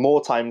actually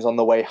more times on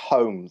the way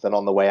home than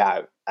on the way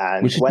out.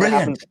 And Which is when brilliant. it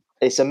happens,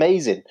 it's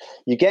amazing.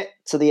 You get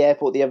to the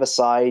airport the other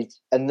side,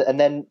 and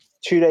then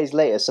 2 days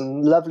later,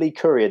 some lovely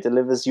courier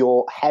delivers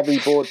your heavy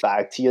board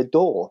bag to your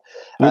door.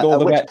 With all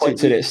the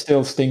wetsuits in it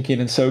still stinking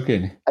and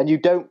soaking. And you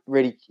don't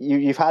really,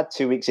 you've had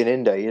 2 weeks in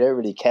Indo, you don't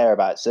really care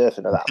about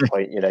surfing at that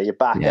point. You're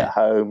back at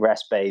home,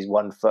 rest bays,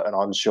 1 foot and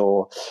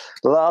onshore.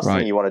 The last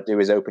thing you want to do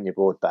is open your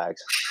board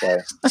bags.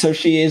 So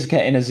she is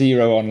getting a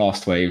 0 on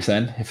Lost Waves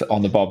then, if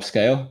on the Bob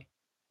scale?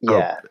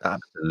 Yeah. Oh,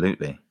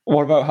 absolutely.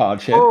 What about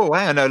hardship? Oh,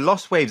 hang on, no,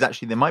 Lost Waves,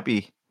 actually, there might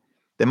be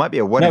a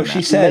 1 No, in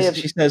she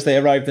that. says they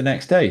arrived the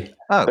next day.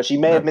 Oh, but she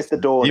may have missed the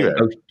Dorney.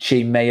 Oh,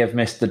 she may have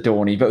missed the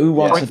Dorney, but who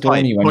wants a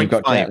Dorney when you've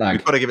got jet lag?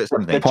 We've got to give it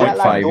something. The jet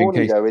lag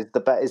Dorney, though,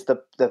 is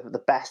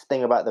the best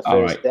thing about the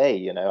first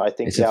day. I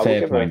think it's a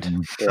fair point.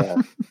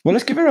 Well,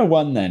 let's give her a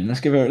 1 then.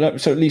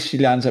 So at least she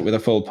lands up with a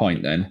full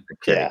point then.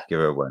 Okay, give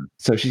her a 1.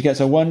 So she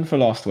gets a 1 for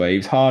Lost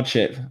Waves.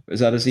 Hardship,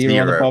 is that a 0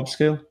 on the Bob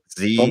scale?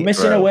 0. Well,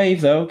 missing a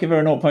wave though, give her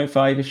a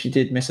 0.5 if she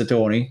did miss a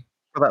Dorney.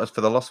 Well, that was for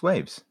the Lost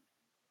Waves.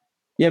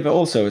 Yeah, but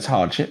also it's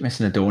hardship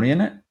missing a Dorney,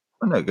 isn't it?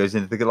 Oh, no, it goes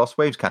into the Lost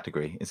Waves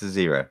category. It's a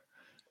 0.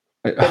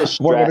 Bit of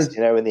stress,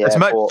 in the it's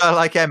airport. much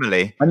like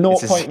Emily. A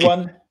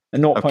 0.1. A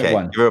 0.1. Okay,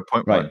 give her a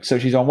 0.1. Right, so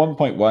she's on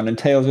 1.1 and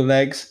tails with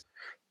legs.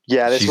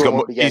 Yeah, she's got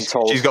more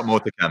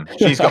to come.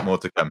 She's got more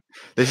to come.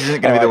 This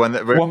isn't going to be the one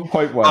that...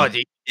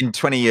 1.1. In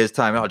 20 years'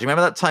 time. Oh, do you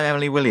remember that time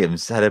Emily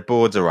Williams had her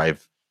boards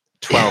arrive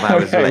 12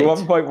 hours late?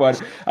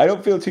 1.1. I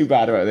don't feel too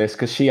bad about this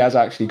because she has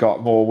actually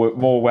got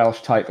more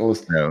Welsh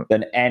titles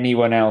than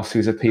anyone else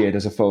who's appeared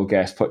as a full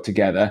guest put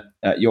together.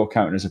 You're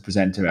counting as a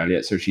presenter,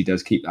 Elliot, so she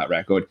does keep that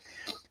record.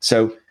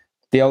 So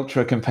the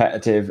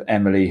ultra-competitive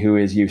Emily, who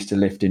is used to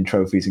lifting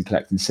trophies and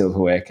collecting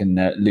silverware, can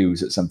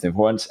lose at something for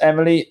once.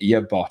 Emily,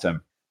 you're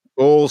bottom.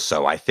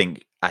 Also, I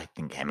think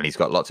Emily's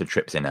got lots of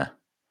trips in her.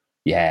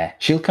 Yeah,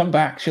 she'll come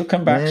back. She'll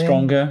come back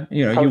stronger.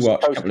 You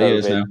watch a couple of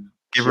years now.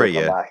 Give her a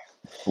year.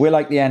 We're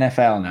like the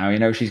NFL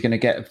now. She's going to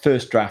get a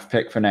first draft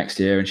pick for next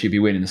year and she'll be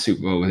winning the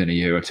Super Bowl within a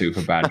year or two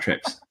for bad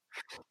trips.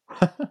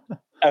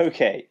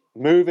 Okay,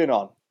 moving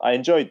on. I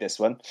enjoyed this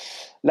one.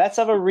 Let's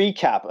have a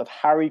recap of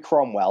Harry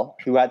Cromwell,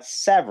 who had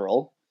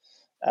several,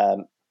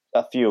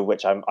 a few of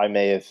which I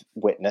may have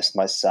witnessed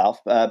myself,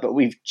 but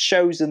we've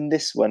chosen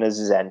this one as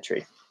his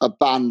entry.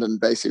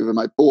 Abandoned, basically, with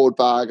my board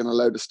bag and a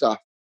load of stuff.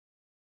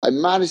 I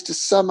managed to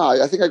somehow,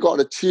 I think I got on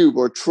a tube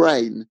or a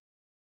train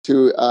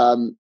to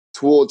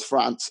towards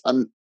France,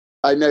 and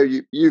I know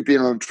you've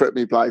been on a trip,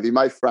 me, Blythe.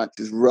 My French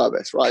is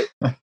rubbish, right?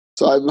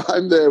 So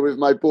I'm there with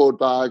my board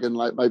bag and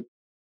like my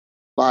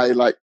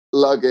like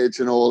luggage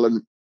and all,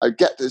 and I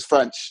get to this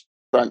French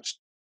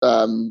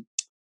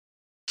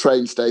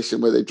train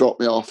station where they drop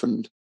me off,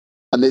 and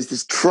there's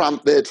this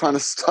tramp there trying to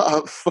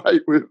start a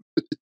fight with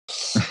me.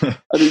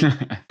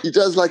 And he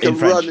does like a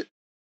run.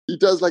 He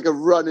does like a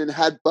running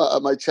headbutt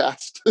at my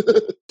chest.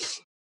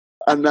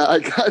 And I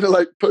kind of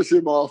like push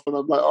him off, and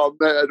I'm like, "Oh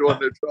mate, I don't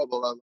want no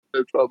trouble. I'm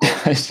no trouble."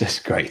 It's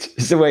just great.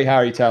 It's the way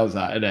Harry tells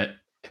that, isn't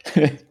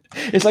it?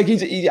 It's like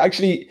he's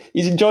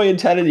enjoying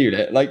telling you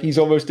that, like he's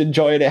almost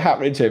enjoying it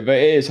happening to him, but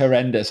it is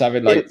horrendous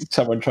having like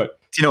someone try. Do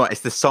you know what?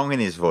 It's the song in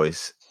his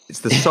voice. It's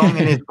the song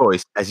in his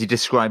voice as he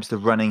describes the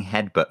running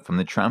headbutt from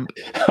the tramp.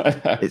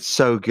 It's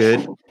so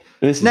good.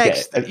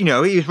 Next, he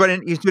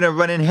was doing a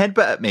running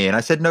headbutt at me, and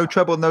I said, "No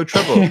trouble, no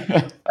trouble."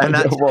 And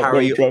that's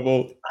Harry. No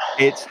trouble.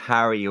 It's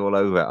Harry all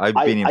over. I've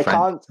been in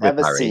France with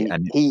Harry,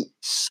 and he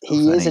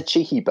is a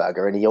cheeky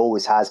bugger, and he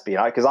always has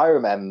been. Because I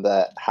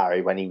remember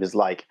Harry when he was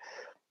like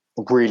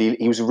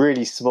he was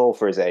really small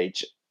for his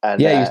age,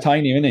 and he was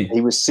tiny, wasn't he?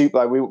 He was super.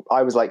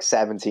 I was like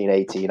 17,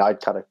 18.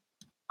 I'd kind of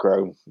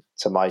grown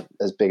to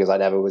as big as I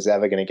was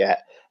ever going to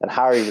get, and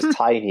Harry was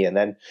tiny, and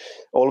then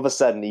all of a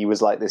sudden he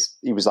was like this.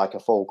 He was like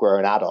a full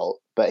grown adult,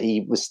 but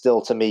he was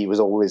still, to me, was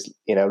always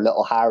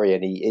little Harry,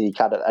 and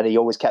he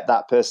always kept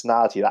that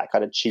personality, that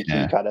kind of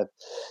cheeky kind of.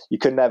 You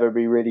could never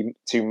be really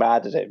too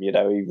mad at him, He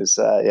was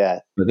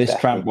But this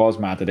tramp was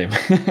mad at him,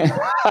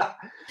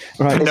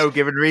 right? For no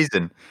given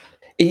reason.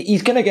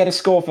 He's going to get a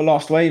score for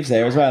Lost Waves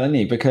there as well, isn't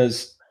he?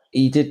 Because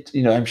he did.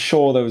 I'm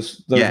sure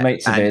those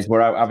mates of his were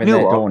out having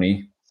their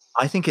Dorney.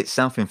 I think it's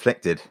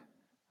self-inflicted.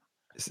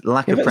 It's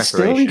lack of preparation.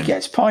 Still, he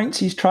gets points.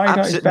 He's trying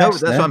out his best. No,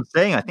 that's what I'm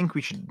saying. I think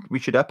we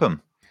should up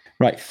him.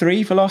 Right,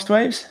 3 for Lost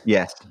Waves?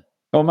 Yes.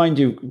 Oh, mind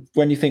you,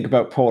 when you think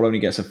about Paul only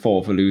gets a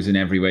 4 for losing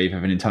every wave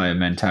of an entire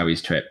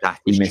Mentawai's trip.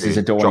 He misses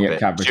a Dorney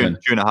at Cabriton.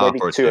 2.5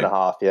 or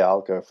 2.5. Yeah,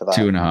 I'll go for that.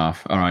 2.5.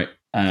 All right.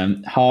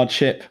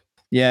 Hardship.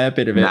 Yeah, a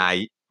bit of it. Nah,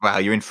 well,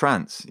 you're in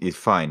France. You're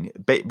fine.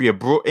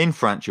 In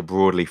France, you're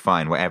broadly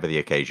fine, whatever the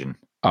occasion.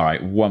 All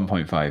right,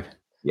 1.5.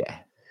 Yeah.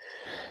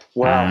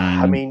 Well,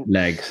 I mean,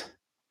 legs.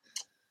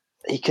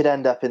 he could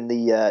end up in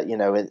the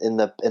in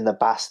the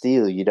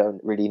Bastille. You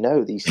don't really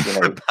know these,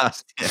 or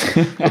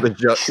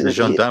the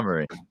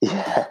gendarmerie.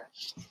 Yeah.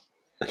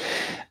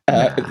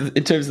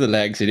 In terms of the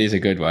legs, it is a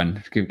good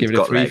one. Give it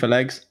a 3 for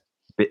legs.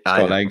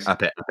 Legs.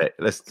 Up it.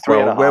 Let's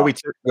where we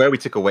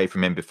took away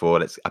from him before.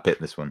 Let's up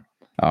it this one.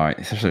 All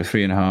right, so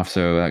 3.5.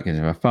 So that gives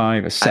him a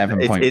 5, a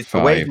 7.5. It's the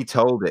way he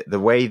told it. The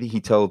way that he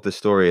told the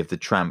story of the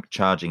tramp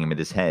charging him with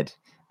his head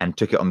and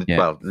took it on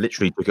the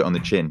literally took it on the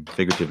chin,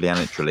 figuratively and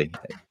literally.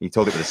 He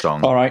told it with a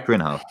song. All right,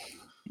 3.5.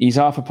 He's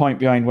half a point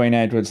behind Wayne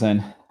Edwards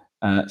then.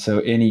 So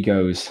in he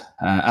goes.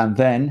 And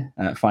then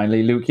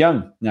finally, Luke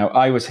Young. Now,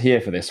 I was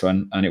here for this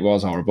one, and it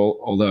was horrible,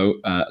 although,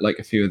 like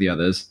a few of the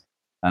others,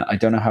 I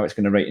don't know how it's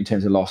going to rate in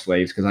terms of lost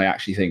waves, because I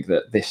actually think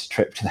that this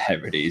trip to the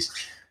Hebrides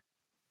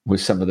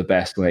was some of the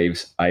best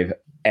waves I've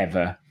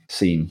ever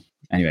seen.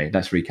 Anyway,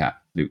 let's recap,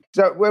 Luke.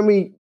 So when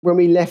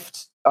we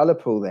left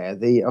Ullapool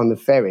there, on the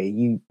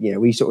ferry,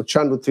 we sort of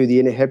trundled through the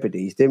Inner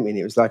Hebrides, didn't we? And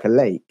it was like a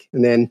lake.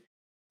 And then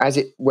as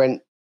it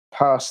went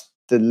past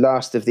the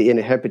last of the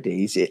Inner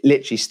Hebrides, it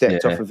literally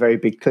stepped off a very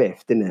big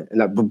cliff, didn't it? And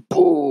like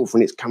poof,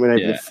 when it's coming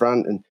over the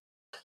front, and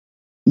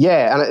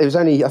and it was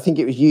only, I think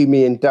it was you,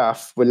 me, and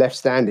Duff were left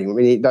standing. I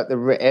mean,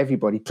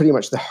 everybody, pretty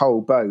much the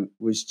whole boat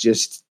was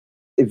just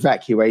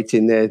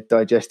evacuating their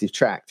digestive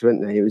tract,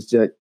 weren't they? It was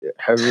just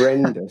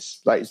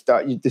horrendous.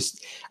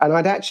 And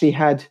I'd actually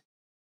had,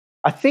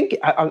 I think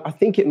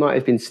it might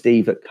have been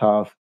Steve at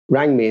Carve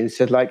rang me and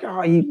said, like,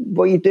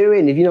 what are you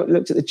doing? Have you not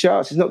looked at the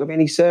charts? There's not going to be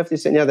any surf,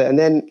 this and the other. And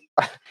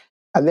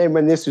then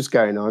when this was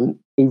going on,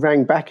 he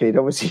rang back and he'd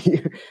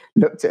obviously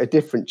looked at a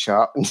different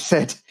chart and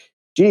said,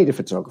 do you need a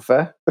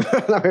photographer?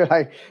 And I was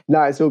like,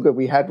 no, it's all good.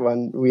 We had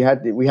one. We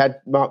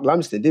had Mark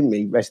Lumsden, didn't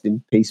we? Rest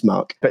in peace,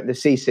 Mark. But the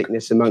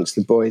seasickness amongst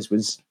the boys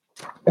was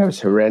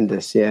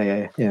horrendous.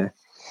 Yeah.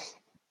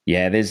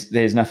 Yeah,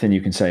 there's nothing you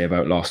can say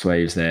about lost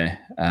waves there.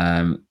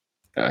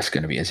 It's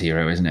going to be a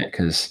 0, isn't it?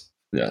 Because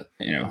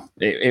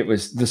it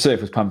was, the surf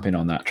was pumping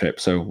on that trip.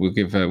 So we'll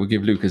give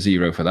Luke a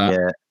 0 for that.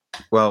 Yeah.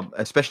 Well,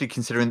 especially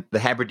considering the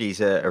Hebrides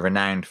are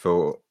renowned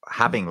for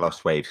having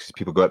lost waves, because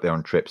people go up there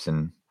on trips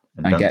and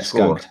get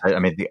skunked. I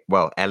mean,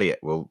 Elliot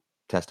will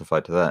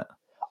testify to that.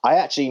 I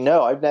actually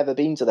know. I've never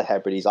been to the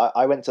Hebrides.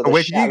 I went to the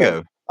where did you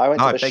go? I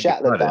went to the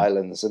Shetland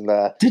Islands. And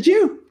did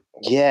you?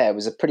 Yeah, it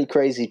was a pretty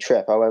crazy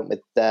trip. I went with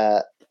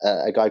a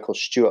guy called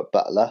Stuart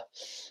Butler.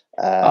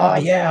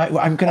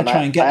 I'm going to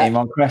try and get him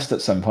on Crest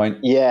at some point.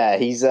 Yeah,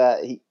 he's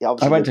I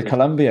went to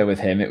Colombia with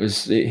him.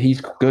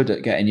 He's good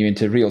at getting you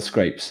into real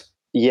scrapes.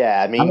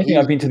 Yeah, I mean, I think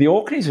I've been to the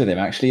Orkneys with him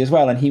actually as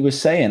well, and he was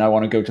saying, I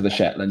want to go to the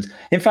Shetlands.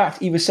 In fact,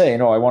 he was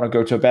saying, I want to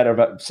go to a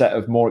better set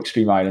of more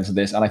extreme islands than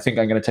this, and I think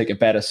I'm going to take a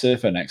better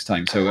surfer next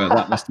time. So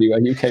that must be where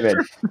you came in.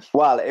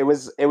 Well, it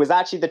was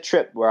actually the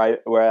trip where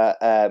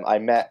I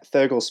met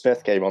Thurgood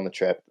Smith came on the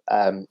trip,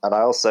 and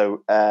I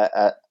also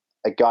a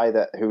guy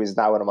who is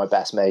now one of my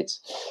best mates,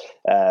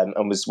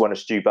 and was one of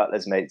Stu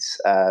Butler's mates,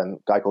 a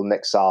guy called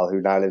Nick Saal, who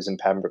now lives in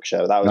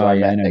Pembrokeshire. That was where I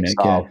met Nick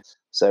Saal. Yeah.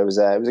 So it was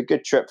a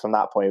good trip from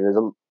that point.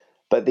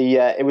 But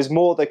it was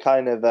more the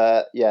kind of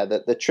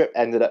the trip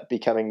ended up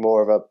becoming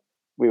more of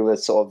we were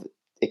sort of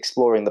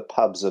exploring the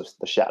pubs of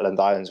the Shetland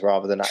Islands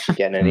rather than actually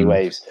getting any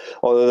waves.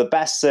 Although the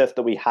best surf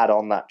that we had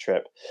on that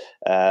trip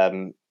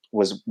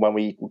was when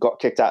we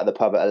got kicked out of the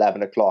pub at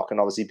 11 o'clock, and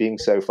obviously being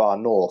so far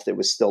north, it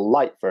was still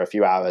light for a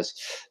few hours.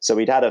 So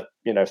we'd had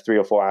 3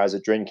 or 4 hours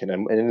of drinking,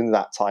 and in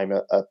that time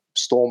a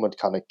storm had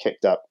kind of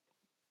kicked up.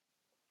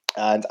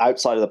 And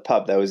outside of the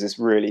pub, there was this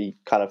really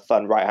kind of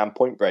fun right-hand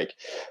point break.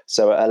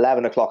 So at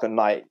 11 o'clock at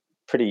night,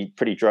 pretty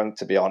drunk,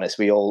 to be honest,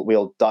 we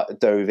all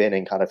dove in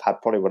and kind of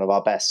had probably one of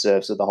our best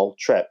serves of the whole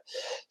trip.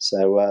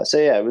 So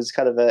yeah, it was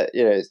kind of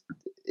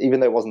even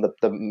though it wasn't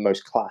the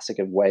most classic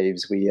of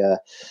waves, we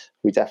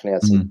definitely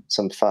had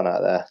some fun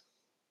out there.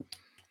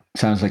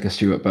 Sounds like a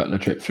Stuart Butler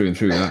trip through and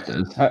through. That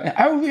does.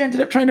 How have we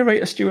ended up trying to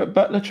rate a Stuart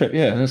Butler trip?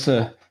 Yeah,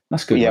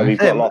 that's good. Yeah, we've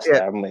got lost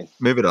there, haven't we?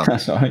 Move it on.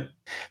 That's all right.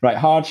 Right,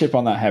 hardship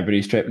on that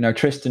Hebrides trip. Now,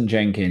 Tristan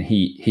Jenkin,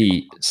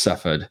 he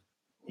suffered.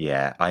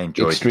 Yeah, I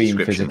enjoyed extreme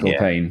physical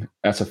pain.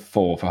 That's a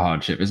 4 for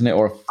hardship, isn't it?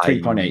 Or a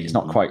 3.8. It's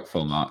not quite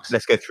full marks.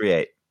 Let's go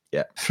 3.8.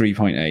 Yeah,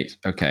 3.8.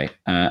 Okay,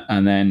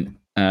 and then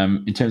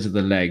in terms of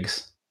the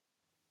legs,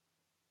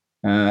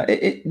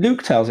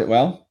 Luke tells it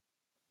well.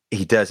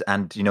 He does,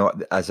 and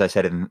as I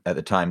said at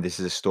the time, this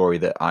is a story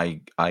that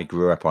I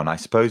grew up on. I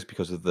suppose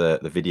because of the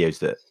videos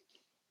that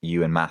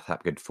you and Matt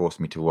Hapgood forced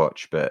me to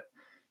watch, but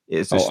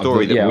it's a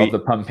story of the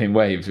pumping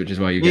waves, which is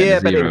why you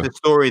get but it was a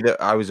story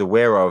that I was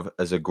aware of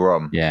as a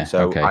Grom. Yeah,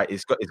 so okay.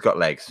 It's got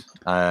legs.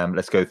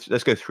 Let's go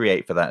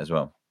 3.8 for that as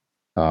well.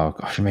 Oh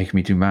gosh, you're making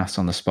me do maths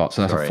on the spot.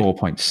 So that's a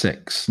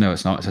 4.6. No,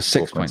 it's not. It's a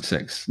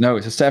 6.6. No,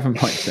 it's a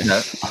 7.6.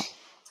 No,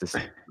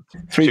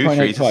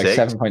 3.8 twice.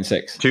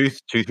 7.6. 2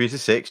 3 to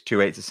 6.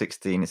 2 8 to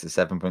 16. It's a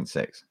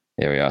 7.6.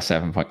 Here we are.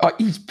 7. Oh,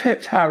 he's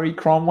pipped Harry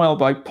Cromwell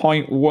by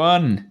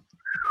 0.1.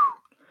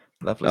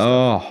 Lovely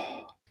stuff. Oh.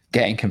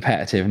 Getting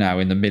competitive now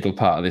in the middle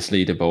part of this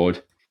leaderboard.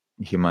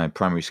 You hear my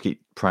primary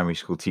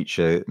school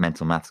teacher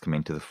mental maths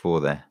coming to the fore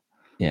there.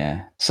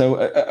 Yeah.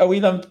 So are we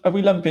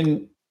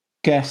lumping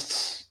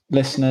guests,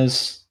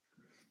 listeners,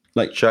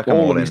 like Chuck 'em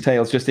all all these in.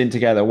 tales just in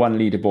together, one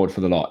leaderboard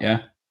for the lot,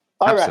 yeah?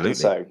 I reckon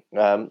so.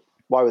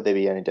 Why would they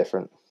be any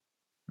different?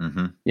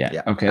 Mm-hmm.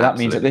 Yeah. Okay, that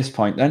means at this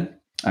point then,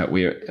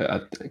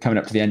 we're coming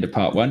up to the end of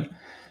part 1.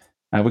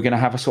 We're going to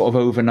have a sort of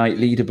overnight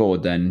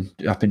leaderboard then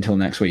up until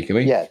next week, are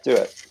we? Yeah, do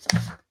it.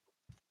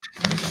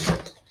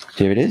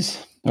 Here it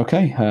is.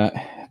 Okay,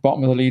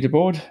 bottom of the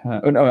leaderboard.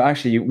 No,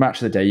 actually, you match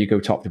the day, you go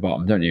top to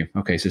bottom, don't you?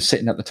 Okay, so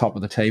sitting at the top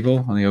of the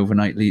table on the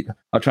overnight lead.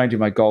 I'll try and do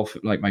my golf,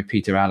 like my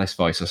Peter Alice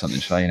voice or something,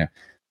 shall I,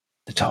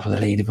 the top of the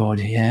leaderboard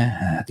here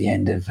at the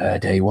end of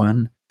day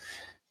 1.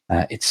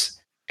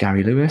 It's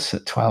Gary Lewis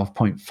at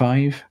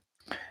 12.5.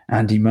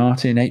 Andy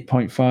Martin,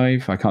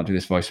 8.5. I can't do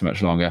this voice for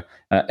much longer.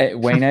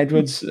 Wayne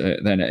Edwards,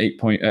 then at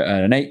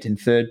an 8 in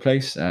 3rd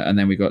place. And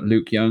then we got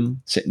Luke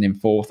Young sitting in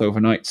 4th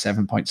overnight,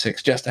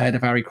 7.6, just ahead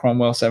of Harry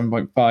Cromwell,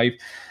 7.5.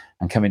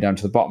 And coming down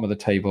to the bottom of the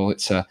table,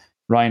 it's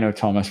Rhino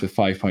Thomas with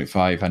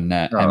 5.5 and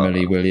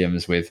Emily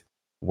Williams with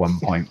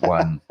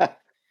 1.1.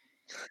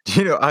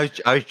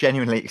 I was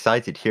genuinely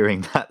excited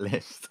hearing that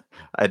list.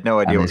 I had no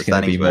idea what the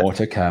standings were. There's going to be more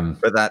to come.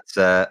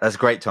 But that's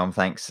great, Tom.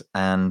 Thanks.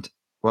 And,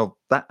 well,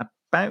 that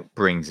about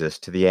brings us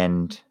to the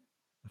end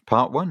of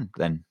part 1,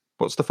 then.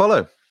 What's to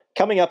follow?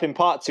 Coming up in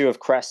part 2 of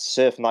Crest's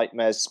Surf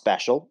Nightmares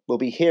special, we'll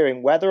be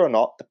hearing whether or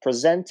not the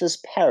presenter's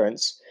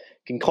parents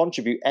can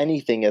contribute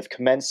anything of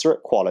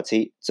commensurate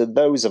quality to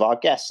those of our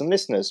guests and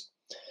listeners.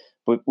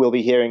 We'll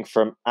be hearing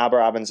from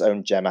Aberavon's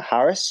own Gemma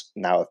Harris,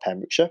 now of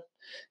Pembrokeshire,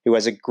 who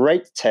has a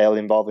great tale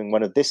involving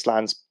one of this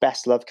land's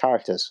best-loved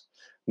characters,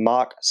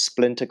 Mark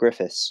Splinter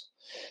Griffiths.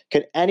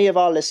 Can any of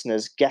our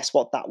listeners guess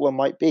what that one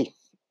might be?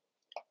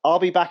 I'll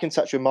be back in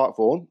touch with Mark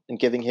Vaughan and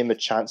giving him a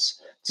chance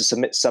to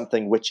submit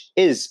something which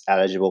is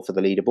eligible for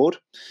the leaderboard.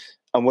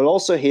 And we'll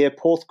also hear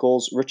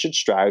Portugal's Richard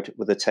Stroud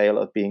with a tale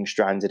of being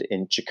stranded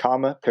in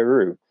Chicama,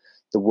 Peru,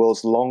 the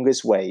world's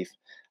longest wave,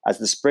 as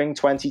the spring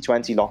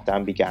 2020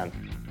 lockdown began.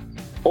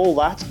 All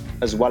that,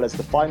 as well as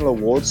the final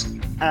awards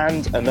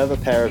and another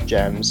pair of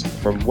gems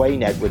from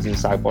Wayne Edwards in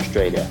South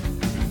Australia.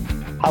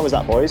 How was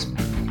that, boys?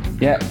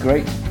 Yeah,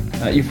 great.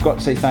 You forgot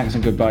to say thanks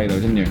and goodbye, though,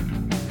 didn't you?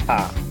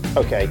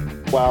 Okay.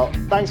 Well,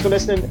 thanks for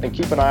listening and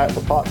keep an eye out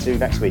for part 2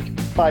 next week.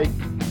 Bye.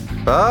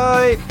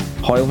 Bye.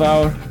 Hwyl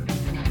fawr.